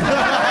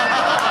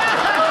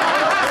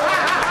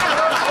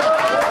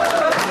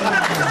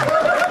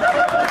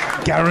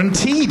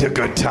 Guaranteed a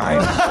good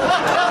time.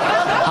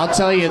 I'll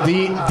tell you,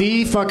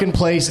 the fucking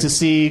place to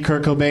see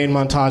Kurt Cobain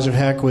montage of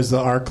heck was the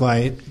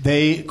ArcLight.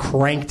 They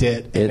cranked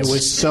it. And it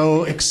was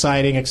so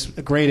exciting, a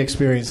great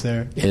experience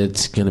there.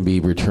 It's going to be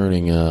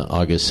returning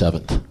August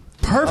 7th.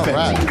 Perfect.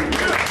 Right.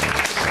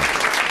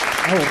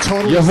 I will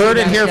totally. You heard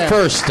see it that here again.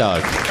 first,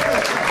 Doug.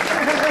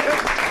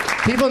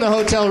 People in the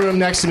hotel room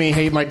next to me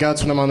hate my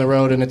guts when I'm on the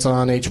road and it's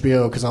on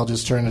HBO because I'll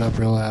just turn it up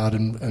real loud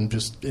and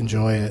just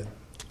enjoy it.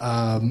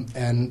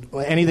 And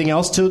anything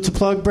else to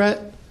plug,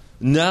 Brett?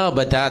 No,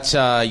 but that's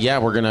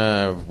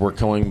we're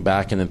going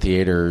back in the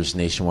theaters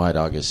nationwide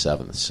August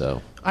 7th.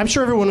 So I'm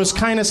sure everyone was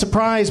kind of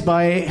surprised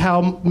by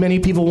how many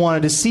people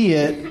wanted to see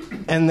it,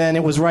 and then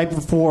it was right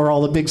before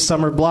all the big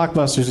summer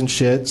blockbusters and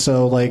shit.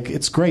 So like,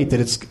 it's great that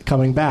it's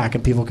coming back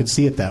and people could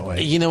see it that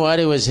way. you know what?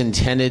 It was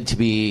intended to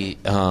be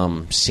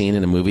seen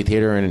in a movie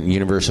theater, and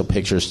Universal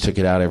Pictures took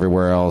it out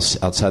everywhere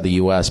else outside the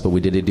U.S. But we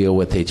did a deal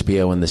with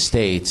HBO in the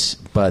States.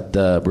 But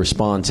the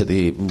response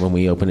when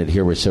we opened it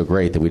here was so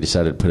great that we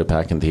decided to put it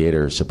back in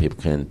theaters so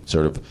people can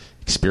sort of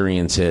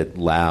experience it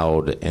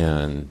loud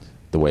and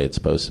the way it's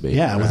supposed to be.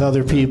 Yeah, with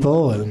other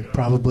people and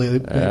probably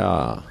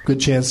Yeah. good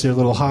chance they're a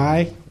little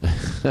high.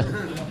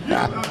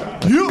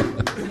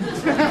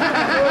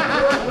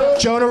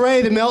 Jonah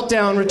Ray, The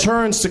Meltdown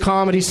returns to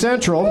Comedy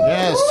Central.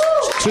 Yes,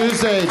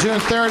 Tuesday, June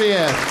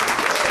 30th.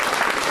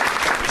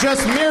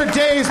 Just mere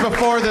days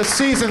before the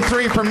season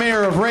 3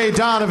 premiere of Ray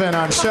Donovan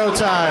on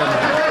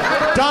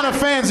Showtime. Donna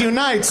fans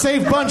unite,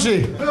 save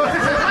Bungie.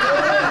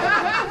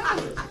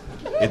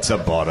 It's a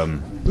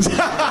bottom.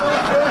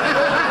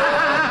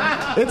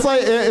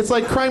 It's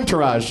like Crime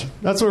Tourage.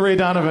 That's what Ray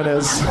Donovan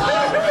is.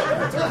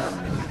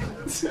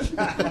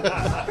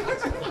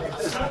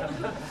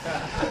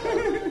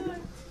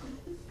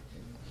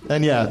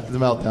 And yeah, The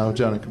Meltdown with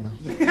Jonah and Kumail.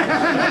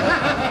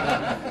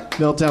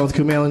 Meltdown with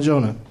Kumail and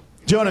Jonah.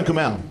 Jonah and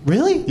Kumail.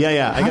 Really?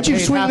 Yeah. How'd you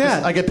swing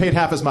that? I get paid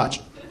half as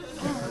much.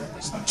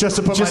 Just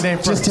to put my name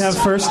first. Just to have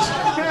first.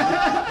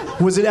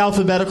 Was it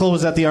alphabetical?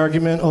 Was that the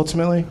argument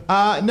ultimately? No,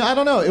 I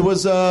don't know. It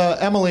was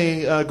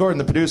Emily Gordon,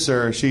 the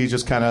producer. She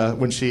just kind of,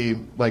 when she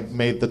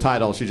made the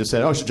title, she just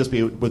said, "Oh, it should just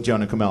be with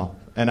Jonah and Kumail."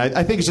 And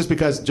I think it's just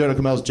because Jonah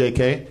Kumail's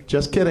JK.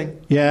 Just kidding.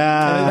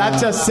 Yeah. And that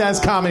just says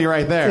comedy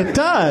right there. It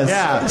does.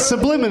 Yeah.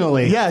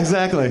 Subliminally. Yeah,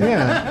 exactly.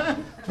 Yeah.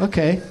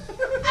 Okay.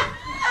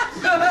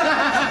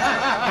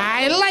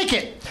 I like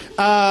it.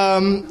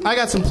 I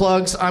got some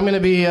plugs. I'm going to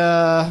be...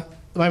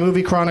 my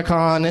movie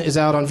Chronicon is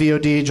out on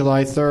VOD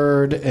July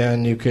 3rd,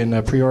 and you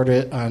can pre-order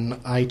it on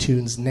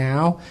iTunes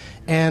now.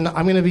 And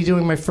I'm going to be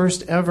doing my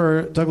first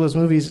ever Douglas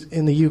Movies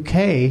in the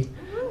UK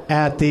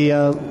at the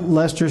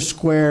Leicester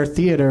Square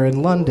Theatre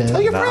in London. Oh,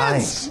 your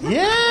friends.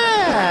 Yeah!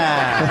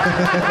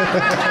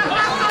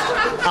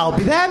 I'll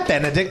be there.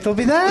 Benedict will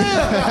be there.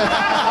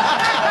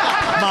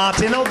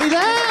 Martin will be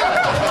there.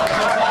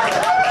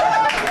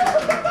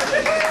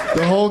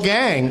 The whole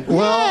gang.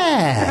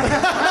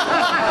 Well...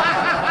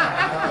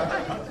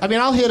 I mean,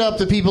 I'll hit up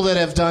the people that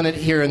have done it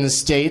here in the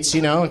States,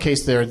 in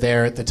case they're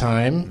there at the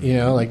time,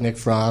 like Nick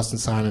Frost and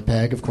Simon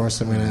Pegg. Of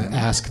course, I'm going to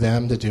ask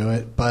them to do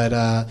it.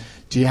 But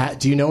do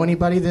you know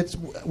anybody that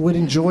would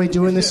enjoy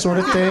doing this sort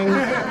of thing?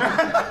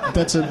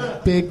 That's a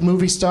big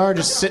movie star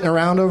just sitting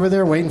around over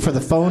there waiting for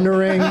the phone to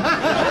ring?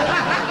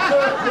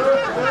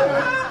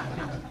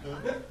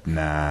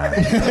 Nah.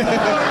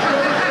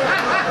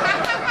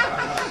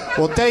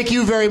 Well, thank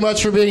you very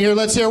much for being here.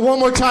 Let's hear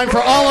one more time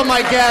for all of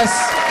my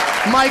guests.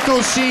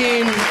 Michael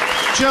Sheen,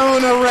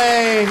 Jonah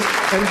Ray,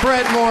 and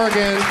Brett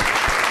Morgen.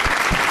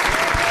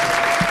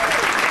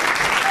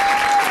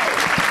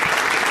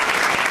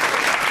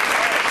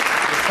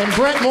 And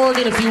Brett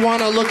Morgen, if you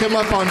want to look him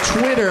up on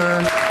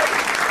Twitter,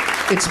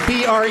 it's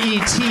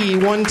BRET,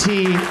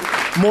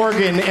 1T,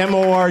 Morgan,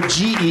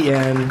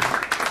 MORGEN.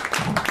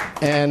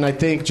 And I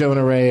think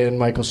Jonah Ray and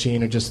Michael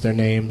Sheen are just their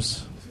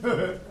names.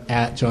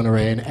 At Jonah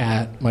Ray and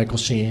at Michael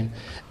Sheen.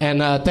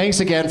 And thanks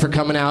again for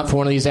coming out for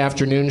one of these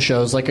afternoon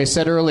shows. Like I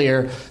said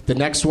earlier, the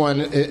next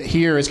one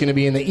here is going to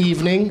be in the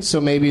evening, so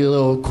maybe a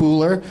little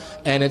cooler.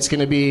 And it's going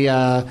to be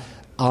at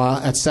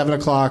 7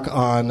 o'clock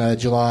on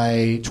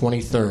July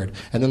 23rd.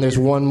 And then there's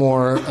one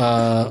more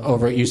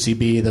over at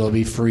UCB that'll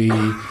be free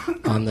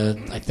on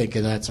I think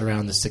that's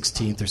around the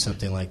 16th or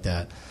something like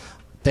that.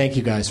 Thank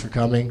you guys for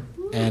coming.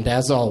 And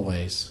as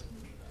always,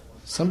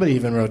 somebody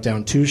even wrote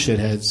down 2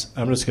 shitheads.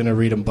 I'm just going to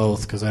read them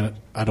both because I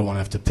don't want to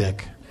have to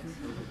pick.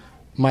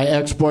 My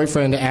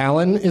ex-boyfriend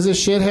Alan is a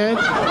shithead.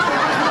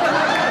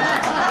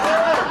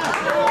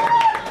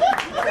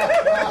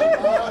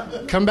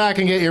 Come back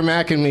and get your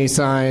Mac and Me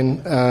sign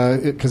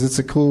because it's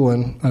a cool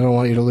one. I don't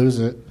want you to lose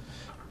it.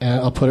 And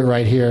I'll put it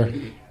right here.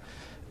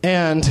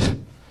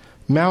 And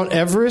Mount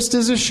Everest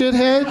is a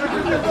shithead.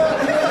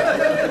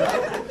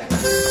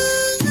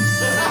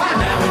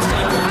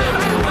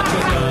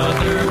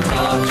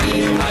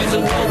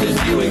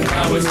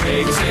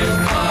 Makes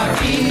him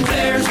cocky.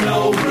 There's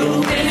no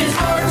room in his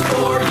heart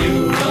for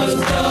you, 'cause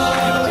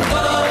Doug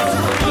loves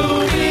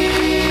movies.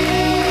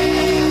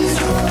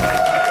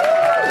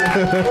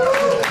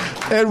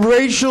 And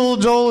Rachel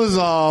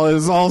Dolezal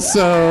is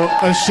also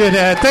a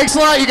shithead. Thanks a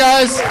lot, you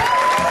guys.